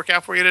train work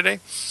out for you today?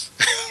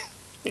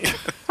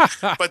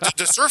 But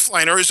the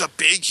Surfliner is a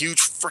big, huge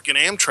freaking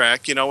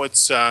Amtrak.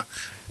 It's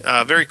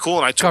very cool.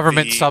 And I took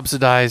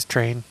government-subsidized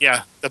train.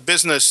 Yeah, the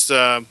business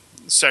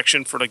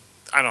section for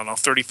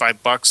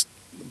 $35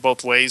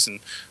 both ways, and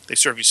they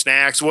serve you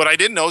snacks. What I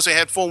didn't know is they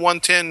had full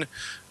 110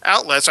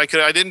 outlets. I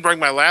didn't bring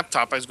my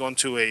laptop. I was going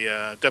to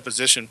a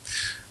deposition.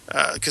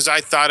 Because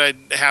I thought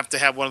I'd have to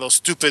have one of those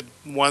stupid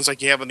ones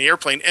like you have on the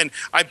airplane. And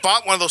I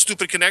bought one of those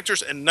stupid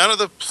connectors, and none of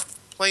the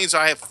planes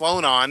I have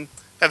flown on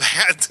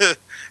have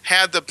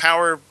had the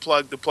power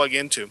plug to plug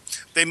into.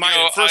 They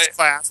might in first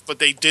class, but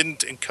they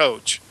didn't in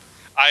coach.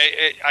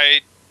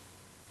 I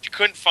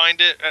couldn't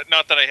find it.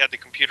 Not that I had the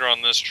computer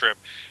on this trip,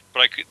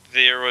 but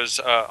there was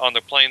on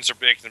the planes are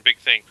big. The big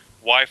thing.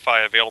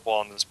 Wi-Fi available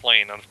on this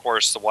plane, and of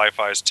course the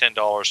Wi-Fi is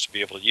 $10 to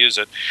be able to use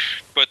it.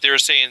 But they're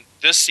saying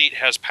this seat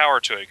has power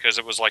to it because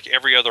it was like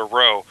every other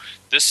row.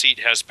 This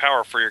seat has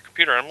power for your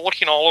computer. I'm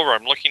looking all over.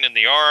 I'm looking in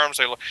the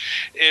arms.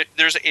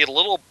 There's a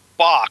little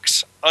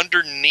box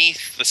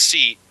underneath the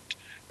seat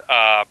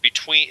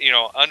between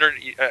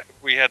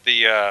we had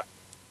the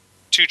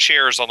two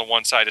chairs on the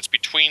one side. It's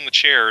between the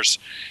chairs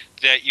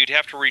that you'd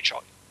have to reach.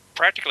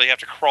 Practically have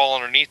to crawl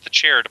underneath the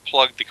chair to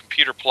plug the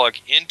computer plug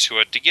into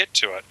it to get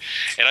to it.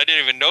 And I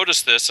didn't even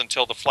notice this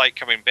until the flight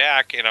coming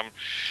back, and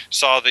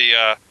saw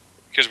the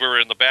because we were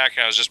in the back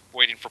and I was just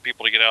waiting for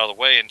people to get out of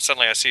the way, and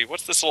suddenly I see,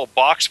 what's this little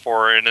box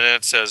for? And then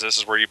it says this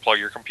is where you plug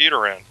your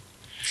computer in.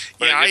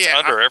 But it's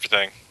under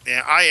everything.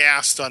 Yeah, I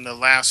asked on the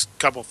last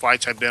couple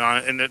flights I've been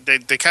on, and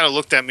they kind of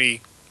looked at me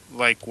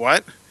like,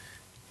 what?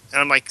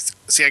 And I'm like,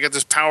 see, I got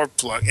this power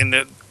plug, and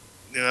they're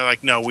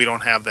like, no, we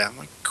don't have that. I'm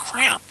like,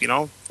 crap,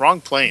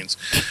 wrong planes.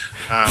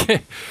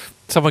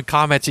 Someone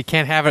comments you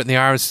can't have it in the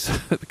arms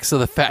because of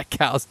the fat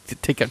cows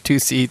take up 2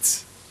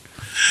 seats.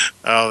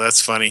 Oh,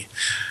 that's funny.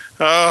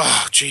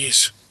 Oh,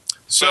 jeez.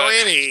 So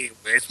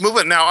anyways,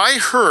 moving. Now I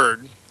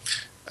heard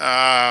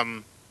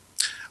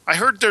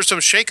there's some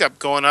shakeup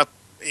going up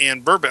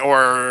in Burbank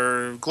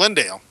or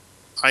Glendale.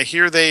 I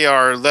hear they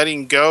are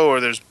letting go, or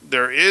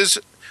there has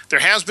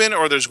been,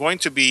 or there's going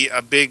to be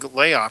a big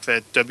layoff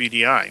at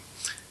WDI.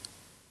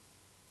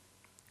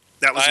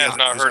 That was I have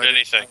not heard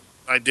anything.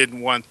 I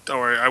didn't want,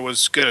 or I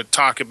was going to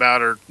talk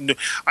about, or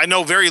I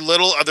know very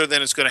little other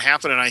than it's going to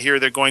happen, and I hear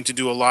they're going to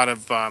do a lot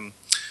of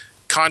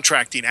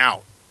contracting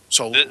out.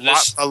 So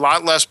a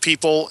lot less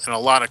people and a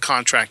lot of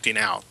contracting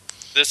out.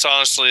 This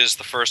honestly is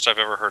the first I've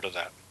ever heard of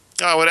that.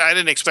 Oh, I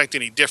didn't expect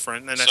any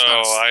different, and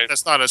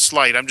that's not a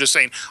slight. I'm just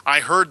saying I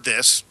heard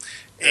this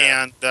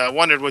and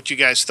wondered what you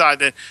guys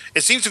thought. It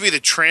seems to be the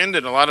trend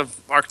in a lot of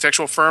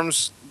architectural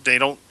firms. They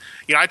don't.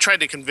 I tried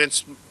to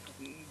convince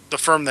the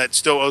firm that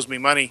still owes me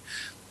money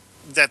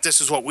that this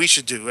is what we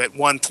should do at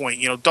one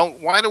point.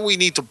 Why do we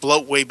need to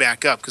bloat way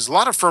back up? Because a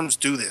lot of firms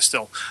do this.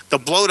 They'll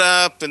bloat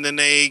up, and then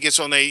they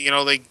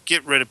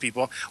get rid of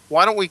people.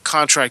 Why don't we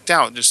contract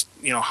out? Just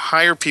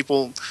hire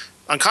people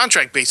on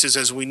contract basis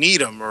as we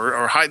need them,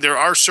 or there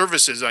are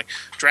services like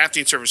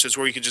drafting services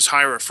where you can just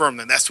hire a firm,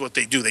 and that's what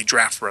they do. They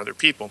draft for other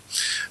people.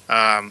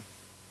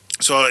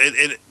 So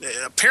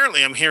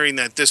apparently I'm hearing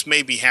that this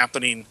may be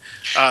happening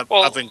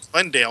up in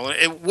Glendale.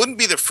 It wouldn't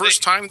be the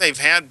first time they've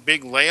had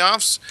big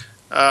layoffs.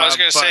 I was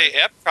going to say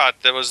Epcot,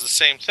 that was the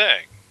same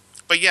thing.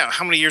 But yeah,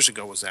 how many years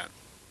ago was that?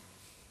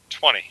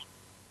 20.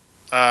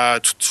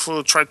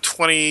 Try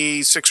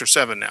 26 or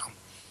 7 now.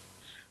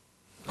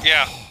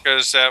 Yeah,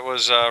 because that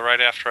was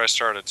right after I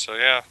started. So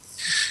yeah.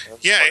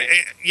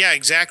 Yeah,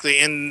 exactly.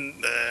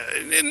 And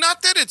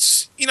not that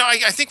it's,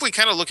 I think we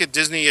kind of look at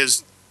Disney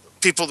as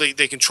people,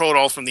 they control it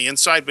all from the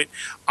inside. But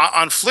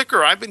on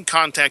Flickr, I've been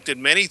contacted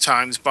many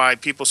times by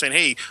people saying,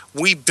 hey,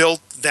 we built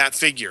that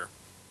figure.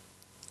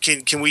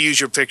 Can we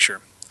use your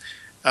picture?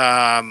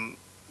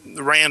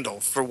 Randall,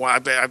 for why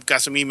I've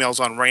got some emails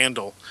on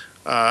Randall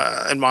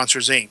and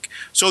Monsters Inc.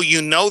 So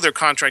they're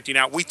contracting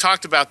out. We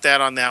talked about that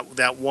on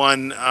that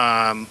one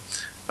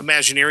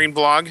Imagineering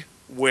blog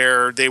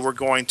where they were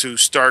going to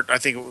start. I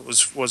think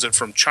it was it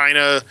from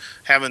China,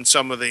 having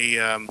some of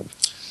the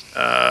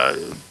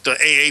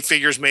AA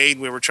figures made.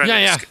 We were trying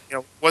to,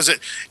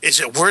 is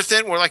it worth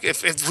it? We're like,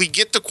 if we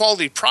get the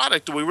quality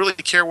product, do we really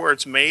care where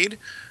it's made?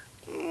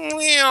 As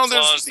long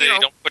as they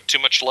don't put too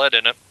much lead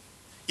in it.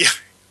 Yeah,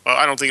 well,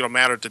 I don't think it'll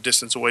matter the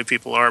distance away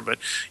people are, but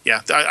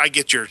yeah, I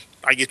get your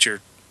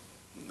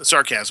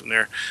sarcasm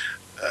there.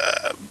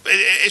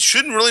 It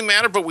shouldn't really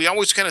matter, but we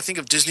always kind of think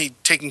of Disney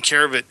taking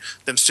care of it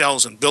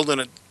themselves and building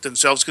it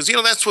themselves because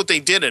that's what they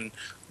did in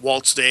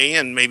Walt's day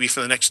and maybe for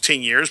the next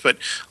 10 years. But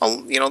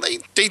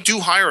they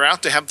do hire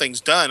out to have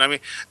things done. I mean,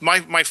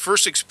 my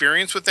first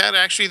experience with that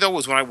actually though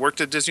was when I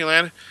worked at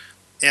Disneyland.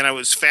 And I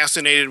was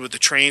fascinated with the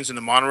trains and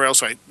the monorail.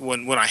 So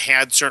when I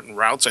had certain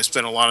routes, I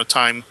spent a lot of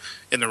time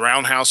in the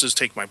roundhouses,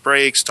 taking my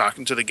breaks,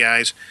 talking to the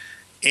guys.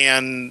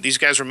 And these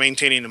guys were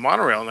maintaining the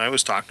monorail. And I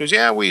was talking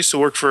to we used to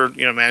work for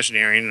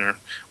Imagineering, or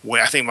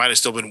I think it might have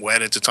still been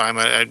WED at the time.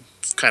 I'd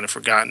kind of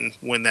forgotten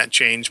when that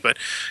changed. But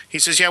he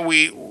says,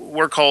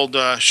 we're called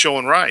Show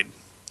and Ride.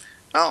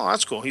 Oh,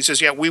 that's cool. He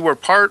says, we were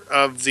part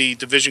of the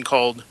division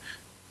called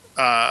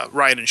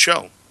Ride and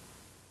Show.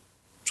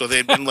 So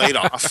they'd been laid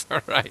off,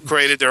 right.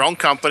 Created their own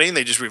company, and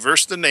they just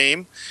reversed the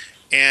name,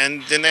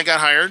 and then they got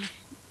hired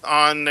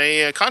on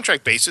a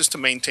contract basis to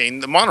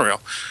maintain the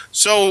monorail.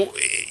 So,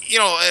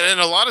 in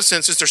a lot of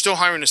senses, they're still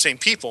hiring the same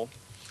people.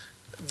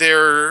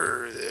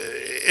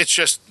 It's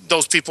just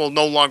those people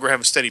no longer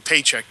have a steady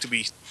paycheck to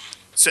be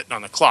sitting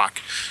on the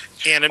clock.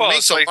 And it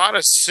makes a lot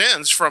of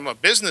sense from a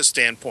business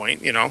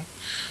standpoint,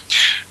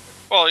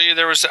 Well, I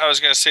was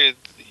going to say,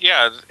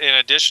 in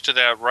addition to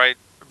that, right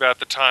about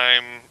the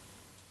time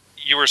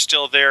you were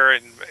still there,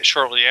 and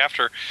shortly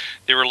after,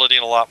 they were letting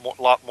a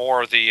lot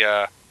more of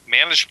the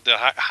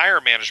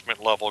higher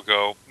management level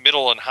go,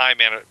 middle and high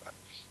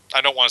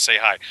I don't want to say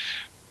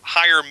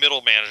higher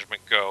middle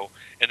management go,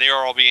 and they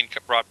are all being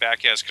brought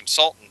back as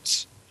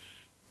consultants.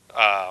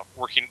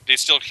 Working, they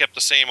still kept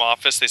the same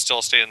office, they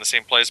still stayed in the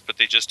same place, but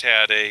they just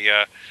had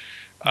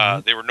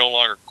they were no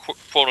longer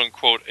quote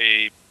unquote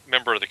a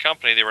member of the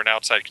company. They were an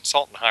outside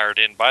consultant hired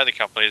in by the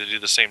company to do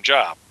the same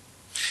job.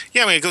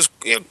 Yeah, I mean, it goes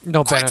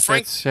no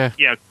benefits.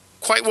 Yeah,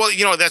 quite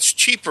well. That's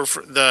cheaper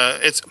for the.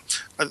 It's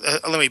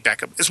let me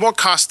back up. It's more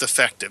cost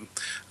effective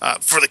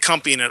for the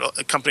company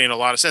in a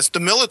lot of sense. The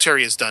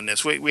military has done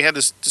this. We had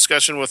this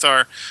discussion with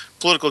our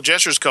Political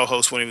Gestures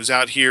co-host when he was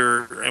out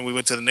here, and we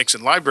went to the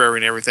Nixon Library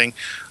and everything.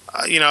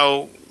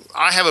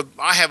 I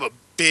have a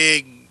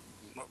big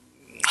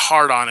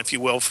hard on, if you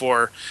will,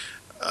 for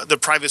the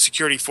private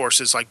security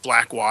forces like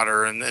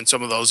Blackwater and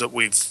some of those that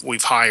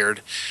we've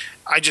hired.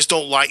 I just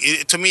don't like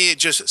it. To me, it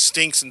just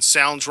stinks and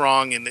sounds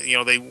wrong. And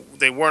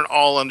they weren't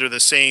all under the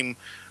same,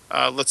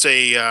 let's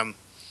say,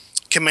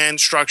 command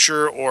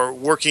structure or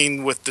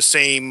working with the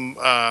same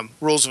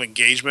rules of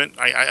engagement.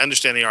 I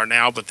understand they are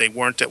now, but they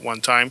weren't at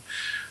one time.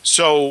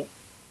 So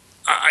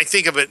I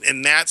think of it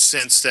in that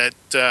sense that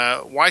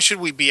why should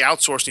we be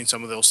outsourcing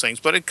some of those things?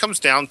 But it comes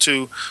down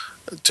to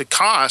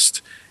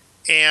cost.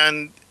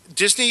 And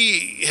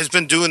Disney has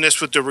been doing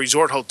this with the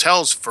resort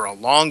hotels for a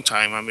long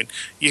time. I mean,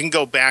 you can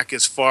go back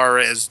as far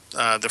as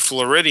the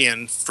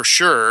Floridian, for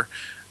sure,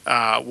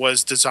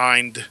 was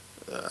designed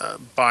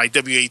by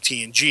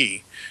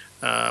WAT&G,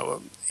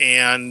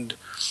 and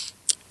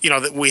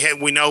that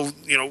we know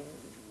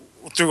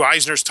through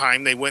Eisner's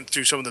time they went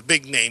through some of the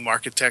big name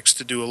architects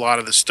to do a lot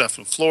of the stuff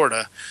in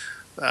Florida.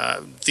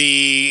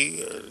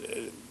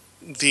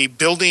 The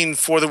building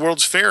for the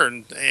World's Fair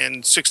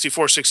in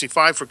 64,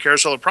 65 for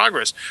Carousel of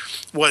Progress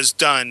was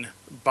done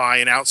by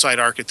an outside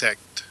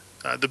architect,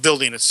 the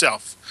building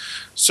itself.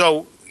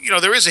 So,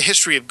 there is a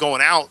history of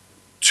going out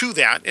to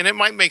that, and it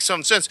might make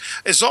some sense.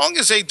 As long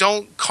as they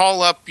don't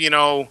call up,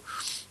 Hurlbut.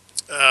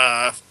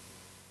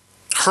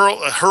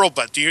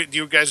 Do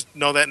you guys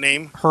know that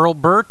name?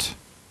 Hurlburt?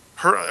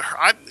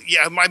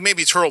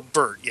 Maybe it's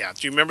Hurlburt. Yeah.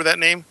 Do you remember that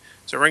name?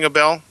 Does it ring a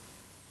bell?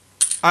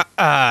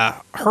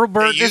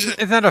 Hurlburt, isn't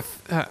that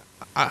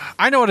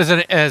I know it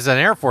as an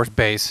Air Force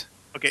base.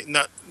 Okay,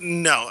 no.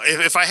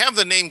 If I have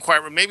the name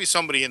quite right, maybe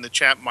somebody in the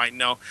chat might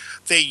know.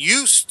 They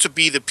used to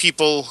be the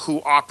people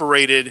who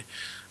operated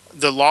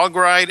the log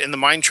ride and the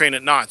mine train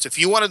at Knott's. If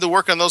you wanted to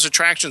work on those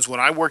attractions when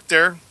I worked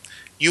there,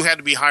 you had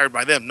to be hired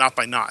by them, not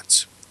by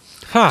Knott's.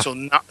 Huh.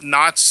 So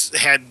Knott's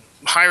had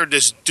hired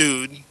this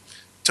dude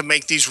to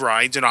make these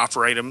rides and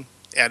operate them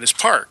at his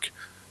park.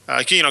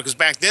 Because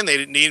back then they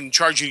didn't even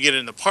charge you to get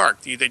in the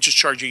park. They just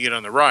charged you to get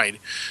on the ride.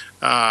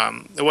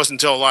 It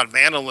wasn't until a lot of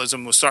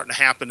vandalism was starting to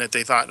happen that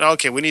they thought,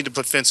 okay, we need to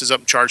put fences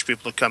up and charge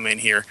people to come in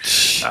here.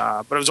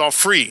 But it was all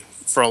free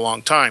for a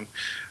long time.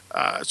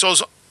 I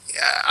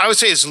would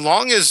say as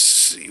long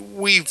as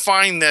we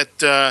find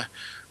that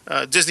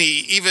Disney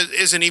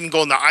isn't even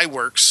going to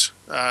iWorks,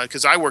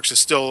 because iWorks is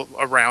still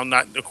around,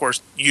 not, of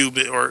course,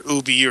 Ubi or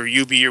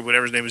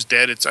whatever his name is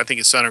dead. I think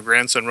his son or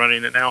grandson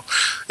running it now.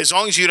 As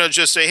long as you don't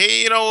just say,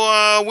 hey,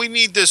 we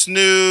need this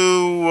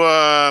new,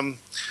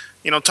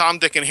 Tom,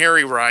 Dick, and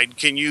Harry ride.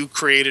 Can you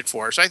create it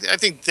for us? I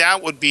think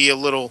that would be a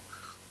little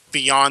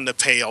beyond the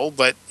pale,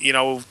 but,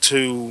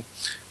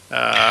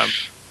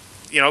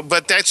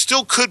 but that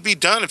still could be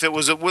done if it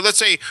was let's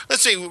say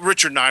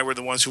Richard and I were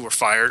the ones who were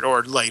fired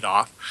or laid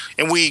off,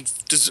 and we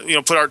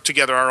put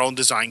together our own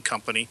design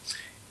company,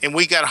 and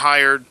we got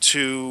hired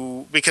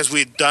because we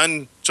had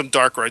done some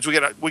dark rides. We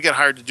got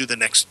hired to do the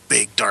next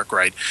big dark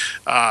ride,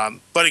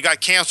 but it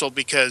got canceled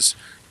because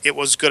it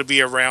was going to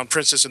be around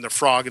Princess and the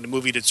Frog, and the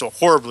movie did so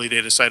horribly they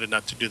decided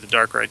not to do the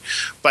dark ride.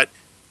 But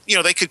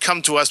they could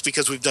come to us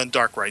because we've done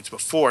dark rides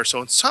before,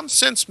 so in some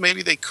sense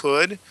maybe they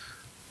could.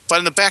 But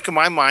in the back of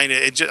my mind,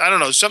 I don't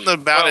know, something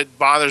about it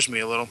bothers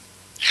me a little.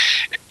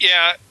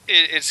 Yeah,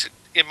 it's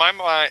in my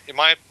mind. In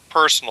my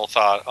personal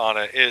thought on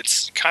it,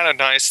 it's kind of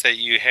nice that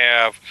you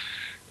have,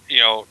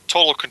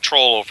 total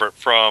control over it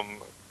from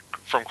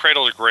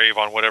cradle to grave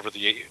on whatever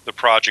the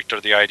project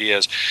or the idea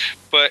is.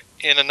 But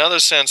in another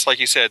sense, like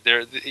you said,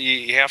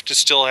 you have to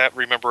still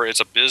remember it's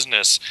a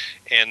business,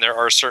 and there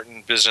are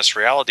certain business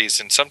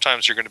realities, and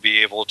sometimes you're going to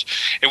be able to.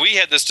 And we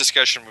had this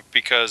discussion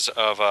because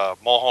of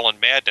Mulholland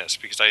Madness,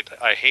 because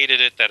I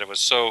hated it that it was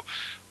so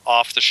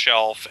off the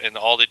shelf, and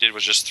all they did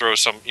was just throw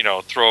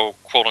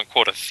quote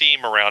unquote a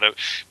theme around it,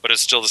 but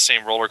it's still the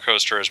same roller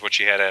coaster as what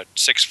you had at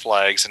Six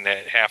Flags and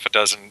at half a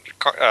dozen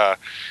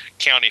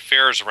county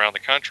fairs around the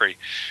country.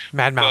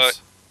 Mad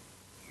Mouse,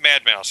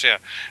 yeah.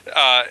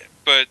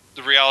 But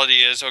the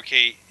reality is,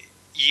 okay,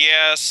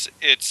 yes,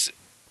 it's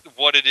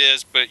what it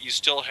is, but you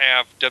still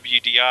have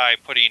WDI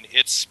putting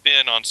its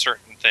spin on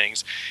certain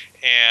things,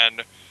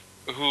 and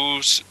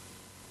for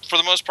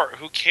the most part,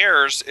 who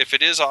cares if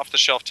it is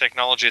off-the-shelf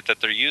technology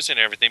that they're using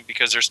and everything,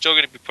 because they're still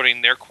going to be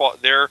putting their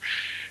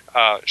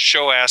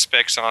show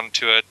aspects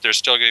onto it. They're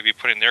still going to be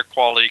putting their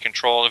quality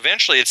control.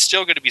 Eventually, it's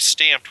still going to be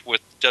stamped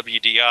with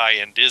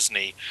WDI and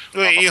Disney.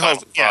 Well, you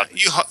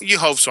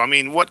hope so. I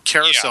mean, what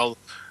carousel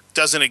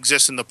doesn't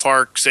exist in the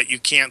parks that you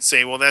can't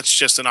say, well, that's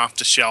just an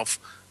off-the-shelf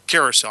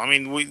carousel? I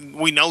mean,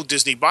 we know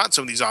Disney bought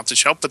some of these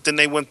off-the-shelf, but then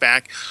they went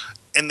back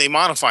and they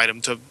modified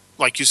them to,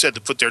 like you said,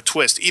 to put their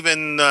twist.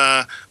 Even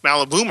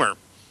Maliboomer.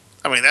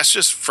 I mean, that's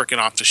just freaking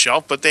off the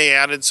shelf, but they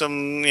added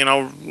some,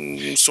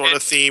 sort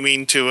of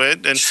theming to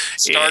it. And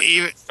Star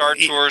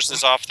Tours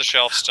is off the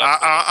shelf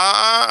stuff.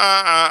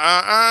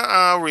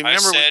 Remember, I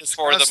said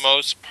for the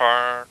most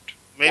part.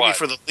 Maybe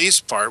for the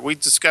least part. We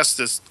discussed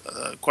this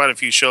quite a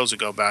few shows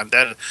ago about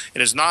that.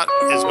 It is not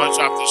as much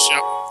off the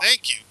shelf.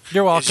 Thank you.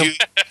 You're welcome.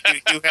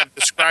 You have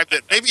described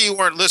it. Maybe you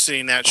weren't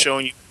listening to that show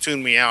and you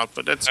tuned me out,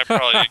 but that's I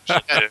probably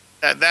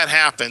that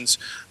happens.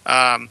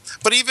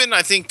 But even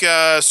I think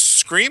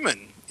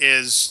Screamin'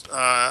 is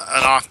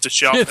an off the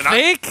shelf. You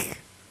think?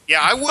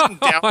 I wouldn't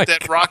doubt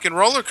that Rock and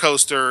Roller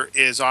Coaster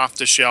is off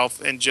the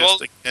shelf and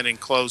just and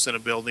enclosed in a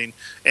building.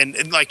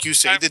 And like you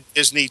say, the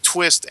Disney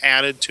twist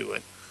added to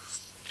it.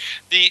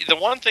 The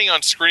one thing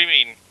on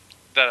Screaming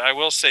that I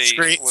will say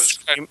was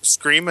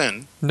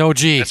Screamin'. No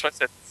G. That's what I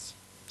said.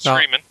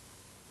 Screamin'.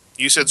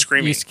 You said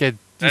Screaming. You said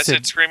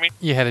Screaming.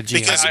 You had a G.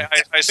 Because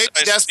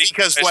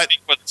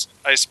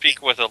I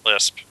speak with a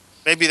lisp.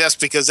 Maybe that's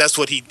because that's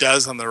what he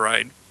does on the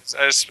ride.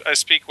 I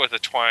speak with a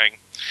twang.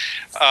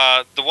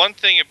 The one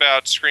thing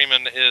about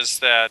Screamin' is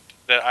that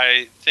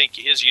I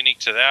think is unique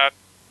to that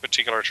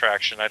particular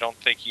attraction. I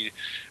think it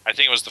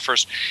was the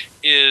first.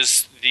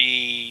 Is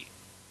the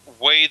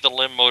way the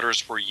limb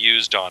motors were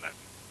used on it.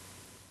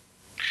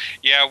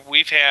 Yeah,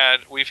 we've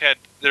had.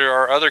 There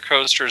are other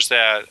coasters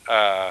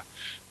that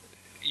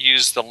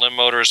use the limb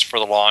motors for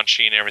the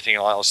launching and everything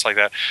else like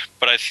that.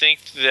 But I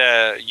think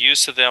the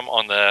use of them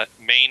on that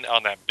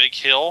big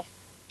hill.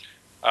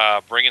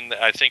 I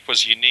think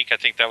was unique. I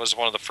think that was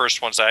one of the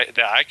first ones that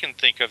I can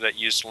think of that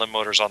used limb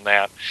motors on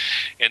that.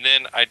 And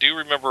then I do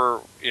remember,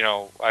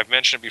 I've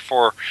mentioned it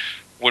before,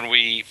 when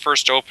we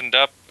first opened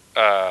up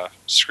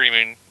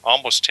Screaming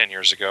almost 10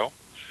 years ago.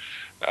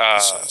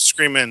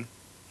 Screaming.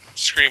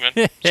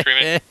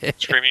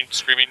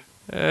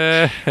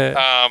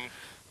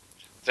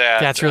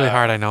 That's really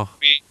hard, I know.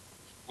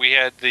 We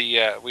had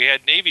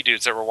Navy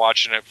dudes that were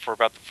watching it for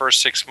about the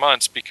first 6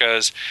 months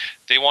because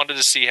they wanted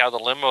to see how the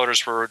limb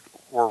motors were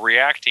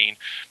reacting,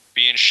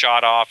 being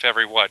shot off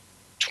every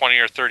 20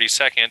 or 30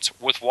 seconds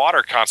with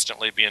water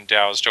constantly being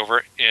doused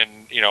over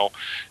in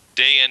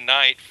day and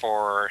night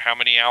for how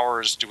many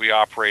hours do we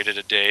operate at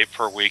a day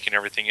per week and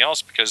everything else,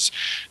 because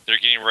they're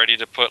getting ready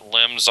to put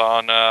limbs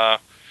on at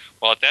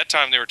that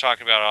time they were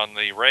talking about on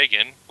the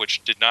Reagan,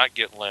 which did not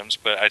get limbs,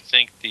 but I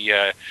think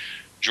the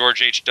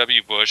George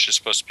H.W. Bush is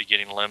supposed to be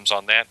getting limbs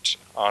on that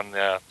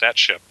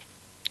ship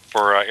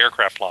for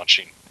aircraft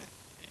launching.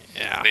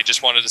 Yeah. They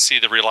just wanted to see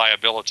the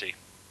reliability.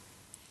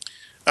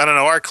 I don't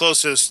know. Our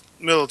closest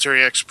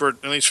military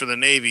expert, at least for the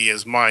Navy,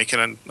 is Mike,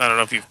 and I don't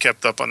know if you've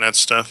kept up on that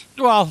stuff.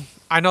 Well,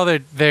 I know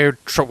that they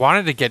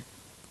wanted to get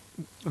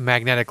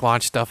magnetic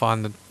launch stuff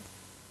on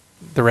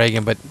the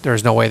Reagan, but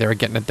there's no way they were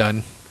getting it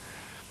done.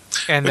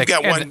 And We've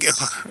got one.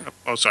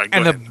 Oh, sorry.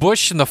 Go ahead. The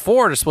Bush and the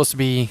Ford are supposed to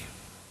be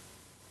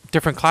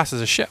different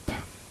classes of ship.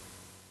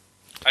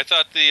 I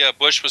thought the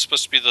Bush was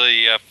supposed to be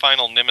the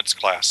final Nimitz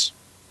class.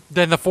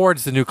 Then the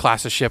Ford's the new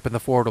class of ship, and the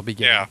Ford will be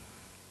getting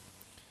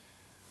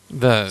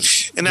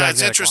and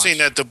it's interesting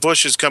that the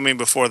Bush is coming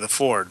before the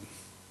Ford,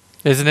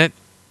 isn't it?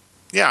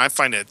 Yeah, I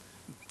find it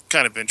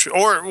kind of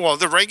interesting. Or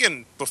the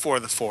Reagan before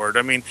the Ford.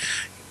 I mean,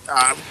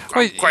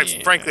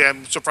 quite frankly,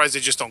 I'm surprised they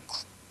just don't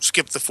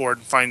skip the Ford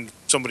and find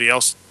somebody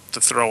else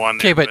to throw on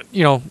there. Okay, but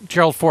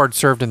Gerald Ford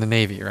served in the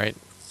Navy, right?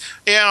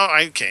 Yeah,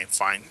 okay,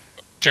 fine.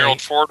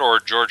 Gerald Ford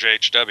or George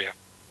H.W.?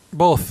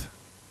 Both.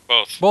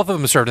 Both of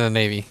them served in the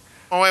Navy.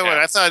 Oh, wait.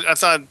 I thought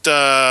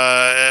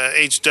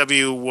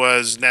H.W.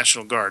 was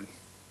National Guard.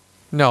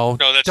 No,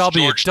 that's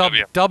George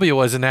W. W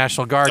was a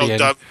National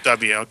Guardian. Oh,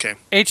 W, okay.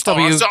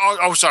 H.W.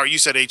 Sorry, you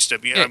said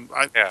H.W.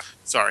 Yeah.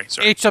 Sorry.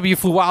 H.W.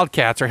 flew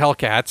Wildcats or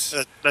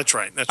Hellcats. That's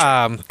right.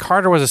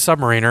 Carter was a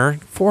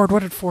submariner. Ford,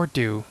 what did Ford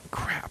do?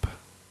 Crap.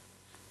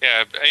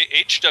 Yeah,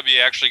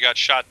 H.W. actually got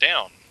shot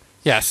down.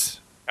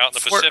 Yes. Out in the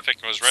Pacific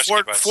and was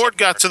rescued by Ford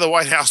got to the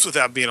White House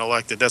without being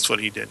elected. That's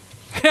what he did.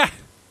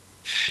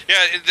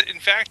 Yeah, in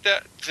fact,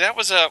 that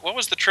was what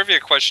was the trivia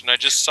question I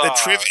just saw?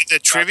 The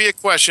trivia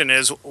question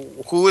is,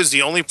 who is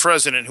the only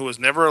president who was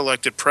never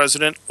elected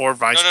president or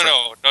vice president?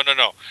 No.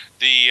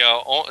 The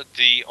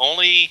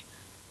only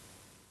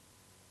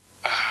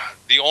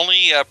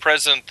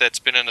president that's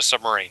been in a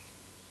submarine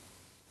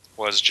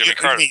was Jimmy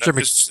Carter.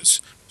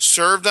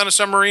 Served on a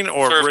submarine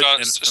or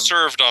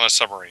served on a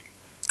submarine.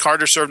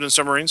 Carter served in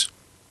submarines?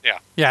 Yeah.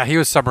 Yeah, he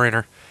was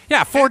submariner.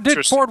 Yeah, Ford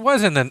did. Ford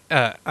was in the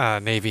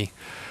Navy.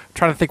 I'm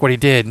trying to think what he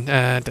did.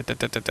 But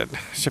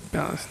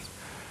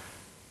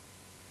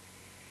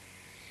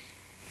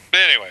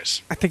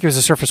anyways, I think he was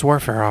a surface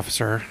warfare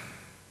officer.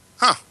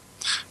 Huh.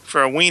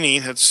 For a weenie,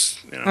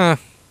 that's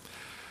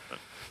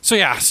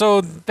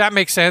So that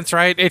makes sense,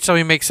 right?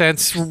 HW makes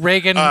sense.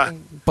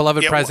 Reagan,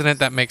 beloved president,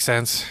 that makes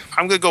sense.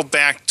 I'm going to go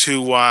back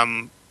to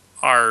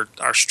our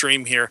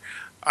stream here.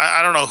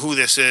 I don't know who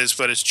this is,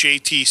 but it's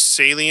JT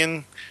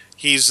Salian.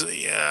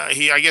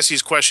 I guess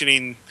he's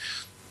questioning.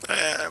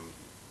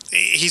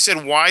 He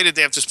said, "Why did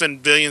they have to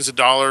spend billions of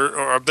dollars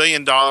or $1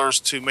 billion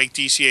to make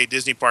DCA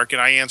Disney Park?"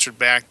 And I answered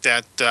back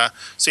that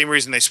same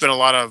reason they spent a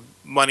lot of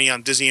money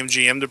on Disney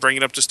MGM to bring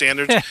it up to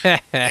standards.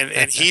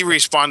 and he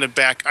responded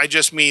back, "I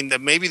just mean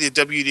that maybe the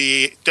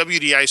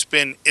WDI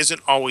spin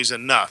isn't always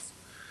enough."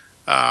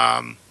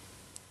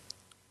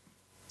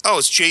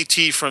 It's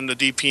JT from the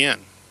DPN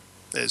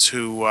is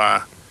who.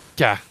 A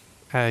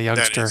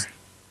youngster.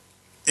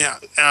 Yeah,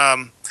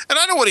 and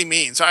I know what he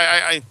means.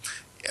 I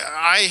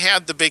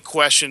had the big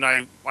question.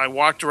 I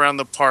walked around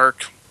the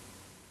park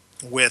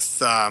with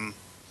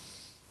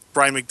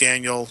Brian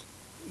McDaniel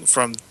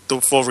from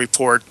the Full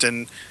Report,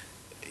 and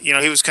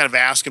he was kind of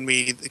asking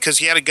me because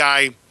he had a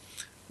guy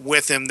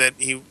with him that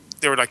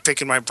they were like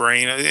picking my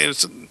brain.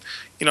 It's,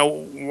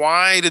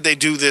 why did they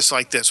do this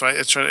like this? Right?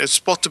 It's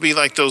supposed to be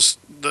like those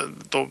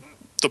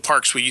the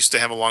parks we used to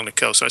have along the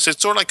coast. So I said,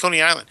 it's sort of like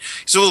Coney Island.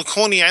 He said, well,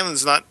 Coney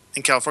Island's not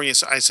in California.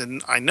 So I said,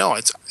 I know.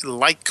 It's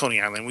like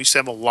Coney Island. We used to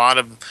have a lot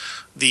of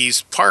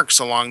these parks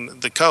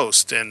along the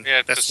coast. And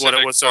that's Pacific what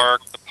it was.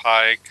 Park, the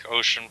Pike,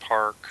 Ocean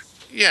Park.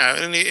 Yeah,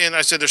 and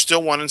I said, there's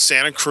still one in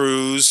Santa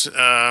Cruz.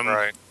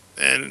 Right.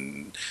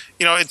 And,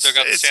 it's... Still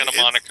got the Santa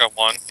Monica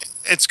one.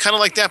 It's kind of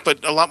like that,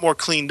 but a lot more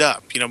cleaned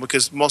up,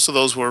 because most of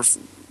those were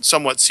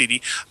somewhat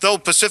seedy. Though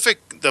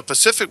the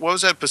Pacific, what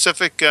was that?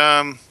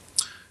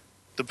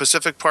 The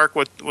Pacific Park,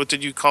 what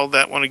did you call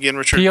that one again,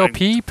 Richard?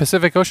 POP,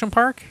 Pacific Ocean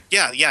Park?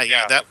 Yeah.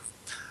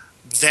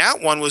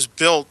 That one was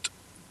built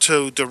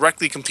to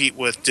directly compete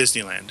with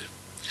Disneyland.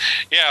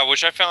 Yeah,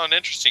 which I found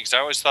interesting because I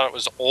always thought it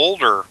was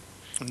older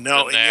than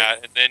that.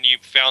 And then you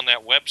found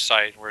that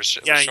website where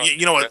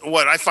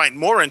what I find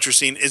more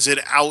interesting is it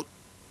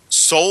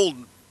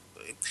outsold.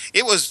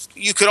 It was,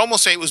 you could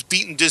almost say it was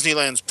beating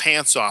Disneyland's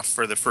pants off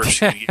for the first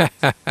few years.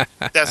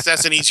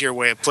 That's an easier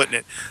way of putting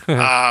it.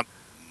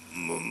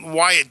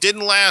 Why it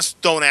didn't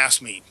last, don't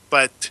ask me.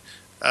 But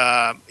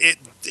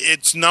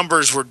its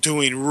numbers were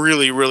doing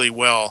really, really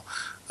well.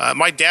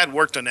 My dad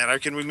worked on that. I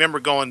can remember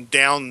going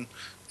down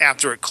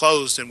after it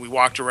closed, and we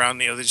walked around.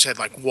 They just had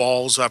like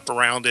walls up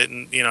around it,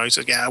 and he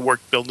said, "Yeah, I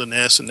worked building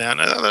this and that."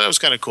 And that was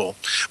kind of cool.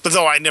 But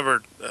though I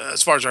never,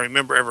 as far as I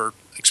remember, ever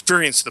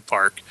experienced the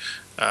park.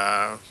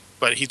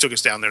 But he took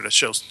us down there to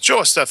show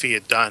us stuff he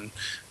had done.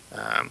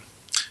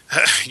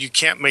 You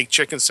can't make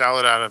chicken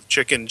salad out of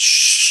chicken.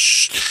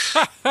 Shh.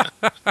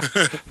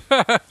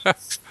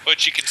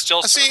 But you can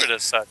still serve it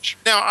as such.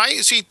 Now, I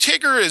see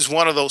Tigger is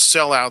one of those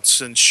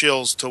sellouts and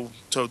shills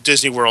to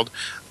Disney World.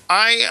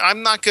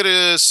 I'm not going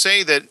to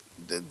say that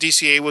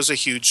DCA was a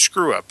huge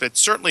screw up. It's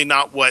certainly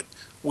not what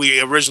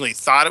we originally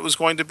thought it was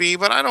going to be,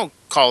 but I don't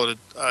call it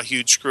a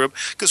huge screw up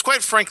because,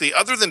 quite frankly,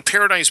 other than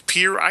Paradise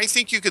Pier, I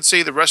think you could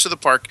say the rest of the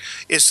park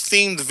is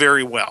themed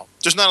very well.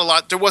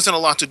 There wasn't a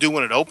lot to do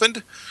when it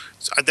opened.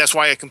 That's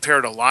why I compare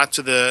it a lot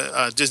to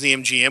the Disney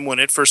MGM when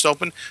it first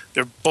opened.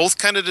 They're both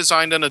kind of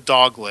designed on a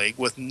dog leg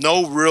with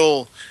no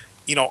real,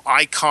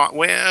 icon.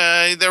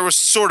 Well, there was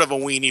sort of a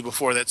weenie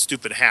before that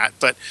stupid hat,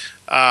 but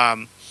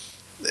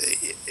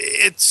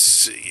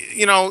it's,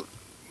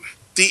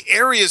 the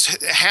areas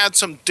had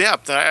some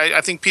depth. I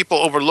think people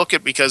overlook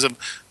it because of,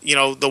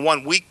 the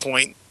one weak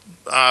point,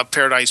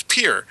 Paradise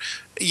Pier.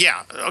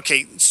 Yeah,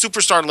 okay,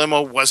 Superstar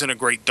Limo wasn't a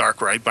great dark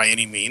ride by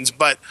any means,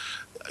 but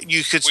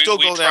you could still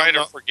go down.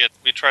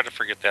 We try to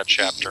forget that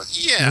chapter.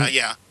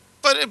 Yeah.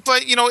 But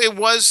it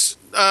was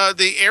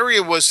the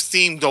area was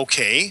themed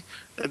okay.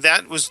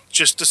 That was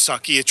just a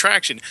sucky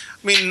attraction.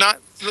 I mean,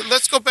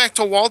 let's go back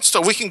to Walt's.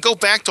 We can go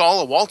back to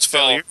all of Walt's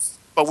failures,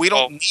 but we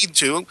don't need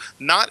to.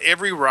 Not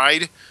every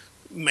ride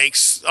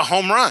makes a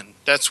home run.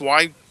 That's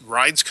why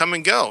rides come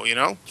and go.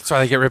 That's why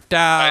they get ripped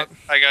out.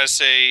 I gotta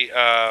say,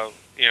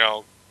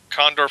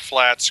 Condor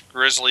Flats,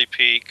 Grizzly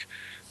Peak.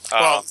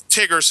 Well,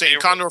 Tigger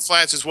saying Condor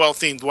Flats is well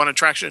themed, one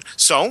attraction.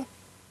 So,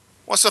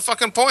 what's the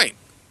fucking point?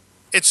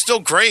 It's still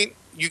great.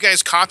 You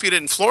guys copied it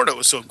in Florida. It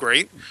was so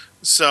great.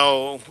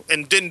 So,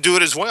 and didn't do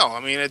it as well.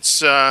 I mean,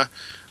 it's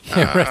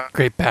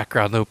great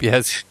background loop.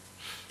 Yes.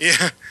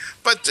 Yeah,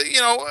 but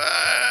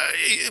I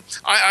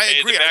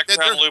agree. The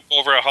background loop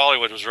over at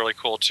Hollywood was really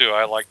cool too.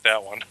 I like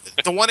that one.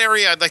 The one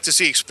area I'd like to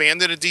see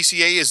expanded at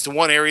DCA is the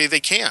one area they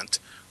can't,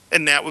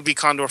 and that would be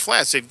Condor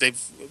Flats.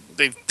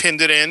 They've pinned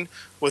it in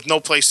with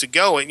no place to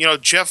go. And,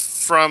 Jeff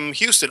from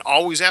Houston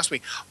always asks me,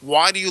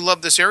 why do you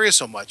love this area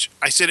so much?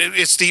 I said,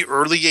 it's the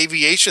early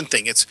aviation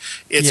thing. It's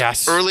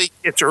early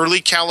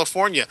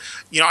California.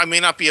 I may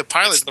not be a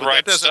pilot, but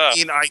that doesn't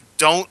mean I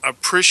don't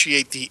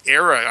appreciate the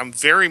era. I'm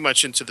very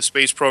much into the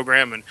space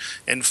program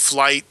and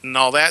flight and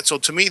all that. So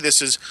to me,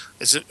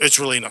 it's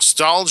really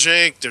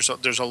nostalgic.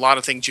 There's a lot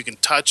of things you can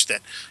touch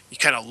that you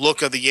kind of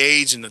look of the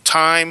age and the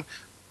time.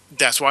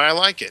 That's why I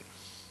like it.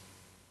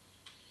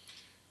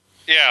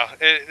 Yeah,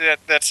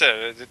 that's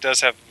it. It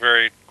does have a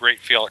very great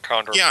feel at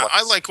Condor. Yeah, Plus.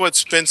 I like what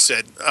Spence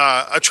said.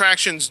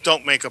 Attractions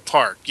don't make a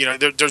park. You know,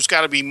 there's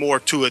got to be more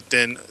to it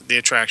than the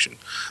attraction.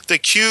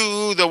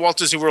 The Walt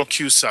Disney World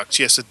queue sucks.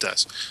 Yes, it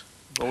does.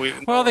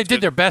 Well, they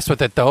did their best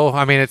with it, though.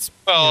 I mean,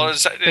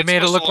 they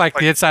made it look like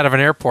the inside of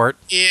an airport.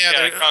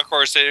 Yeah,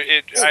 concourse.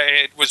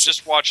 I was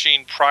just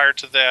watching prior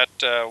to that.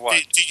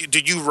 What?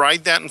 Did you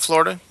ride that in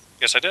Florida?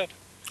 Yes, I did.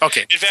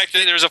 Okay. In fact,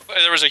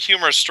 there was a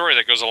humorous story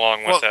that goes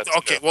along with that.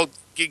 Okay. Well,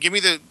 give me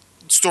the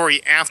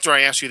story after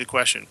I ask you the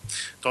question.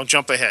 Don't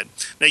jump ahead.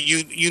 Now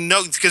you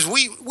know, because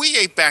we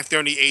ate back there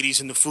in the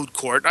 80s in the food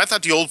court. I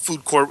thought the old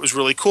food court was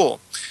really cool.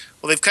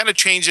 Well, they've kind of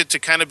changed it to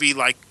kind of be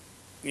like,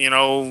 you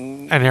know,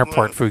 an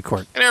airport food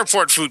court. An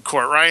airport food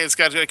court, right? It's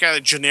got a kind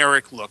of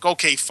generic look.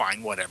 Okay,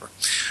 fine, whatever.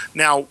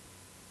 Now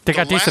they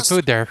got decent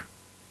food there.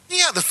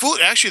 Yeah, the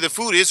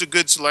food is a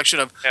good selection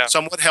of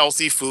somewhat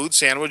healthy food,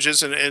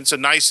 sandwiches, and it's a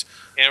nice.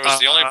 And it was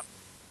the only.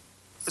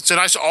 It's a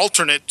nice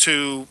alternate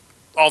to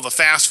all the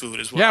fast food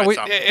as well.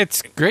 Yeah,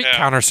 it's great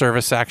counter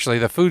service. Actually,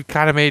 the food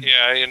kind of made.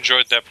 Yeah, I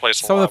enjoyed that place.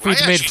 Some of the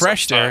food's made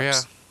fresh there.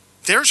 Yeah.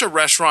 There's a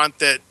restaurant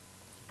that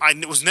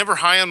was never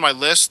high on my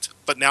list,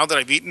 but now that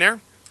I've eaten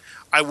there,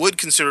 I would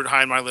consider it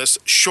high on my list,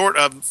 short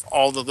of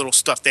all the little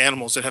stuffed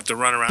animals that have to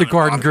run around. The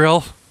Garden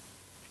Grill.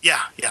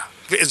 Yeah.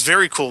 It's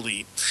very cool to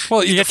eat.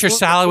 Well, you get your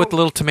salad with the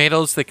little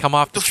tomatoes that come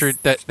off the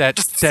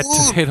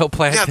tomato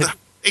plant. Yeah,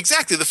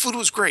 exactly. The food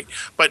was great.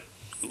 But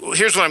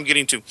here's what I'm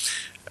getting to.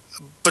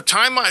 But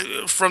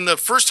from the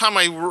first time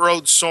I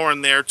rode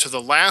Soarin' there to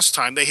the last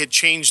time, they had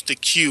changed the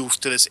queue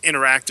to this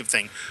interactive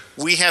thing.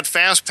 We had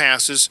fast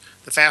passes.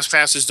 The fast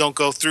passes don't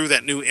go through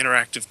that new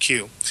interactive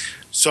queue.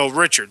 So,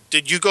 Richard,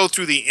 did you go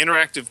through the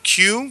interactive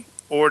queue,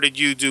 or did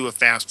you do a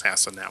fast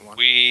pass on that one?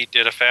 We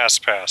did a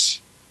fast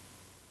pass.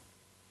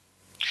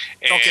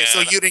 Okay, so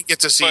you didn't get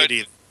to see it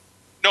either.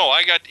 No,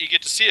 you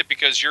get to see it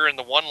because you're in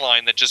the one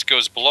line that just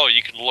goes below.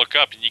 You can look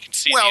up and you can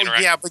see the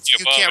interactive but queue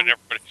you above can't. And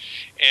everybody.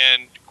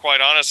 And quite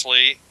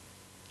honestly,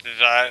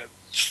 they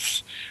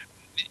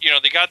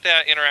got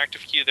that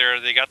interactive queue there.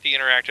 They got the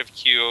interactive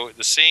queue,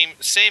 the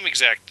same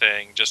exact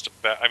thing, just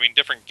about. I mean,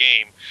 different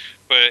game,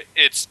 but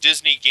it's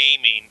Disney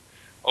Gaming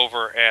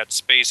over at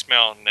Space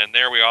Mountain, and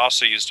there we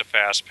also used a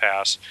fast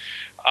pass.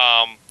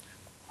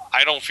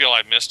 I don't feel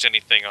I missed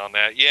anything on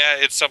that. Yeah,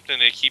 it's something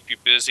to keep you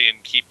busy and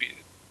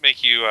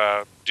make you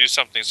do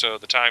something so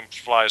the time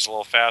flies a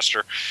little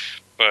faster,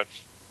 but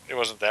it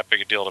wasn't that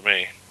big a deal to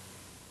me.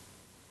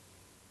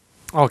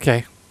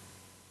 Okay.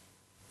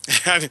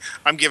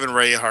 I'm giving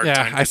Ray a hard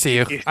time. Yeah, I see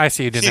you. I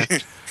see you doing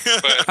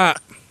that.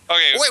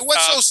 Okay. Wait,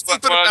 what's so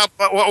stupid about?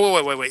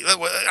 Wait.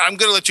 I'm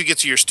going to let you get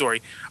to your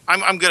story.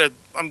 I'm going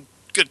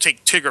to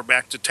take Tigger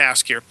back to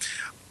task here.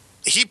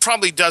 He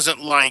probably doesn't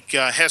like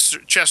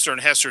Chester and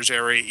Hester's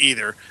area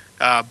either.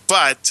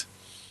 But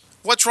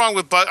what's wrong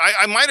with Bug?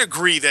 I might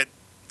agree that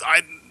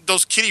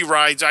those kiddie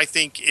rides, I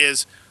think,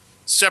 is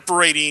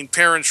separating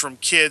parents from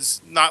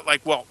kids, not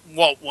like Walt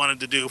wanted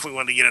to do if we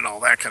wanted to get in all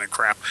that kind of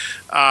crap.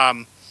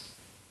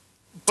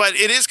 But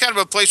it is kind of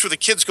a place where the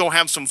kids go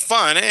have some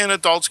fun, and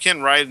adults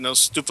can ride in those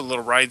stupid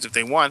little rides if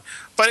they want.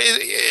 But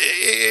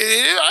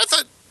I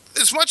thought,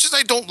 as much as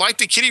I don't like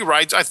the kiddie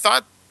rides, I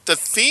thought the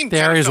theme the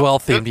area is well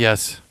themed.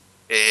 Yes,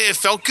 it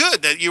felt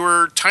good that you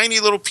were tiny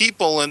little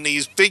people and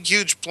these big,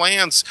 huge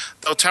plants.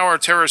 Though Tower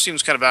of Terror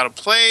seems kind of out of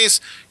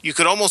place, you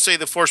could almost say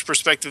the forced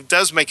perspective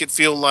does make it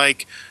feel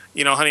like,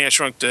 Honey, I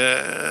Shrunk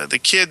the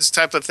Kids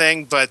type of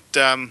thing. But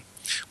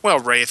well,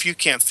 Ray, if you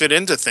can't fit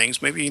into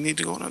things, maybe you need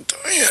to go on a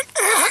diet.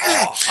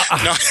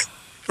 No,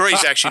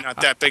 Ray's actually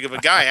not that big of a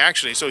guy,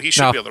 actually, so he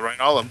should be able to ride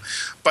all of them.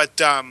 But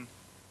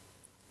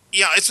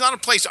yeah, it's not a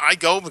place I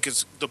go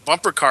because the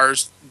bumper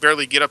cars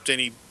barely get up to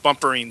any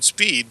bumpering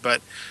speed.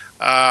 But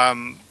I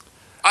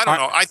don't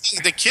know. I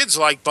think the kids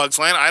like Bugs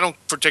Land. I don't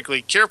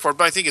particularly care for it,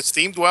 but I think it's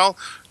themed well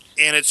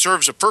and it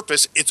serves a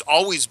purpose. It's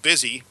always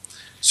busy.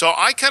 So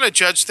I kind of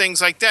judge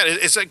things like that.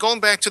 It's like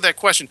going back to that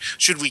question,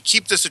 should we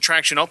keep this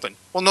attraction open?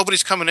 Well,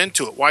 nobody's coming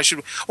into it. Why should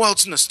we? Well,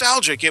 it's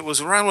nostalgic. It was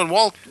around when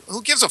Walt,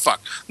 who gives a fuck?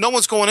 No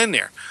one's going in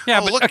there. Yeah,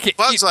 but look, okay,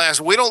 Bugs Land.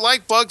 We don't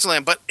like Bugs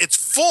Land, but it's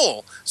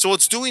full, so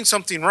it's doing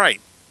something right.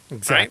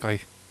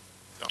 Exactly.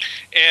 Right?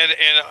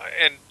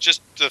 And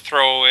just to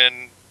throw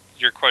in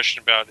your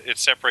question about it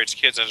separates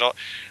kids and adults,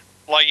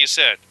 like you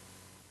said,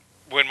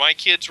 when my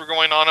kids were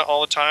going on it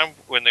all the time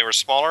when they were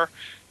smaller,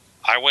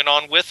 I went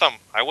on with them.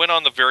 I went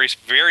on the very,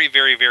 very,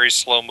 very, very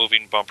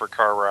slow-moving bumper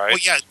car ride. Well,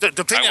 yeah,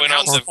 depending on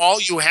how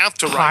small you have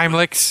to ride.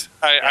 Heimlichs.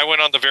 I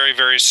went on the very,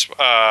 very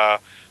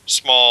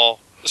small,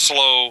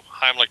 slow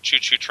Heimlich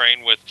choo-choo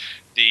train with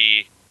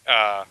the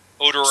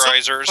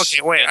odorizers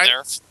in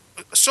there.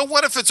 So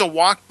what if it's a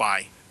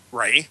walk-by,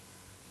 Ray?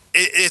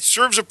 It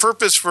serves a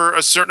purpose for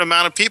a certain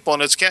amount of people,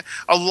 and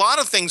a lot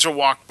of things are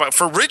walk-by.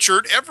 For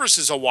Richard, Everest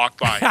is a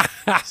walk-by.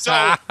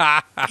 So,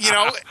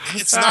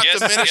 it's not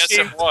diminishing. Yes,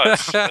 it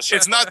was.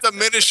 It's not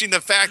diminishing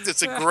the fact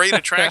it's a great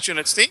attraction.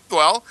 It's themed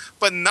well,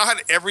 but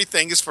not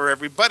everything is for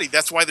everybody.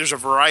 That's why there's a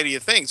variety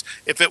of things.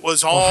 If it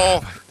was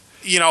all,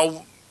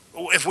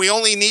 if we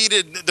only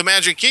needed the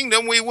Magic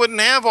Kingdom, we wouldn't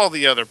have all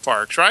the other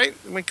parks, right?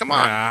 I mean, come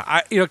on.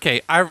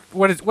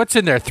 What's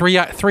in there?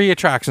 Three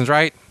attractions,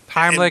 right?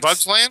 Heimlich. In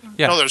Bugs Land?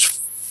 Yeah. No, there's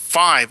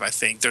 5, I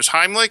think. There's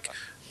Heimlich,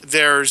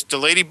 there's the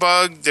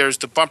Ladybug, there's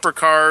the bumper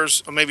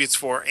cars, or maybe it's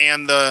 4,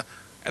 and the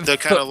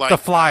kind of like the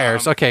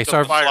flyers. Okay,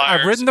 so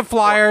I've ridden the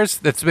flyers.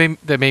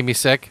 That made me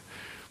sick.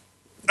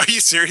 Are you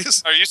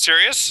serious? Are you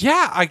serious?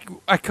 Yeah,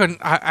 I couldn't.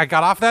 I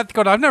got off that.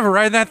 Going, I've never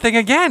ridden that thing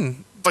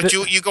again. But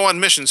you go on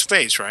Mission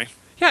Space, right?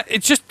 Yeah,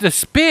 it's just the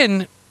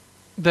spin.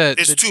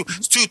 It's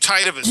too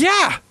tight of a spin.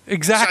 Yeah,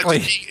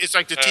 exactly. It's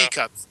like the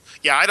teacups.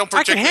 Yeah, I don't I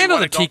particularly can handle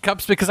the want to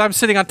teacups because I'm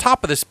sitting on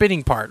top of the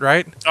spinning part,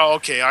 right? Oh,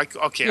 okay. Yeah,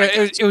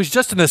 it was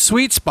just in the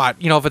sweet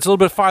spot. You know, if it's a little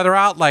bit farther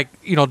out, like,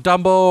 you know,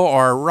 Dumbo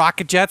or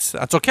Rocket Jets,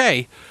 that's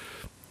okay.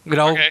 You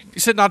know,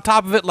 sitting on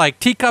top of it like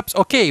teacups,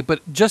 okay.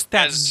 But just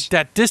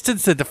that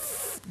distance that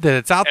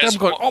it's out there, I'm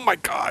going, oh my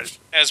gosh.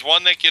 As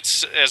one that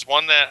gets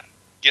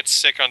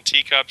sick on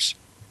teacups,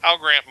 I'll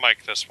grant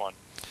Mike this one.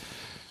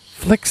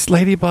 Flicks,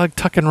 Ladybug,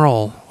 Tuck and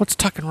Roll. What's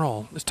Tuck and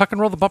Roll? Is Tuck and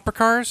Roll the bumper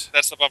cars?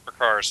 That's the bumper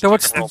cars. No,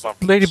 what's the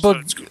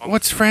Ladybug?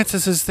 What's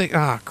Francis's thing?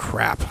 Ah,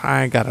 crap!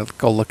 I gotta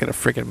go look at a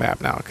freaking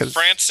map now because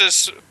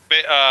Francis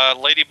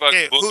Ladybug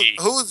Boogie.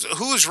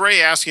 Who's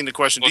Ray asking the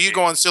question? Boogie. Do you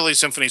go on Silly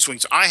Symphony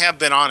Swings? I have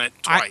been on it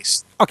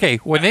twice.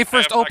 When they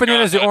first opened it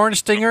as the Orange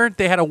Stinger,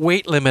 they had a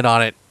weight limit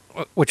on it,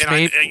 which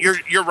made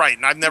you're right.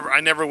 And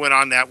I never went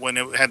on that when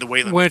it had the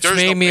weight limit, which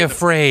made me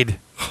afraid.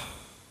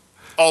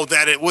 Oh,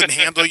 that it wouldn't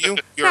handle you?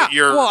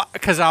 Well,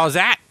 because I was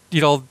at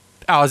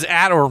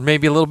or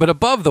maybe a little bit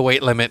above the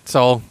weight limit.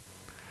 So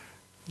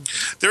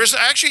there's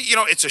actually,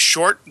 it's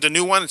the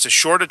new one, it's a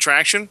short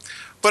attraction,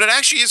 but it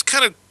actually is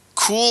kind of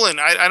cool. And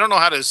I don't know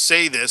how to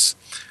say this.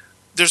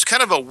 There's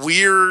kind of a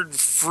weird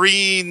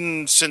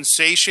freeing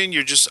sensation.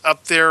 You're just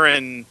up there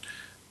and,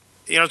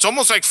 it's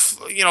almost like,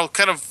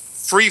 kind of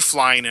free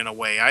flying in a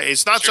way.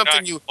 It's not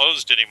something you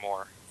closed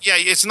anymore. Yeah,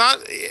 it's not.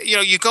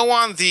 You go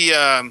on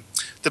the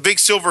big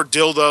silver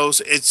dildos.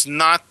 It's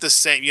not the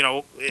same.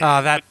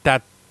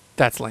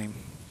 That's lame.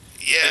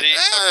 Yeah,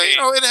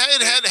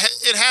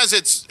 it has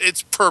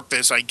its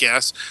purpose, I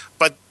guess.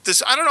 But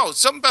this, I don't know,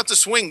 something about the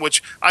swing,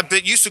 which I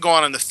used to go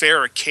on the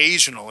fair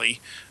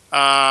occasionally.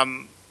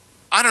 I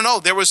don't know.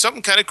 There was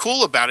something kind of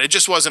cool about it. It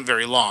just wasn't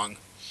very long.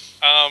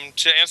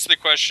 To answer the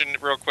question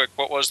real quick,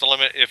 what was the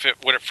limit?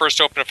 When it first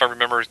opened, if I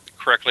remember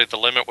correctly, the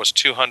limit was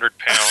 200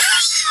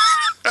 pounds.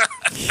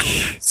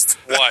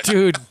 What?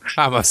 Dude,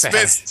 I'm a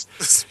fan.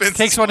 Spence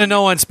takes one to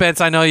know one,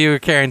 Spence. I know you were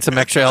carrying some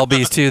extra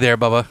LBs too there,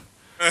 Bubba.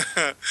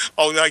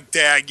 Oh, like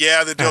that.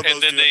 Yeah, the dildos.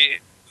 And then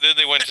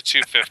they went to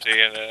 250,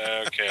 and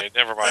okay,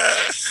 never mind.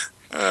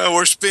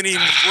 We're spinning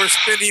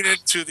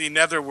into the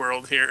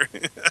netherworld here.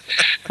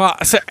 Well,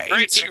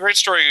 great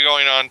story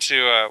going on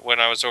to when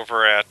I was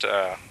over at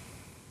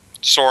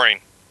Soaring,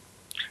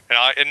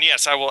 and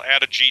yes, I will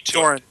add a G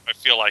to it if I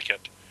feel like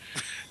it.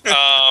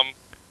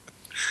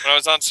 When I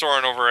was on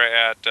Soarin' over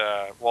at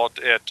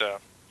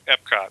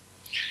Epcot,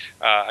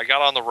 I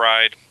got on the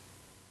ride,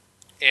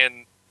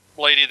 and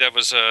a lady that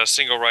was a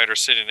single rider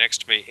sitting next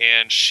to me,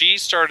 and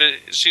she's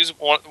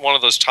one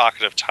of those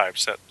talkative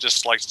types that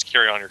just likes to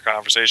carry on your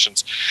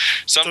conversations.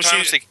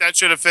 Sometimes that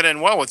should have fit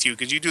in well with you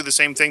because you do the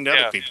same thing to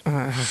other people.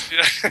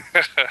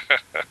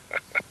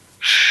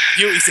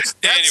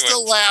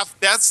 The laugh.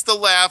 That's the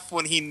laugh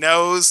when he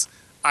knows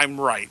I'm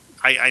right.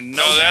 I know.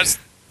 No,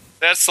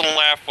 that's the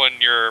laugh when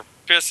you're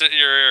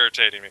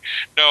irritating me.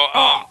 No.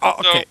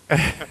 Okay.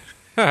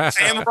 I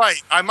am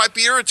right. I might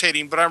be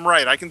irritating, but I'm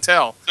right. I can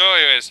tell. So,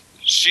 anyways,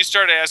 she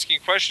started asking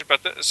questions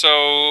about that.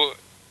 So,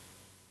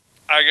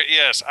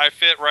 I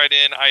fit right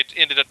in. I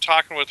ended up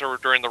talking with her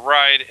during the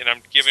ride, and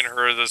I'm giving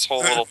her this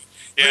whole little,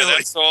 really?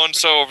 That's so and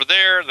so over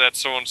there. That's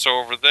so and so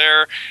over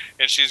there,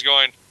 and she's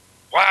going,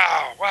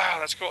 wow,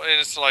 that's cool. And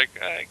it's like,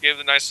 I gave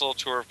the nice little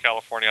tour of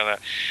California on that.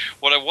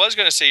 What I was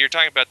going to say, you're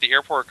talking about the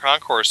airport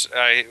concourse.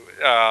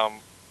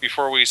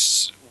 Before we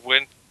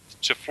went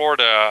to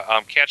Florida,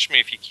 Catch Me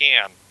If You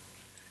Can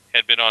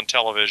had been on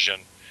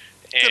television.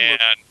 And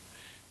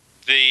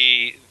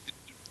the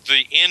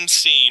end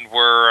scene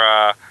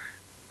where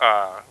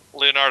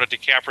Leonardo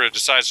DiCaprio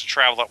decides to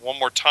travel it one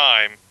more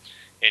time,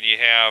 and you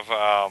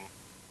have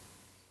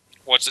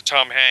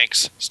Tom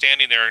Hanks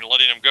standing there and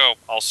letting him go.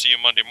 I'll see you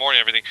Monday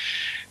morning. Everything.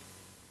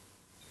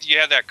 You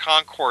had that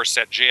concourse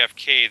at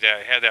JFK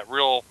that had that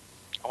real,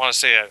 I want to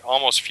say, an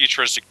almost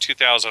futuristic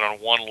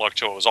 2001 look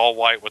to it. It was all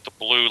white with the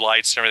blue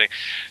lights and everything.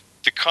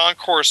 The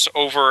concourse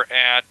over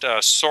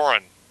at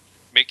Soarin'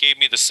 gave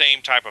me the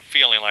same type of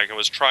feeling, like it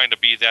was trying to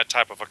be that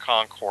type of a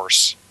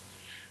concourse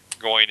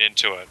going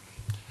into it.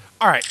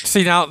 All right.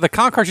 See, now the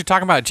concourse you're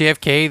talking about at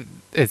JFK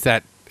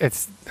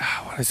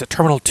what is it,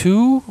 Terminal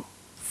 2?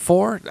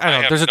 4? I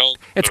don't know.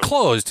 It's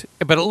closed,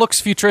 but it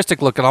looks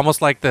futuristic looking,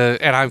 almost like the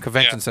Anaheim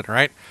Convention Center,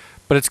 right?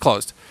 But it's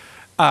closed.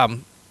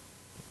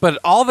 But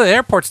all the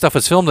airport stuff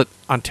was filmed at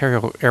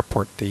Ontario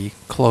Airport, the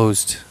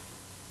closed,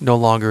 no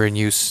longer in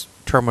use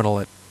terminal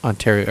at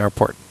Ontario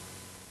Airport.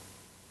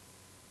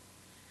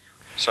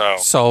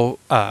 So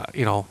But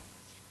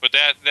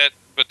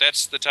but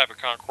that's the type of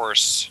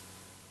concourse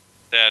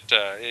that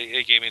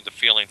it gave me the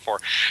feeling for.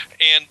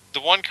 And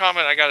the one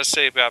comment I got to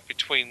say about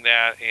between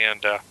that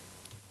and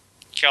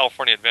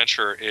California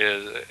Adventure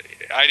is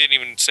I didn't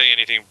even say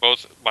anything.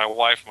 Both my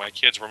wife and my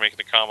kids were making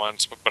the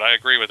comments, but I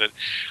agree with it.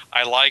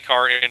 I like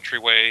our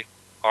entryway,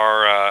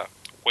 our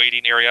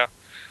waiting area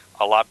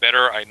a lot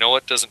better. I know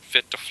it doesn't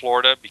fit to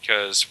Florida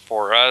because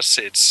for us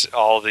it's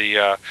all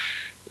the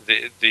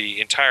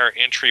entire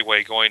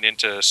entryway going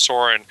into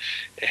Soarin'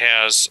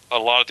 has a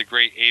lot of the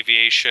great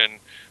aviation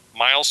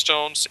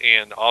milestones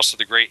and also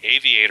the great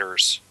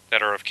aviators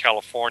that are of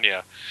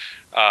California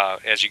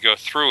as you go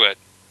through it.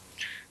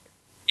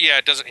 Yeah,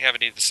 it doesn't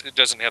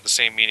have the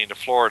same meaning to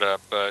Florida,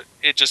 but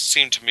it just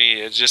seemed to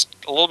me it's just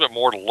a little bit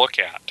more to look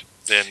at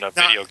than a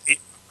video.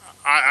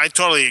 I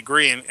totally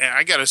agree, and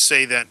I got to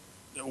say that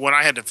when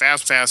I had the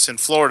Fast Pass in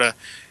Florida,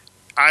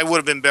 I would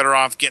have been better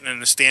off getting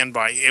in a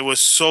standby. It was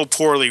so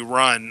poorly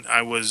run.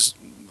 I was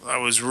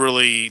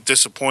really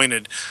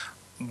disappointed,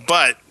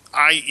 but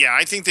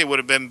I think they would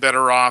have been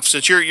better off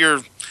since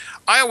you're.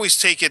 I always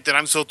take it that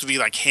I'm supposed to be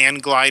like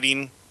hand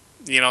gliding.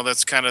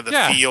 That's kind of the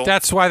feel.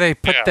 That's why they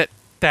put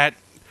that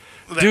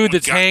dude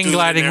that's hang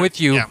gliding with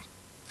you. Yeah.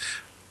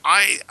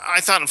 I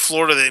thought in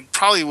Florida they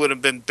probably would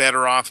have been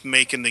better off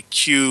making the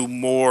queue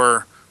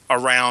more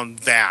around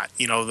that.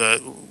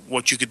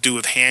 What you could do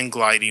with hang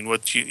gliding, or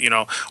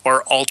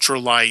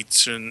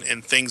ultralights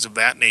and things of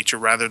that nature,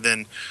 rather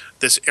than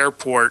this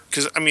airport.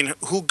 Because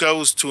who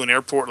goes to an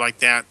airport like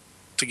that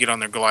to get on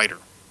their glider?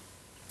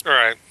 All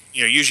right.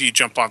 Usually you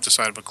jump off the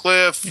side of a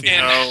cliff.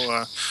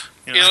 It'll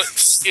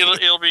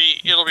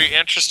be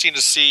interesting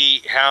to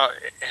see how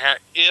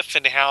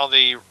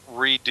they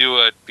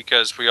redo it,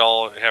 because we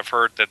all have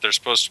heard that they're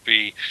supposed to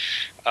be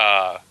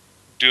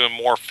doing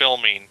more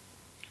filming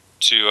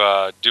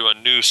to do a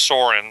new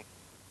Soarin'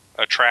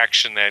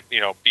 attraction that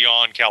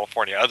beyond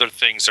California, other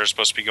things that are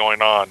supposed to be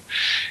going on, and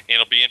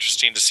it'll be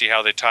interesting to see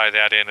how they tie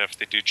that in if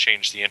they do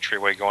change the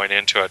entryway going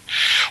into it.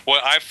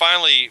 Well, I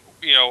finally,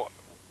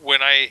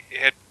 when I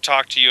had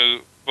talked to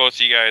you, both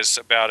of you guys,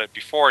 about it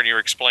before, and you were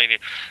explaining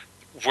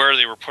where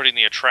they were putting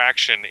the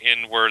attraction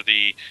in, where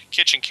the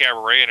kitchen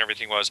cabaret and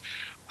everything was,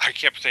 I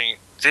kept thinking,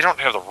 they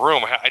don't have the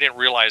room. I didn't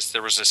realize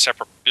there was a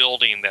separate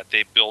building that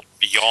they built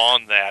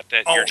beyond that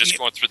you're just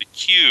going through the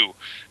queue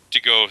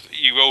to go.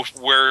 You go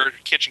where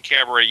Kitchen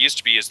Cabaret used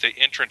to be is the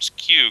entrance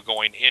queue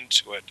going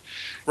into it.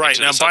 Right.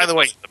 Now, by the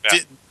way,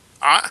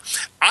 I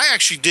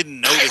actually didn't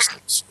notice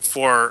this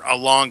for a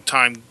long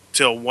time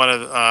till one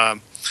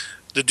of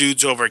the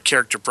dudes over at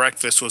Character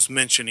Breakfast was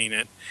mentioning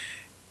it.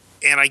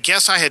 And I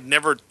guess I had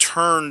never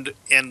turned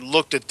and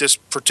looked at this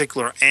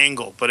particular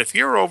angle. But if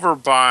you're over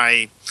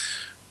by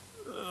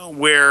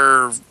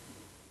where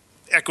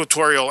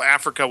Equatorial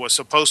Africa was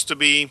supposed to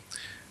be,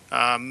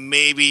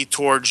 maybe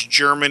towards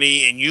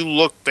Germany, and you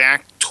look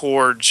back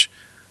towards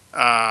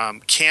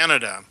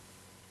Canada,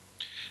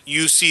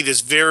 you see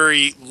this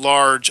very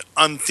large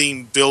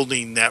unthemed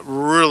building that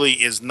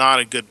really is not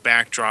a good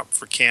backdrop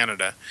for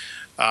Canada,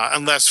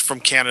 unless from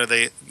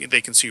Canada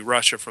they can see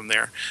Russia from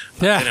there.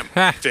 Yeah, and it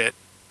might fit.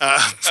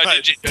 Did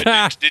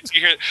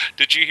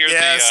you hear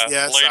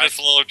the latest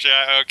little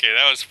okay,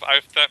 I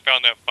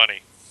found that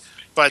funny.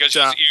 But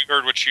because you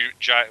heard what she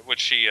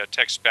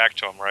texted back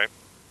to him, right?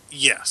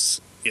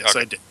 Yes, okay.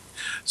 I did.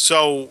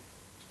 So,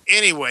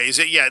 anyways,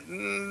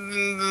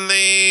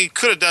 they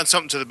could have done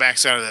something to the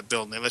backside of that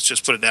building. Let's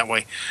just put it that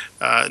way.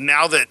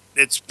 Now that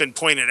it's been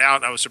pointed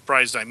out, I was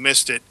surprised I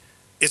missed it.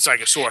 It's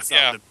like a sore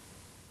thumb.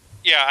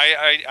 Yeah,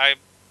 I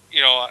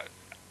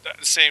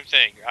same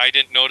thing. I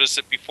didn't notice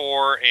it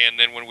before, and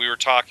then when we were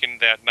talking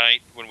that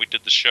night when we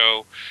did the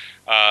show,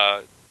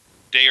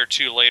 day or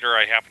two later,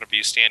 I happened to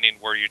be standing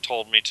where you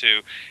told me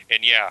to,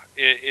 and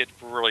it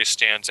really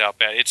stands out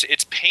bad.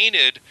 It's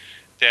painted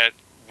that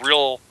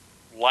real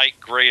light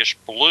grayish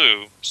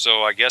blue,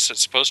 so I guess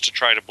it's supposed to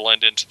try to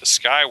blend into the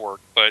skywork,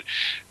 but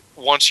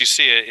once you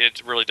see it,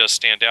 it really does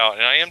stand out.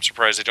 And I am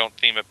surprised they don't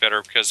theme it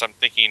better, because I'm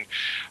thinking...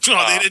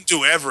 No, they didn't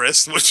do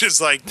Everest, which is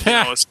like,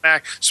 a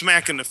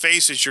smack in the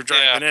face as you're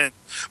driving in.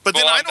 But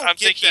then I'm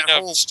thinking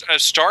of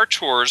Star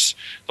Tours,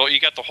 though.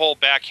 You got the whole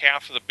back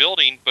half of the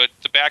building, but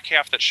the back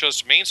half that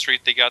shows Main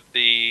Street, they got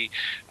the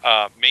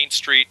Main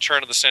Street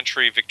turn of the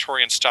century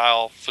Victorian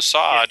style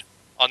facade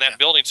on that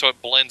building, so it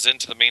blends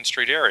into the Main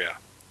Street area.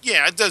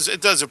 Yeah, it does.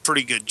 It does a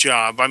pretty good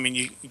job.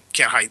 You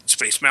can't hide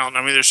Space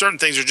Mountain. There's certain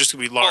things that are just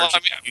going to be large.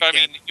 Well,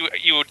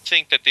 you would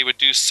think that they would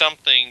do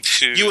something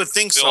to. You would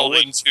think so.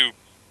 Into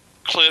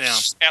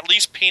cliffs, at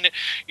least paint it.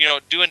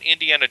 Do an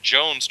Indiana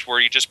Jones to where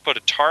you just put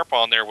a tarp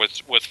on there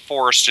with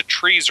forested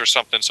trees or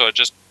something, so it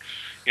just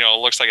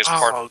looks like it's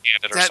part of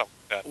it or something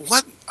like that.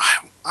 What?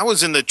 I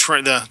was in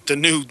the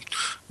new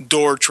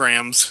door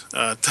trams.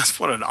 That's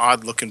what an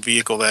odd looking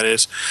vehicle that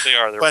is. They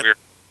are. They're weird.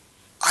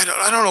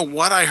 I don't know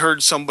what I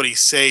heard somebody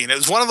say, and it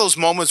was one of those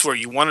moments where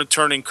you want to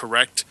turn and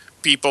correct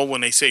people when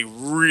they say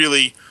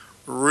really,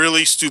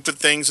 really stupid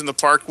things in the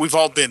park. We've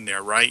all been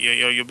there, right?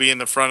 You'll be in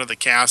the front of the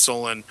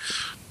castle, and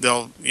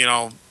they'll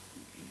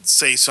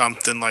say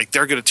something like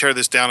they're going to tear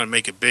this down and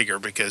make it bigger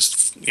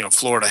because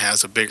Florida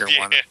has a bigger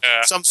one.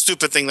 Some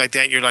stupid thing like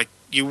that. You're like,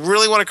 you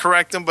really want to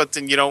correct them, but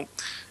then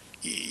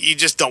you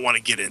just don't want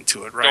to get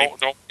into it, right?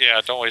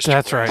 Don't waste.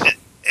 That's right.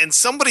 And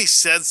somebody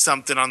said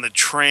something on the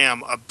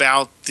tram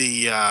about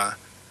the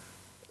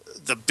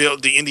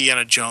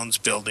Indiana Jones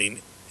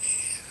building.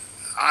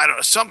 I don't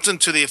know, something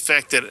to the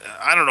effect that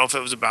I don't know if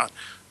it was about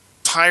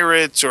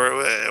pirates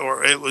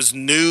or it was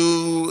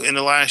new in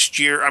the last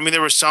year. I mean,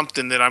 there was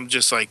something that I'm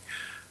just like,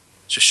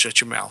 just shut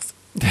your mouth.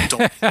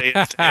 Don't say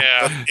it.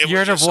 Yeah.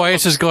 Your inner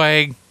voice is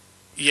going.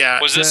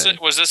 Yeah. Was this in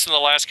the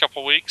last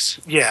couple of weeks?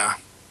 Yeah.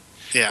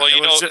 Yeah. Well,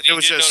 it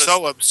was just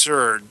so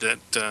absurd that.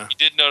 You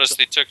did notice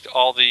they took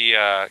all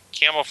the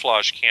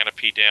camouflage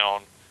canopy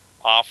down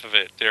off of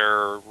it.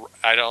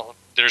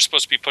 They're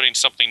supposed to be putting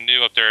something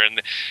new up there,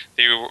 and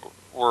they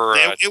were.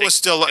 It was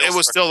still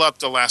up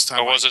the last time.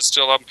 Oh, was it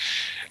still up?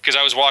 Because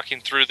I was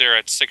walking through there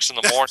at 6 in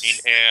the morning,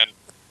 and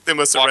they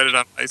must have read it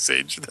on Ice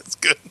Age. That's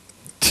good.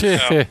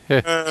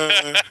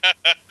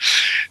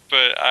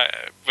 But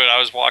I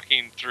was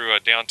walking through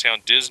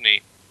downtown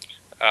Disney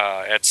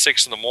at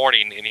 6 in the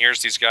morning, and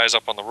here's these guys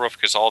up on the roof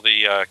because all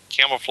the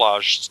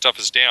camouflage stuff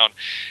is down,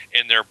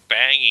 and they're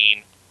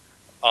banging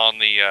on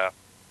the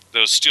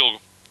those steel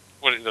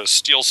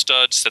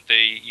studs that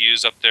they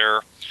use up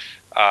there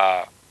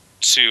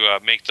to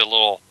make the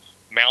little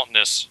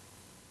mountainous,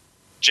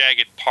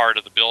 jagged part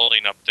of the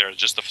building up there,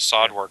 just the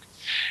facade work.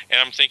 And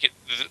I'm thinking,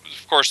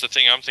 of course, the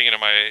thing I'm thinking in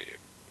my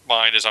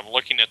mind is I'm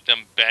looking at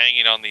them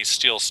banging on these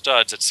steel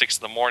studs at 6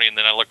 in the morning, and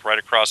then I look right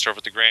across over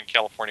at the Grand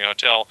California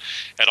Hotel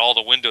at all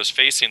the windows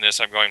facing this.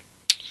 I'm going,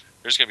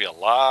 there's going to be a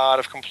lot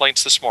of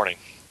complaints this morning.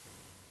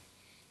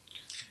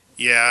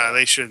 Yeah,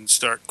 they shouldn't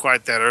start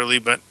quite that early,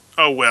 but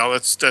oh well,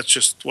 that's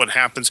just what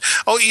happens.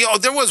 Oh,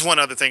 there was one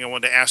other thing I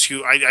wanted to ask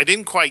you. I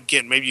didn't quite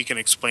get. Maybe you can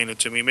explain it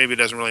to me. Maybe it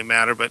doesn't really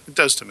matter, but it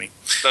does to me.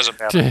 Doesn't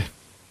matter.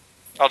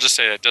 I'll just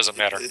say it doesn't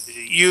matter.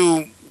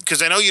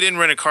 Because I know you didn't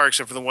rent a car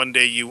except for the one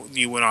day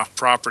you went off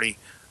property,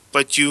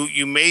 but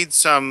you made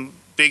some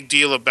big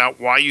deal about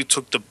why you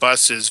took the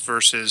buses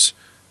versus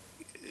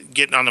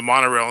getting on the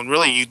monorail, and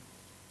really you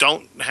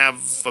don't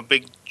have a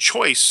big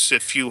choice.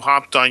 If you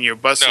hopped on your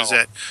buses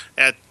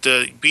at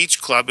the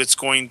beach club, it's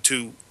going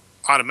to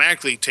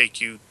automatically take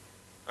you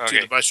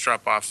to the bus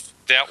drop off.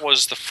 That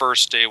was the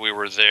first day we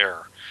were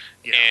there,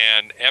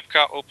 and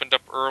Epcot opened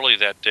up early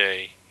that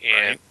day,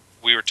 and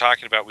we were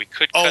talking about we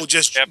could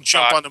just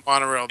jump on the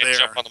monorail there.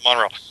 Jump on the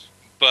monorail,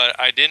 but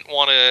I didn't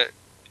want to.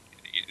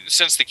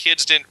 Since the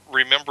kids didn't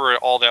remember it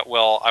all that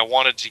well, I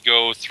wanted to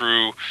go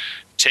through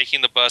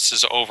taking the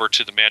buses over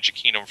to the Magic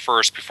Kingdom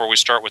first before we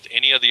start with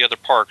any of the other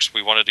parks.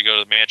 We wanted to go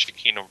to the Magic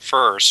Kingdom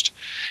first,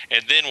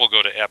 and then we'll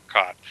go to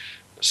Epcot.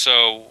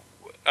 So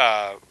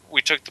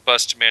we took the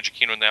bus to Magic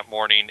Kingdom that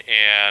morning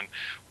and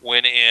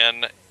went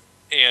in.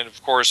 And,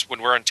 of course,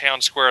 when we're in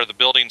Town Square, the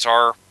buildings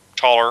are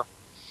taller.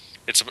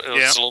 It's a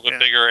little bit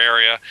bigger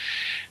area.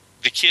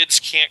 The kids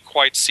can't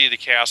quite see the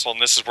castle,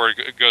 and this is where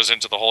it goes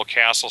into the whole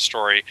castle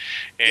story.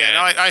 And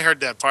I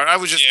heard that part. I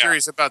was just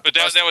curious about the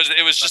bus.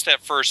 It was just that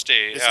first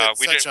day.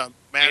 We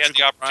had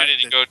the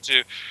opportunity to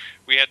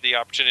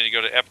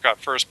go to Epcot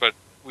first, but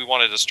we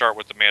wanted to start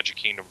with the Magic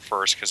Kingdom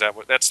first because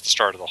that's the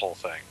start of the whole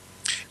thing.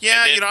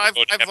 Yeah,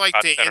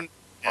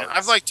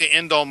 I've liked to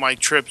end all my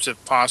trips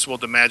if possible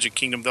to Magic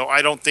Kingdom, though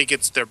I don't think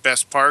it's their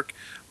best park,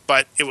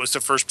 but it was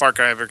the first park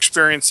I ever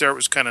experienced there. It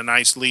was kind of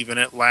nice leaving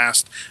it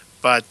last.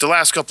 But the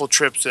last couple of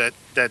trips that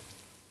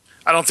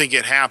I don't think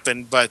it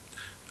happened, but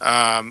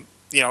it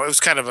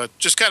was kind of a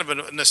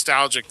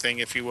nostalgic thing,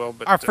 if you will.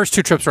 But our first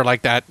two trips were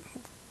like that.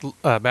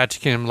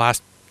 Magic Kingdom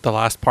the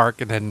last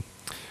park, and then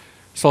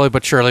slowly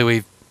but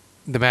surely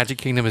the Magic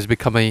Kingdom has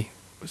become a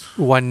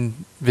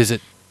one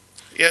visit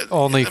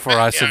only for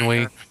us, and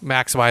we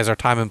maximize our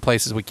time in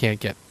places we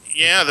can't get.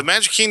 Yeah, the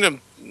Magic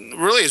Kingdom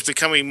really is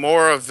becoming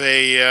more of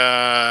a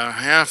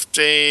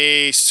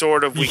half-day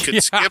sort of we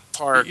could skip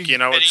park.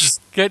 It's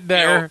get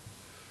there.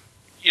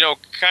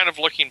 Kind of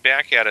looking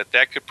back at it,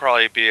 that could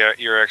probably be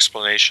your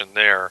explanation.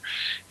 There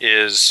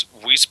is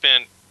we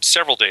spent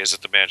several days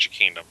at the Magic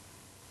Kingdom,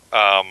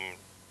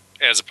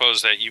 as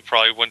opposed that you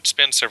probably wouldn't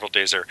spend several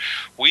days there.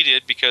 We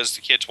did because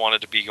the kids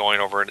wanted to be going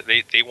over, and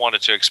they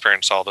wanted to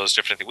experience all those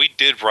different things. We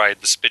did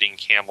ride the Spitting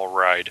Camel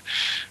ride.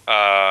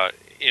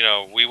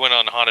 We went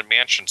on Haunted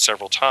Mansion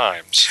several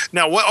times.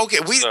 Now, what? Okay,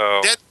 we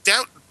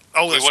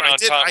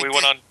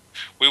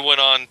went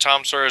on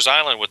Tom Sawyer's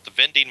Island with the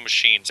vending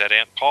machines at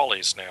Aunt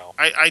Polly's. Now,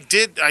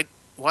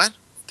 what?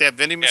 They have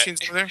vending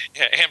machines over there?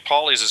 Yeah, Aunt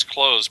Polly's is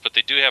closed, but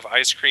they do have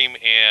ice cream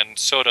and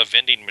soda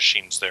vending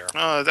machines there.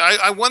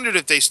 I wondered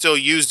if they still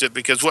used it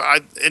because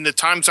in the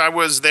times I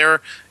was there,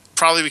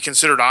 probably be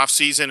considered off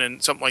season,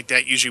 and something like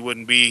that usually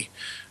wouldn't be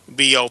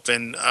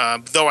open.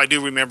 Though I do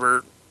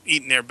remember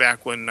eating there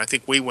back when I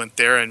think we went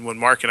there and when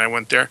Mark and I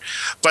went there.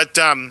 But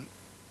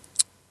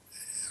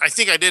I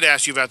think I did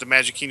ask you about the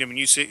Magic Kingdom, and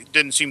you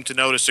didn't seem to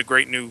notice the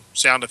great new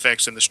sound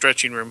effects in the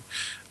stretching room.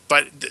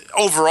 But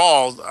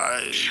overall,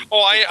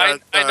 I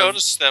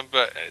noticed them,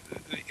 but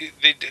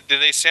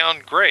they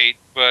sound great.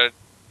 But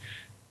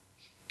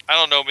I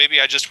don't know. Maybe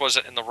I just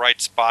wasn't in the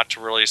right spot to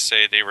really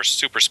say they were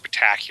super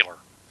spectacular.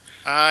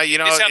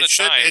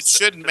 It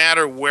shouldn't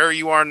matter where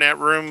you are in that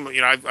room.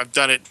 I've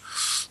done it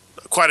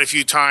quite a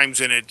few times,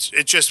 and it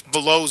just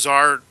blows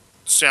our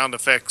sound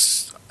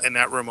effects in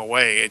that room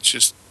away. It's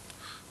just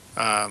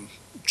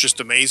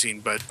amazing.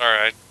 But all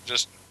right,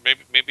 just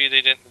maybe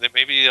they didn't.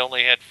 Maybe they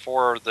only had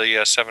 4 of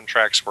the 7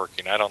 tracks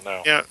working. I don't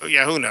know.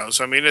 Yeah. Who knows?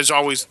 I mean, there's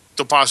always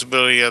the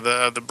possibility of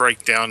the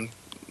breakdown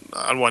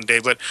on one day.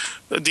 But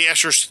the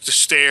Escher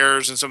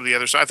stairs and some of the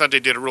others, I thought they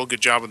did a real good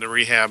job in the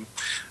rehab.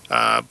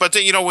 But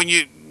when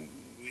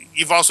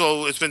you've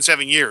also, it's been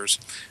 7 years.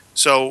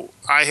 So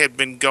I had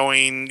been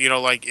going,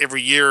 like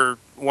every year,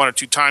 1 or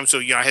 2 times. So,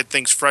 I had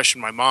things fresh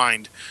in my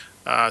mind.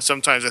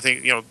 Sometimes I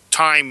think,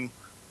 time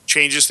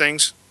changes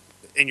things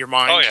in your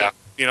mind. Oh, yeah.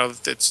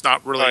 It's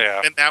not really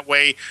in that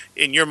way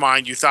in your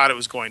mind. You thought it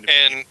was going to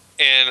be.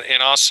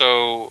 And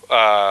also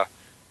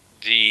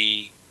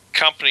the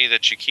company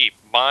that you keep.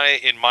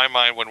 In my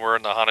mind, when we're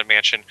in the Haunted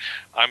Mansion,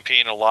 I'm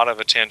paying a lot of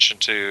attention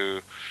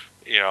to,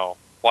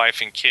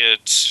 wife and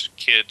kids,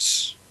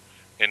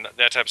 and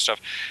that type of stuff.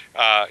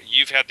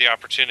 You've had the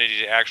opportunity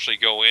to actually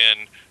go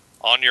in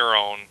on your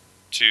own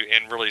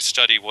and really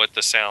study what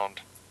the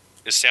sound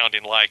is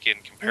sounding like in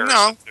comparison.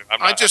 No,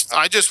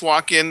 I just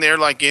walk in there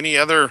like any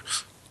other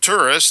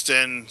tourist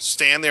and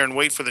stand there and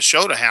wait for the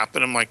show to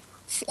happen. I'm like,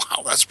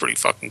 wow, that's pretty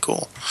fucking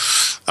cool.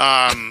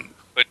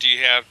 But do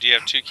you have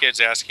 2 kids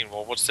asking,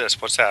 well, what's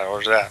this, what's that,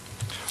 or that?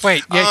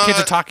 Wait, kids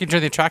are talking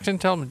during the attraction?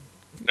 Tell them.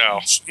 No.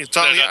 I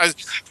tell them to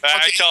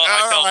shut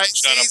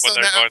up when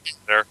they're going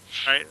there.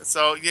 All right,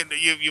 so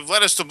you've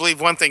led us to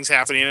believe one thing's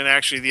happening, and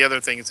actually the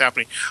other thing is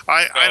happening.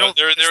 I don't.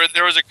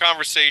 There was a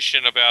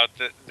conversation about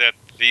that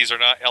these are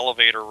not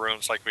elevator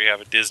rooms like we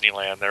have at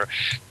Disneyland.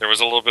 There was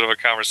a little bit of a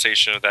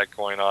conversation of that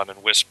going on in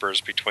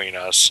whispers between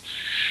us.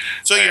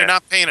 So you're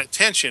not paying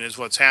attention, is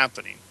what's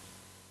happening.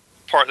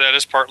 That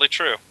is partly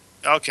true.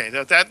 Okay,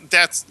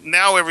 that's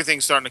now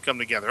everything's starting to come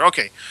together.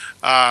 Okay,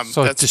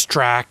 so it's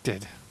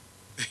distracted.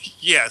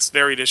 Yes,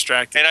 very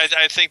distracted. And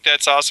I think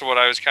that's also what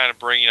I was kind of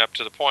bringing up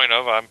to the point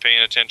of I'm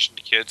paying attention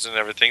to kids and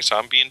everything, so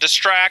I'm being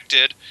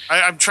distracted.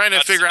 I'm trying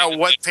to figure out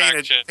what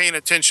paying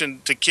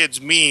attention to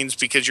kids means,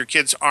 because your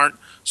kids aren't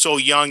so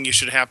young. You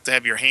should have to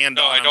have your hand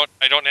on them. No,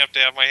 I don't have to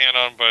have my hand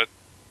on, but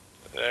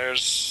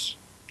there's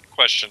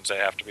questions that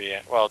have to be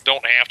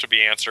don't have to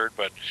be answered,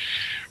 but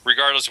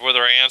regardless of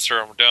whether I answer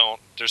them or don't,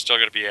 they're still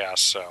going to be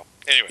asked. So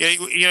anyway,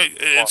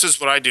 it's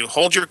just what I do.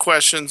 Hold your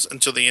questions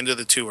until the end of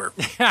the tour.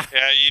 Yeah,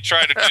 you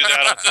try to do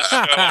that on this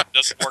show. It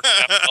doesn't work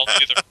that well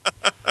either.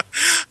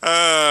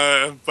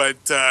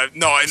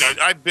 No, I know.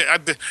 I've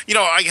been,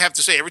 I have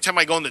to say, every time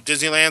I go into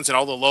Disneyland's and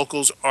all the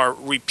locals are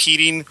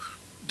repeating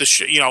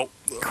the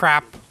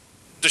crap,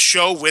 the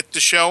show with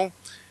the show.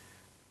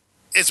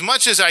 As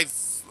much as I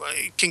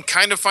can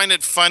kind of find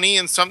it funny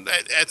at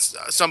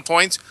some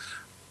points,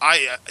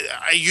 I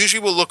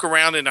usually will look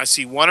around and I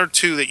see 1 or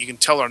 2 that you can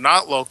tell are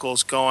not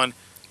locals going,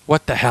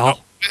 what the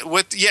hell?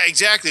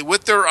 Exactly.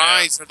 With their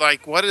eyes, they're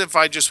like, what if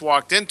I just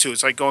walked into?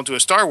 It's like going to a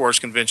Star Wars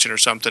convention or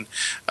something.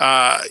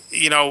 Can't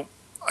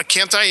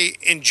I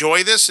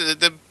enjoy this?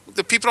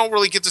 The people don't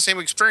really get the same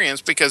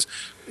experience because,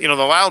 the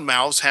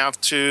loudmouths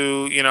have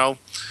to,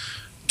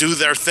 do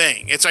their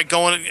thing. It's like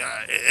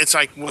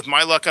with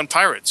my luck on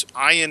Pirates.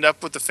 I end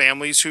up with the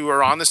families who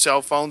are on the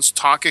cell phones,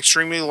 talk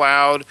extremely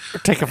loud. Or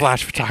take a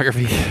flash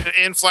photography.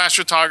 In flash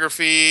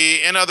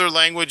photography, in other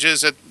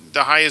languages at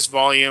the highest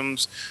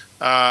volumes,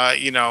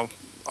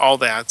 all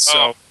that.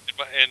 So,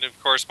 and of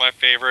course, my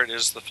favorite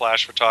is the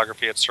flash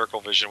photography at Circle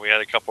Vision. We had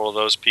a couple of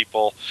those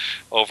people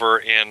over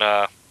in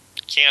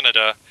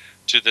Canada,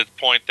 to the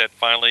point that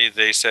finally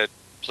they said,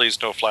 please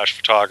no flash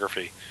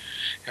photography.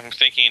 I'm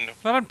thinking,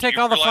 let them take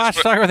all the flash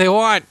photography they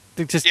want.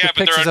 But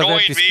they're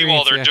annoying me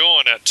while they're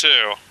doing it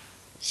too.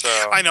 So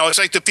I know, it's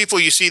like the people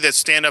you see that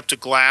stand up to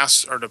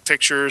glass or to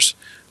pictures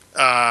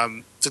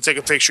to take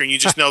a picture, and you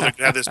just know they're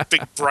gonna have this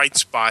big bright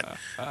spot.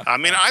 I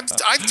mean,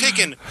 I've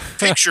taken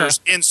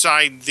pictures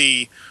inside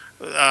the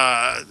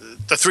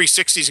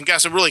 360s and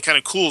got some really kind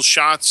of cool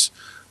shots,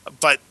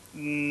 but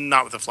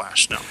not with the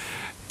flash. No.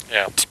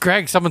 Yeah,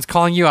 Greg, someone's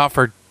calling you out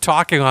for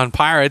talking on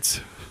Pirates.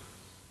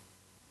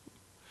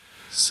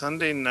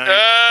 Sunday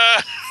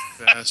night.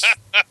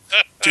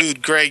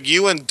 Dude, Greg,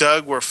 you and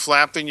Doug were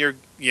flapping your...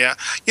 Yeah.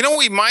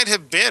 We might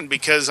have been,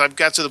 because I've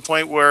got to the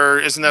point where,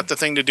 isn't that the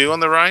thing to do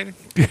on the ride?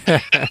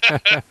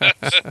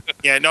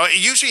 Yeah, no,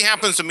 it usually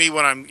happens to me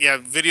when I'm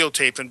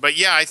videotaping. But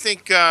yeah, I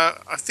think I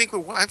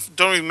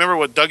don't remember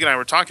what Doug and I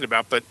were talking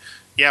about, but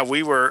yeah,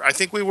 I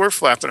think we were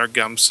flapping our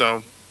gums.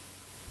 So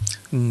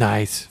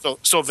nice.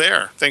 So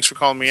there. Thanks for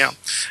calling me out.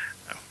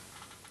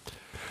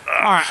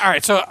 All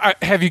right. So,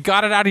 have you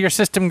got it out of your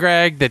system,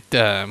 Greg? That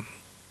can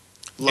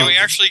we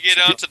actually get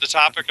on to the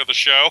topic of the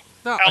show?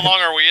 No, how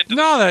long are we into?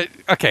 No,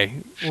 okay.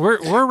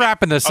 We're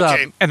wrapping this up,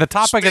 and the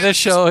topic of this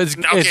show is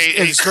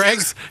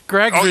Greg's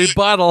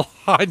rebuttal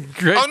on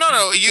Greg. Oh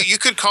no! You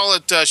could call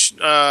it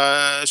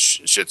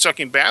shit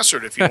sucking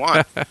bastard if you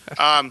want.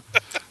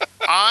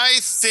 I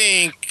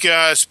think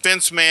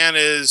Spence Man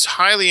is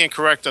highly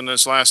incorrect on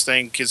this last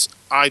thing because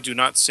I do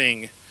not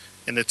sing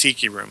in the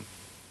tiki room.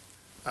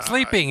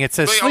 Sleeping. It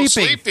says sleeping.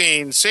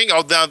 Sleeping. Sing.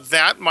 Oh, now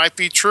that might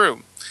be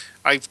true.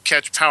 I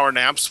catch power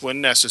naps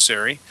when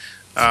necessary.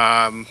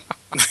 I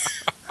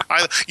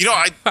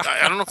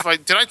don't know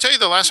if did I tell you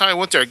the last time I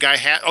went there, a guy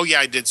had. Oh yeah,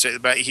 I did say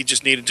about he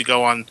just needed to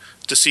go on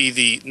to see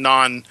the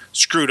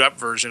non-screwed up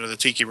version of the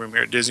tiki room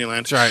here at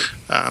Disneyland. That's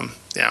right.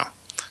 Yeah.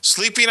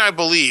 Sleeping, I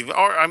believe,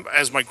 or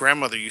as my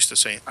grandmother used to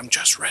say, I'm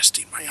just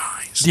resting my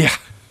eyes. Yeah.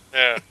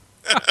 Yeah.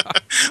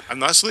 I'm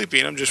not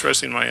sleeping. I'm just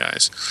resting my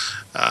eyes.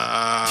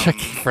 Checking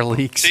for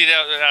leaks. See,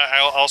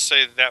 I'll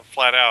say that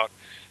flat out.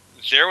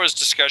 There was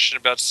discussion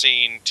about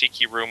seeing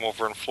Tiki Room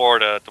over in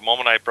Florida. The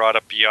moment I brought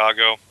up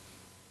Iago,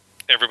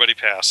 everybody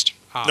passed.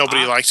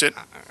 Nobody likes it.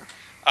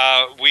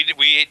 We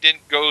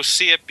didn't go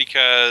see it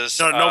because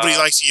nobody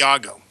likes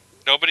Iago.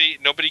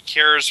 Nobody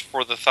cares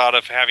for the thought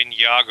of having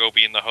Iago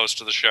being the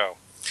host of the show.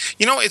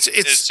 You know, it's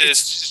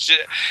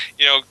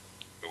you know,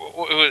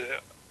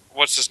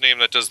 what's his name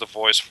that does the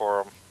voice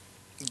for him?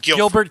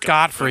 Gilbert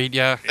Gottfried.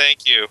 Yeah.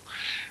 Thank you.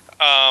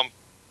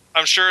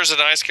 I'm sure he's a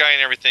nice guy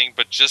and everything,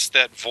 but just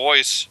that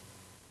voice,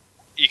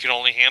 you can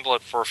only handle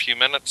it for a few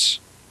minutes.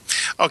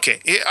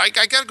 Okay, I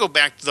got to go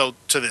back though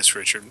to this,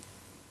 Richard.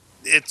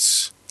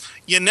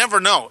 You never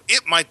know.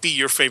 It might be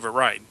your favorite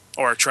ride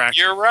or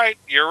attraction. You're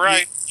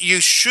right. You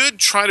should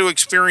try to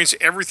experience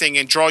everything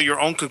and draw your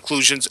own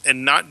conclusions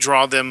and not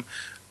draw them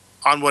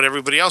on what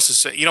everybody else is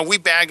saying. You know, we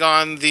bag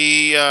on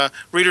the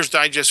Reader's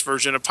Digest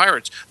version of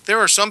Pirates. There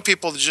are some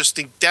people that just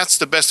think that's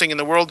the best thing in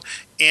the world,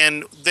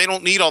 and they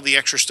don't need all the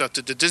extra stuff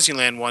that the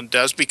Disneyland one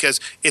does because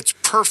it's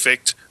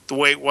perfect the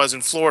way it was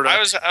in Florida. I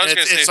was going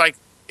to say,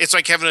 it's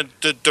like having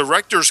the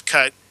director's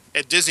cut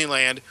at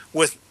Disneyland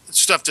with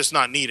stuff that's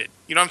not needed.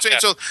 You know what I'm saying?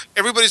 Yeah. So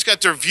everybody's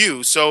got their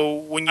view. So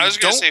when you I was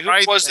going to say, who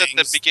was at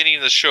the beginning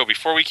of the show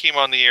before we came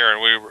on the air,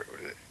 and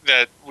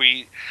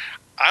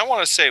I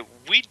want to say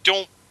we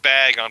don't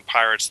bag on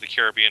Pirates of the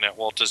Caribbean at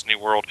Walt Disney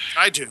World.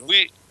 I do.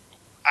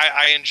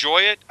 I enjoy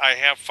it. I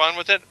have fun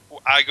with it.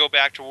 I go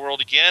back to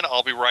World again.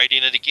 I'll be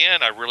riding it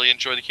again. I really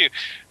enjoy the queue.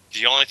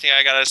 The only thing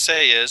I gotta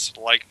say is,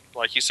 like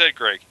you said,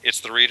 Greg, it's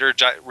the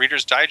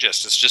Reader's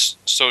Digest. It's just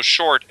so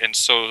short and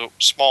so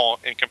small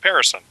in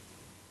comparison.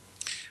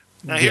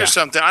 Now here's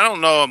something. I don't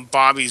know in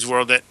Bobby's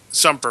World that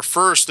some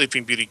prefer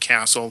Sleeping Beauty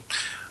Castle.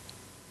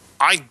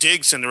 I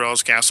dig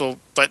Cinderella's Castle,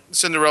 but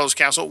Cinderella's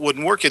Castle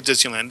wouldn't work at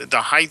Disneyland.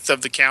 The height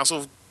of the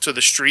castle to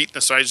the street and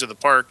the size of the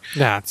park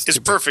is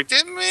perfect.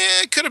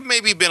 It could have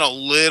maybe been a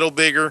little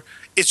bigger.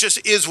 It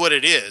just is what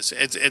it is.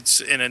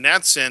 It's and in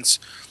that sense,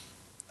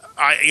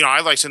 I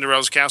like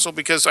Cinderella's Castle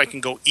because I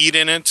can go eat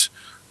in it.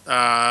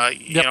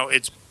 You know,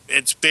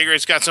 it's bigger.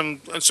 It's got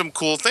some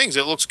cool things.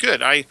 It looks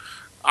good. I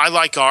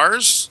like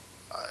ours.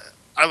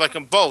 I like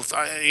them both.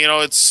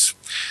 It's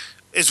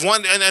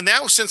one, and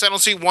now since I don't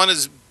see one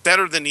is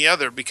better than the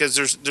other because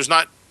there's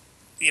not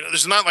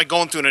like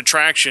going through an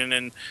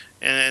attraction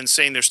and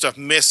saying there's stuff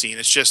missing.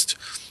 It's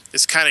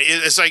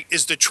like,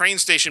 is the train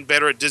station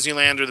better at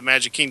Disneyland or the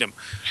Magic Kingdom?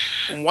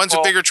 One's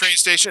a bigger train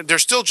station. They're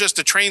still just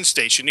a train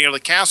station. The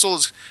castle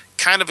is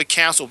kind of a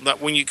castle.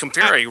 But when you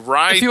compare a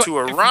ride to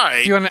a ride,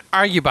 if you want to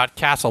argue about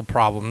castle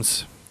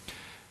problems,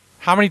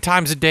 how many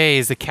times a day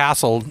is the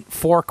castle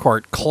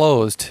forecourt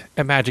closed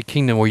at Magic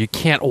Kingdom where you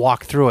can't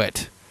walk through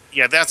it?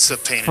 Yeah, that's a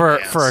pain for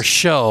a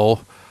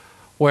show.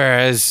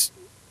 Whereas,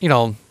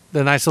 the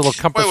nice little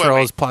compass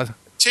rose.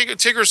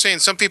 Tigger's saying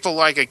some people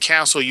like a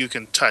castle you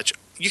can touch.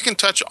 You can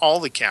touch all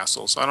the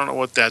castles. I don't know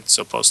what that's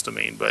supposed to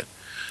mean, but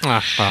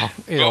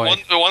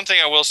the one thing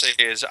I will say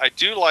is I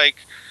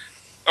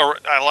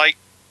like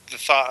the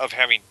thought of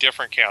having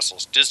different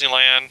castles: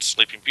 Disneyland,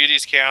 Sleeping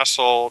Beauty's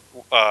castle,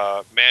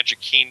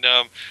 Magic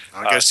Kingdom,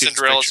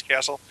 Cinderella's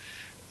castle.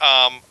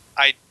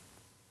 I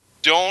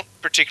don't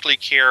particularly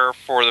care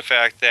for the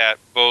fact that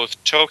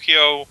both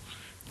Tokyo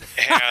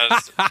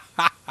has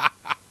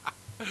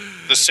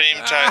the same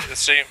type,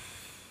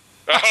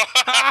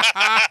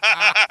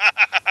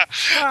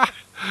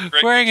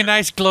 wearing a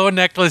nice glow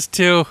necklace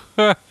too.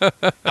 I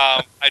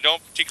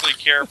don't particularly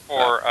care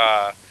for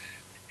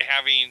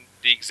having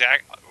the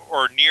exact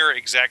or near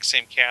exact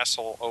same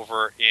castle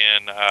over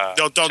in.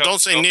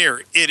 Don't say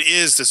near. It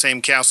is the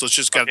same castle. It's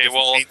just got. Okay,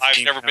 well,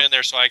 I've never been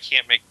there, so I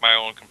can't make my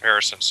own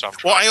comparison. So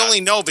I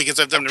only know because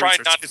I've done the research.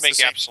 I'm trying not to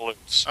make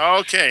absolutes.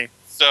 Okay.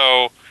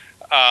 So.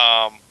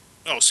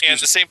 And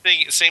the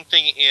same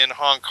thing in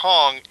Hong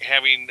Kong,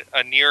 having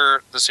a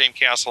near the same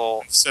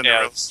castle as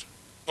that is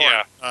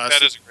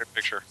a great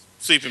picture.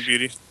 Sleeping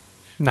Beauty,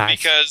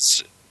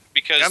 nice.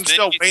 Because I'm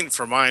still waiting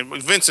for mine.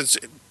 Vincent's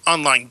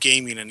online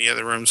gaming in the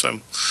other room, so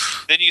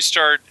then you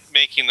start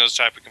making those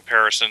type of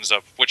comparisons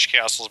of which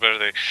castle is better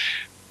than.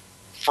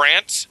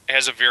 France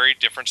has a very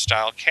different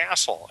style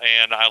castle,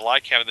 and I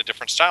like having the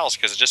different styles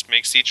because it just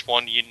makes each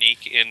one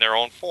unique in their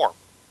own form.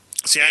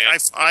 See,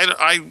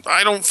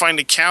 I don't find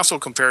the castle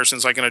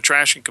comparisons like an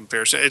attraction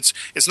comparison.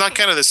 It's not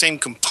kind of the same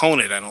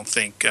component, I don't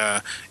think,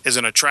 as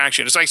an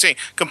attraction. It's like saying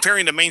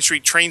comparing the Main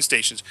Street train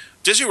stations.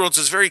 Disney World's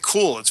is very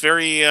cool. It's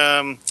very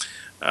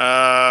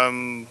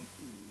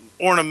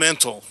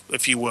ornamental,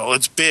 if you will.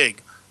 It's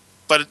big,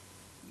 but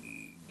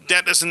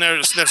that doesn't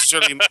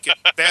necessarily make it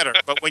better.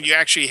 But when you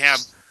actually have,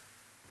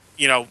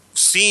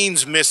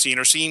 scenes missing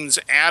or scenes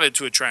added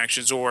to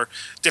attractions or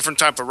different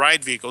type of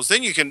ride vehicles,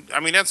 then you can. I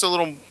mean, that's a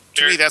little.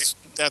 To me, that's.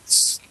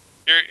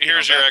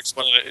 Here's your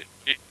explanation.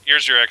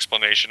 Here's your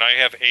explanation. I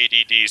have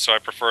ADD, so I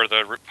prefer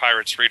the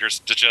Pirates Reader's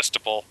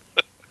digestible.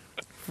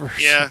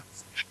 Yeah.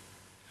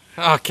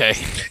 Okay.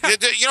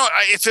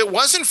 If it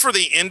wasn't for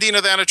the ending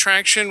of that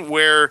attraction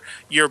where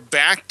you're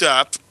backed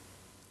up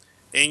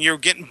and you're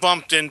getting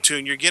bumped into,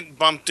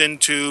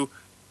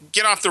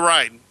 get off the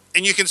ride,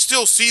 and you can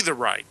still see the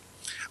ride.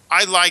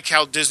 I like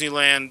how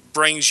Disneyland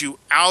brings you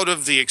out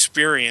of the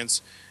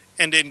experience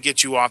and then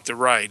get you off the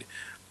ride.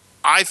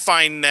 I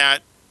find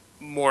that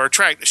more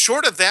attractive.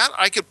 Short of that,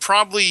 I could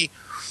probably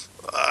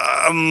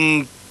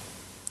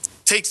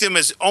take them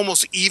as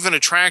almost even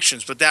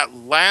attractions, but that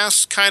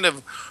last kind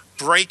of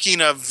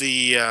breaking of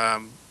the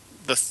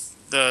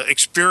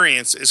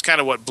experience is kind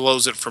of what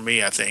blows it for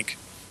me, I think.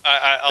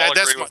 I'll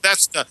agree with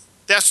that's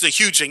the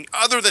huge thing.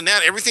 Other than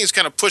that, everything's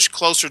kind of pushed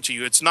closer to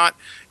you. It's not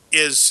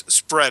as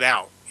spread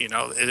out,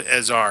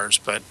 as ours,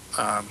 but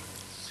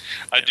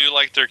I do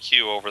like their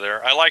queue over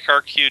there. I like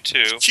our queue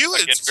too. Queue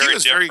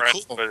is very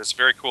cool, but it's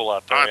very cool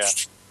out there. Yeah.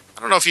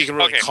 I don't know if you can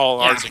really call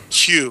ours a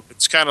queue.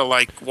 It's kind of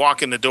like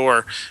walking the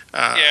door.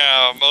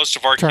 Most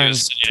of our queue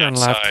is sitting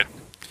outside. Left.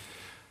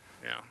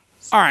 Yeah.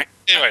 All right.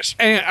 Anyways,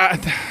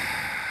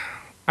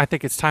 I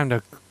think it's time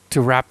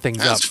to wrap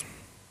things up.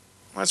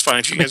 That's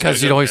fine.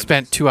 Because you only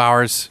spent 2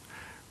 hours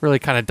really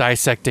kind of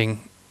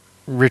dissecting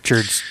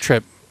Richard's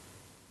trip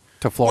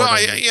to Florida.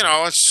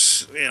 Well,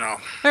 it's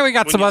And we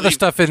got some other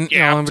stuff in.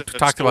 We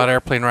talked about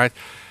airplane rides.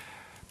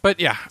 But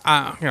yeah,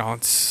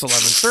 it's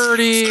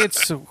 11:30.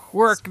 It's a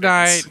work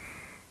night.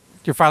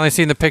 You're finally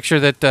seeing the picture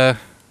that. No.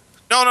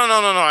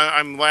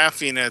 I'm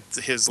laughing at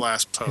his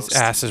last post. His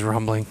ass is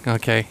rumbling.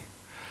 Okay.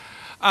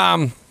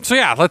 So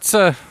yeah, let's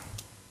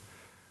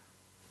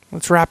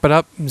wrap it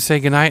up and say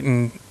goodnight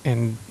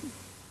and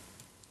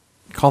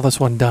call this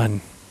one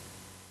done.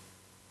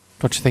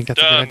 Don't you think that's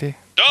a good idea?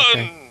 Done.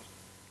 Okay.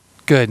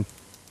 Good.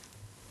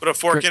 Put a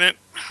fork in it.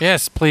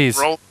 Yes, please.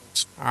 Roll.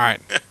 All right.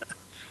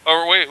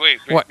 Oh, wait.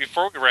 What?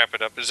 Before we wrap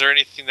it up, is there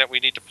anything that we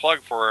need to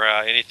plug for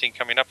anything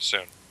coming up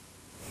soon?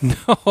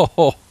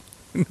 No.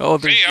 No, I'm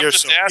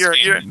just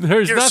asking.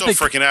 There's you're nothing.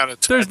 So freaking out of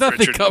touch, there's nothing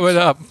Richard. coming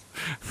up.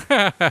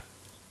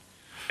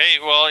 Hey,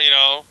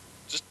 well,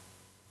 just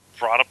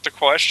brought up the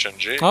question.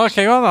 Jeez.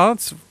 Okay, well, no,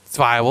 it's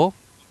viable.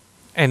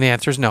 And the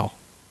answer is no.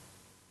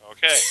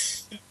 Okay.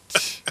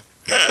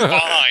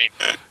 Fine.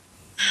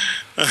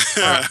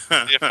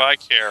 If I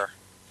care.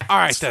 All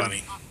right, That's then.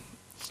 funny.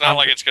 It's not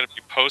like it's going to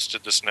be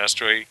posted this next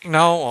week.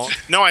 No.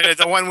 No,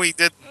 the one we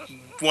did,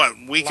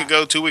 week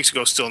ago, 2 weeks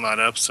ago, still not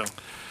up, so.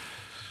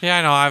 Yeah,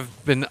 I know.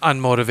 I've been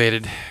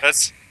unmotivated.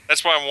 That's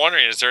why I'm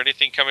wondering, is there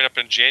anything coming up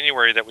in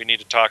January that we need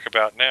to talk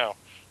about now?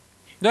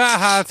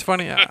 That's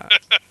funny.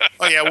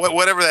 Oh, yeah,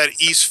 whatever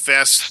that East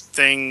Fest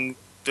thing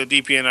the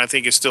DPN, I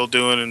think, is still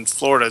doing in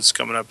Florida is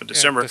coming up in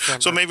December.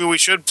 So maybe we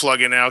should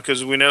plug it now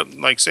because we know,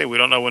 like I say, we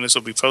don't know when this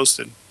will be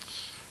posted.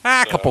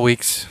 A couple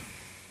weeks.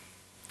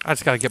 I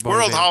just got to get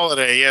motivated. World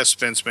Holiday, yes,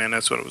 Spence, man.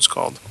 That's what it was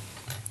called.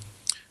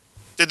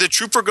 Did the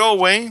Trooper go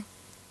away?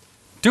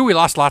 Dude, we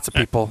lost lots of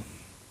people.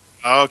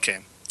 Okay.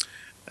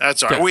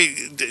 That's all right.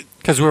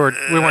 Because we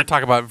weren't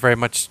talking about very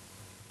much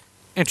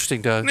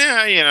interesting to...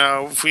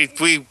 Yeah,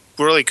 we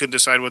really couldn't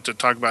decide what to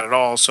talk about at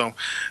all. So,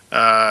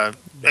 have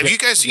you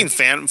guys seen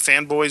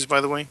Fanboys,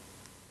 by the way?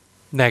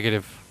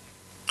 Negative.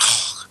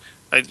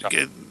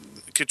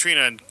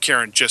 Katrina and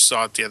Karen just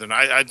saw it the other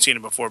night. I'd seen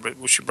it before, but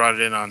she brought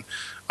it in on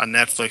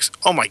Netflix.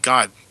 Oh, my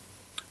God.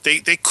 They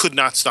could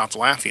not stop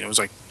laughing. It was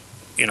like,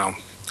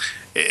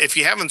 if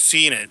you haven't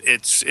seen it,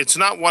 it's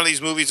not one of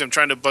these movies I'm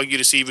trying to bug you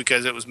to see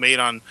because it was made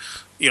on,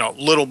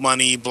 little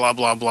money, blah,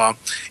 blah, blah.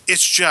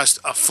 It's just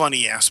a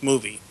funny-ass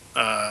movie.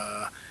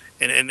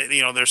 And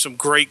there's some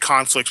great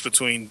conflicts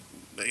between,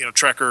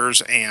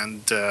 Trekkers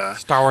and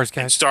Star Wars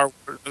guys. Star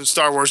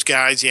Wars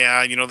guys,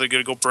 yeah. They're going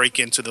to go break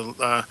into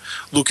the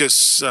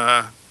Lucas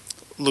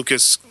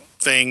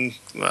thing.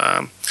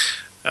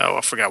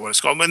 I forgot what it's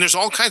called. And there's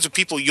all kinds of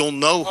people you'll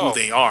know who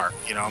they are,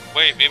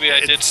 Wait, maybe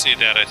I did see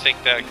that. I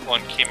think that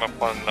one came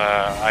up on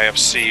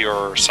IFC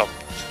or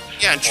something.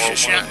 Yeah, and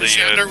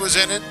Shatner was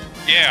in it.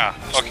 Yeah,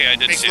 okay, I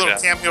did see that.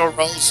 Makes a little cameo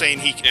role saying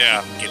he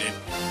can get in.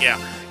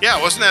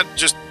 Yeah, wasn't that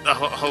just a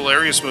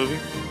hilarious movie?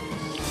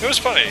 It was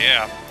funny,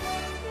 yeah.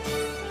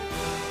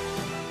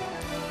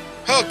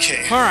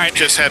 Okay. All right.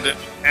 Just had to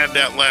add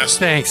that last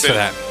Thanks for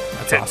that.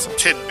 That's awesome.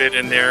 Tidbit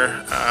in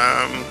there.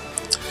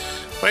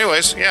 But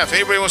anyways, if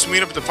anybody wants to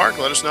meet up at the park,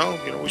 let us know.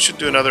 We should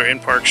do another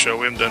in-park show.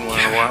 We haven't done one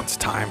in a while. It's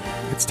time.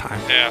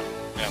 Yeah.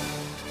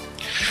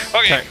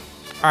 Okay.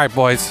 All right,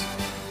 boys.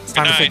 It's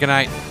time to say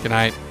goodnight. Good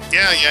night.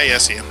 Yeah.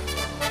 See you.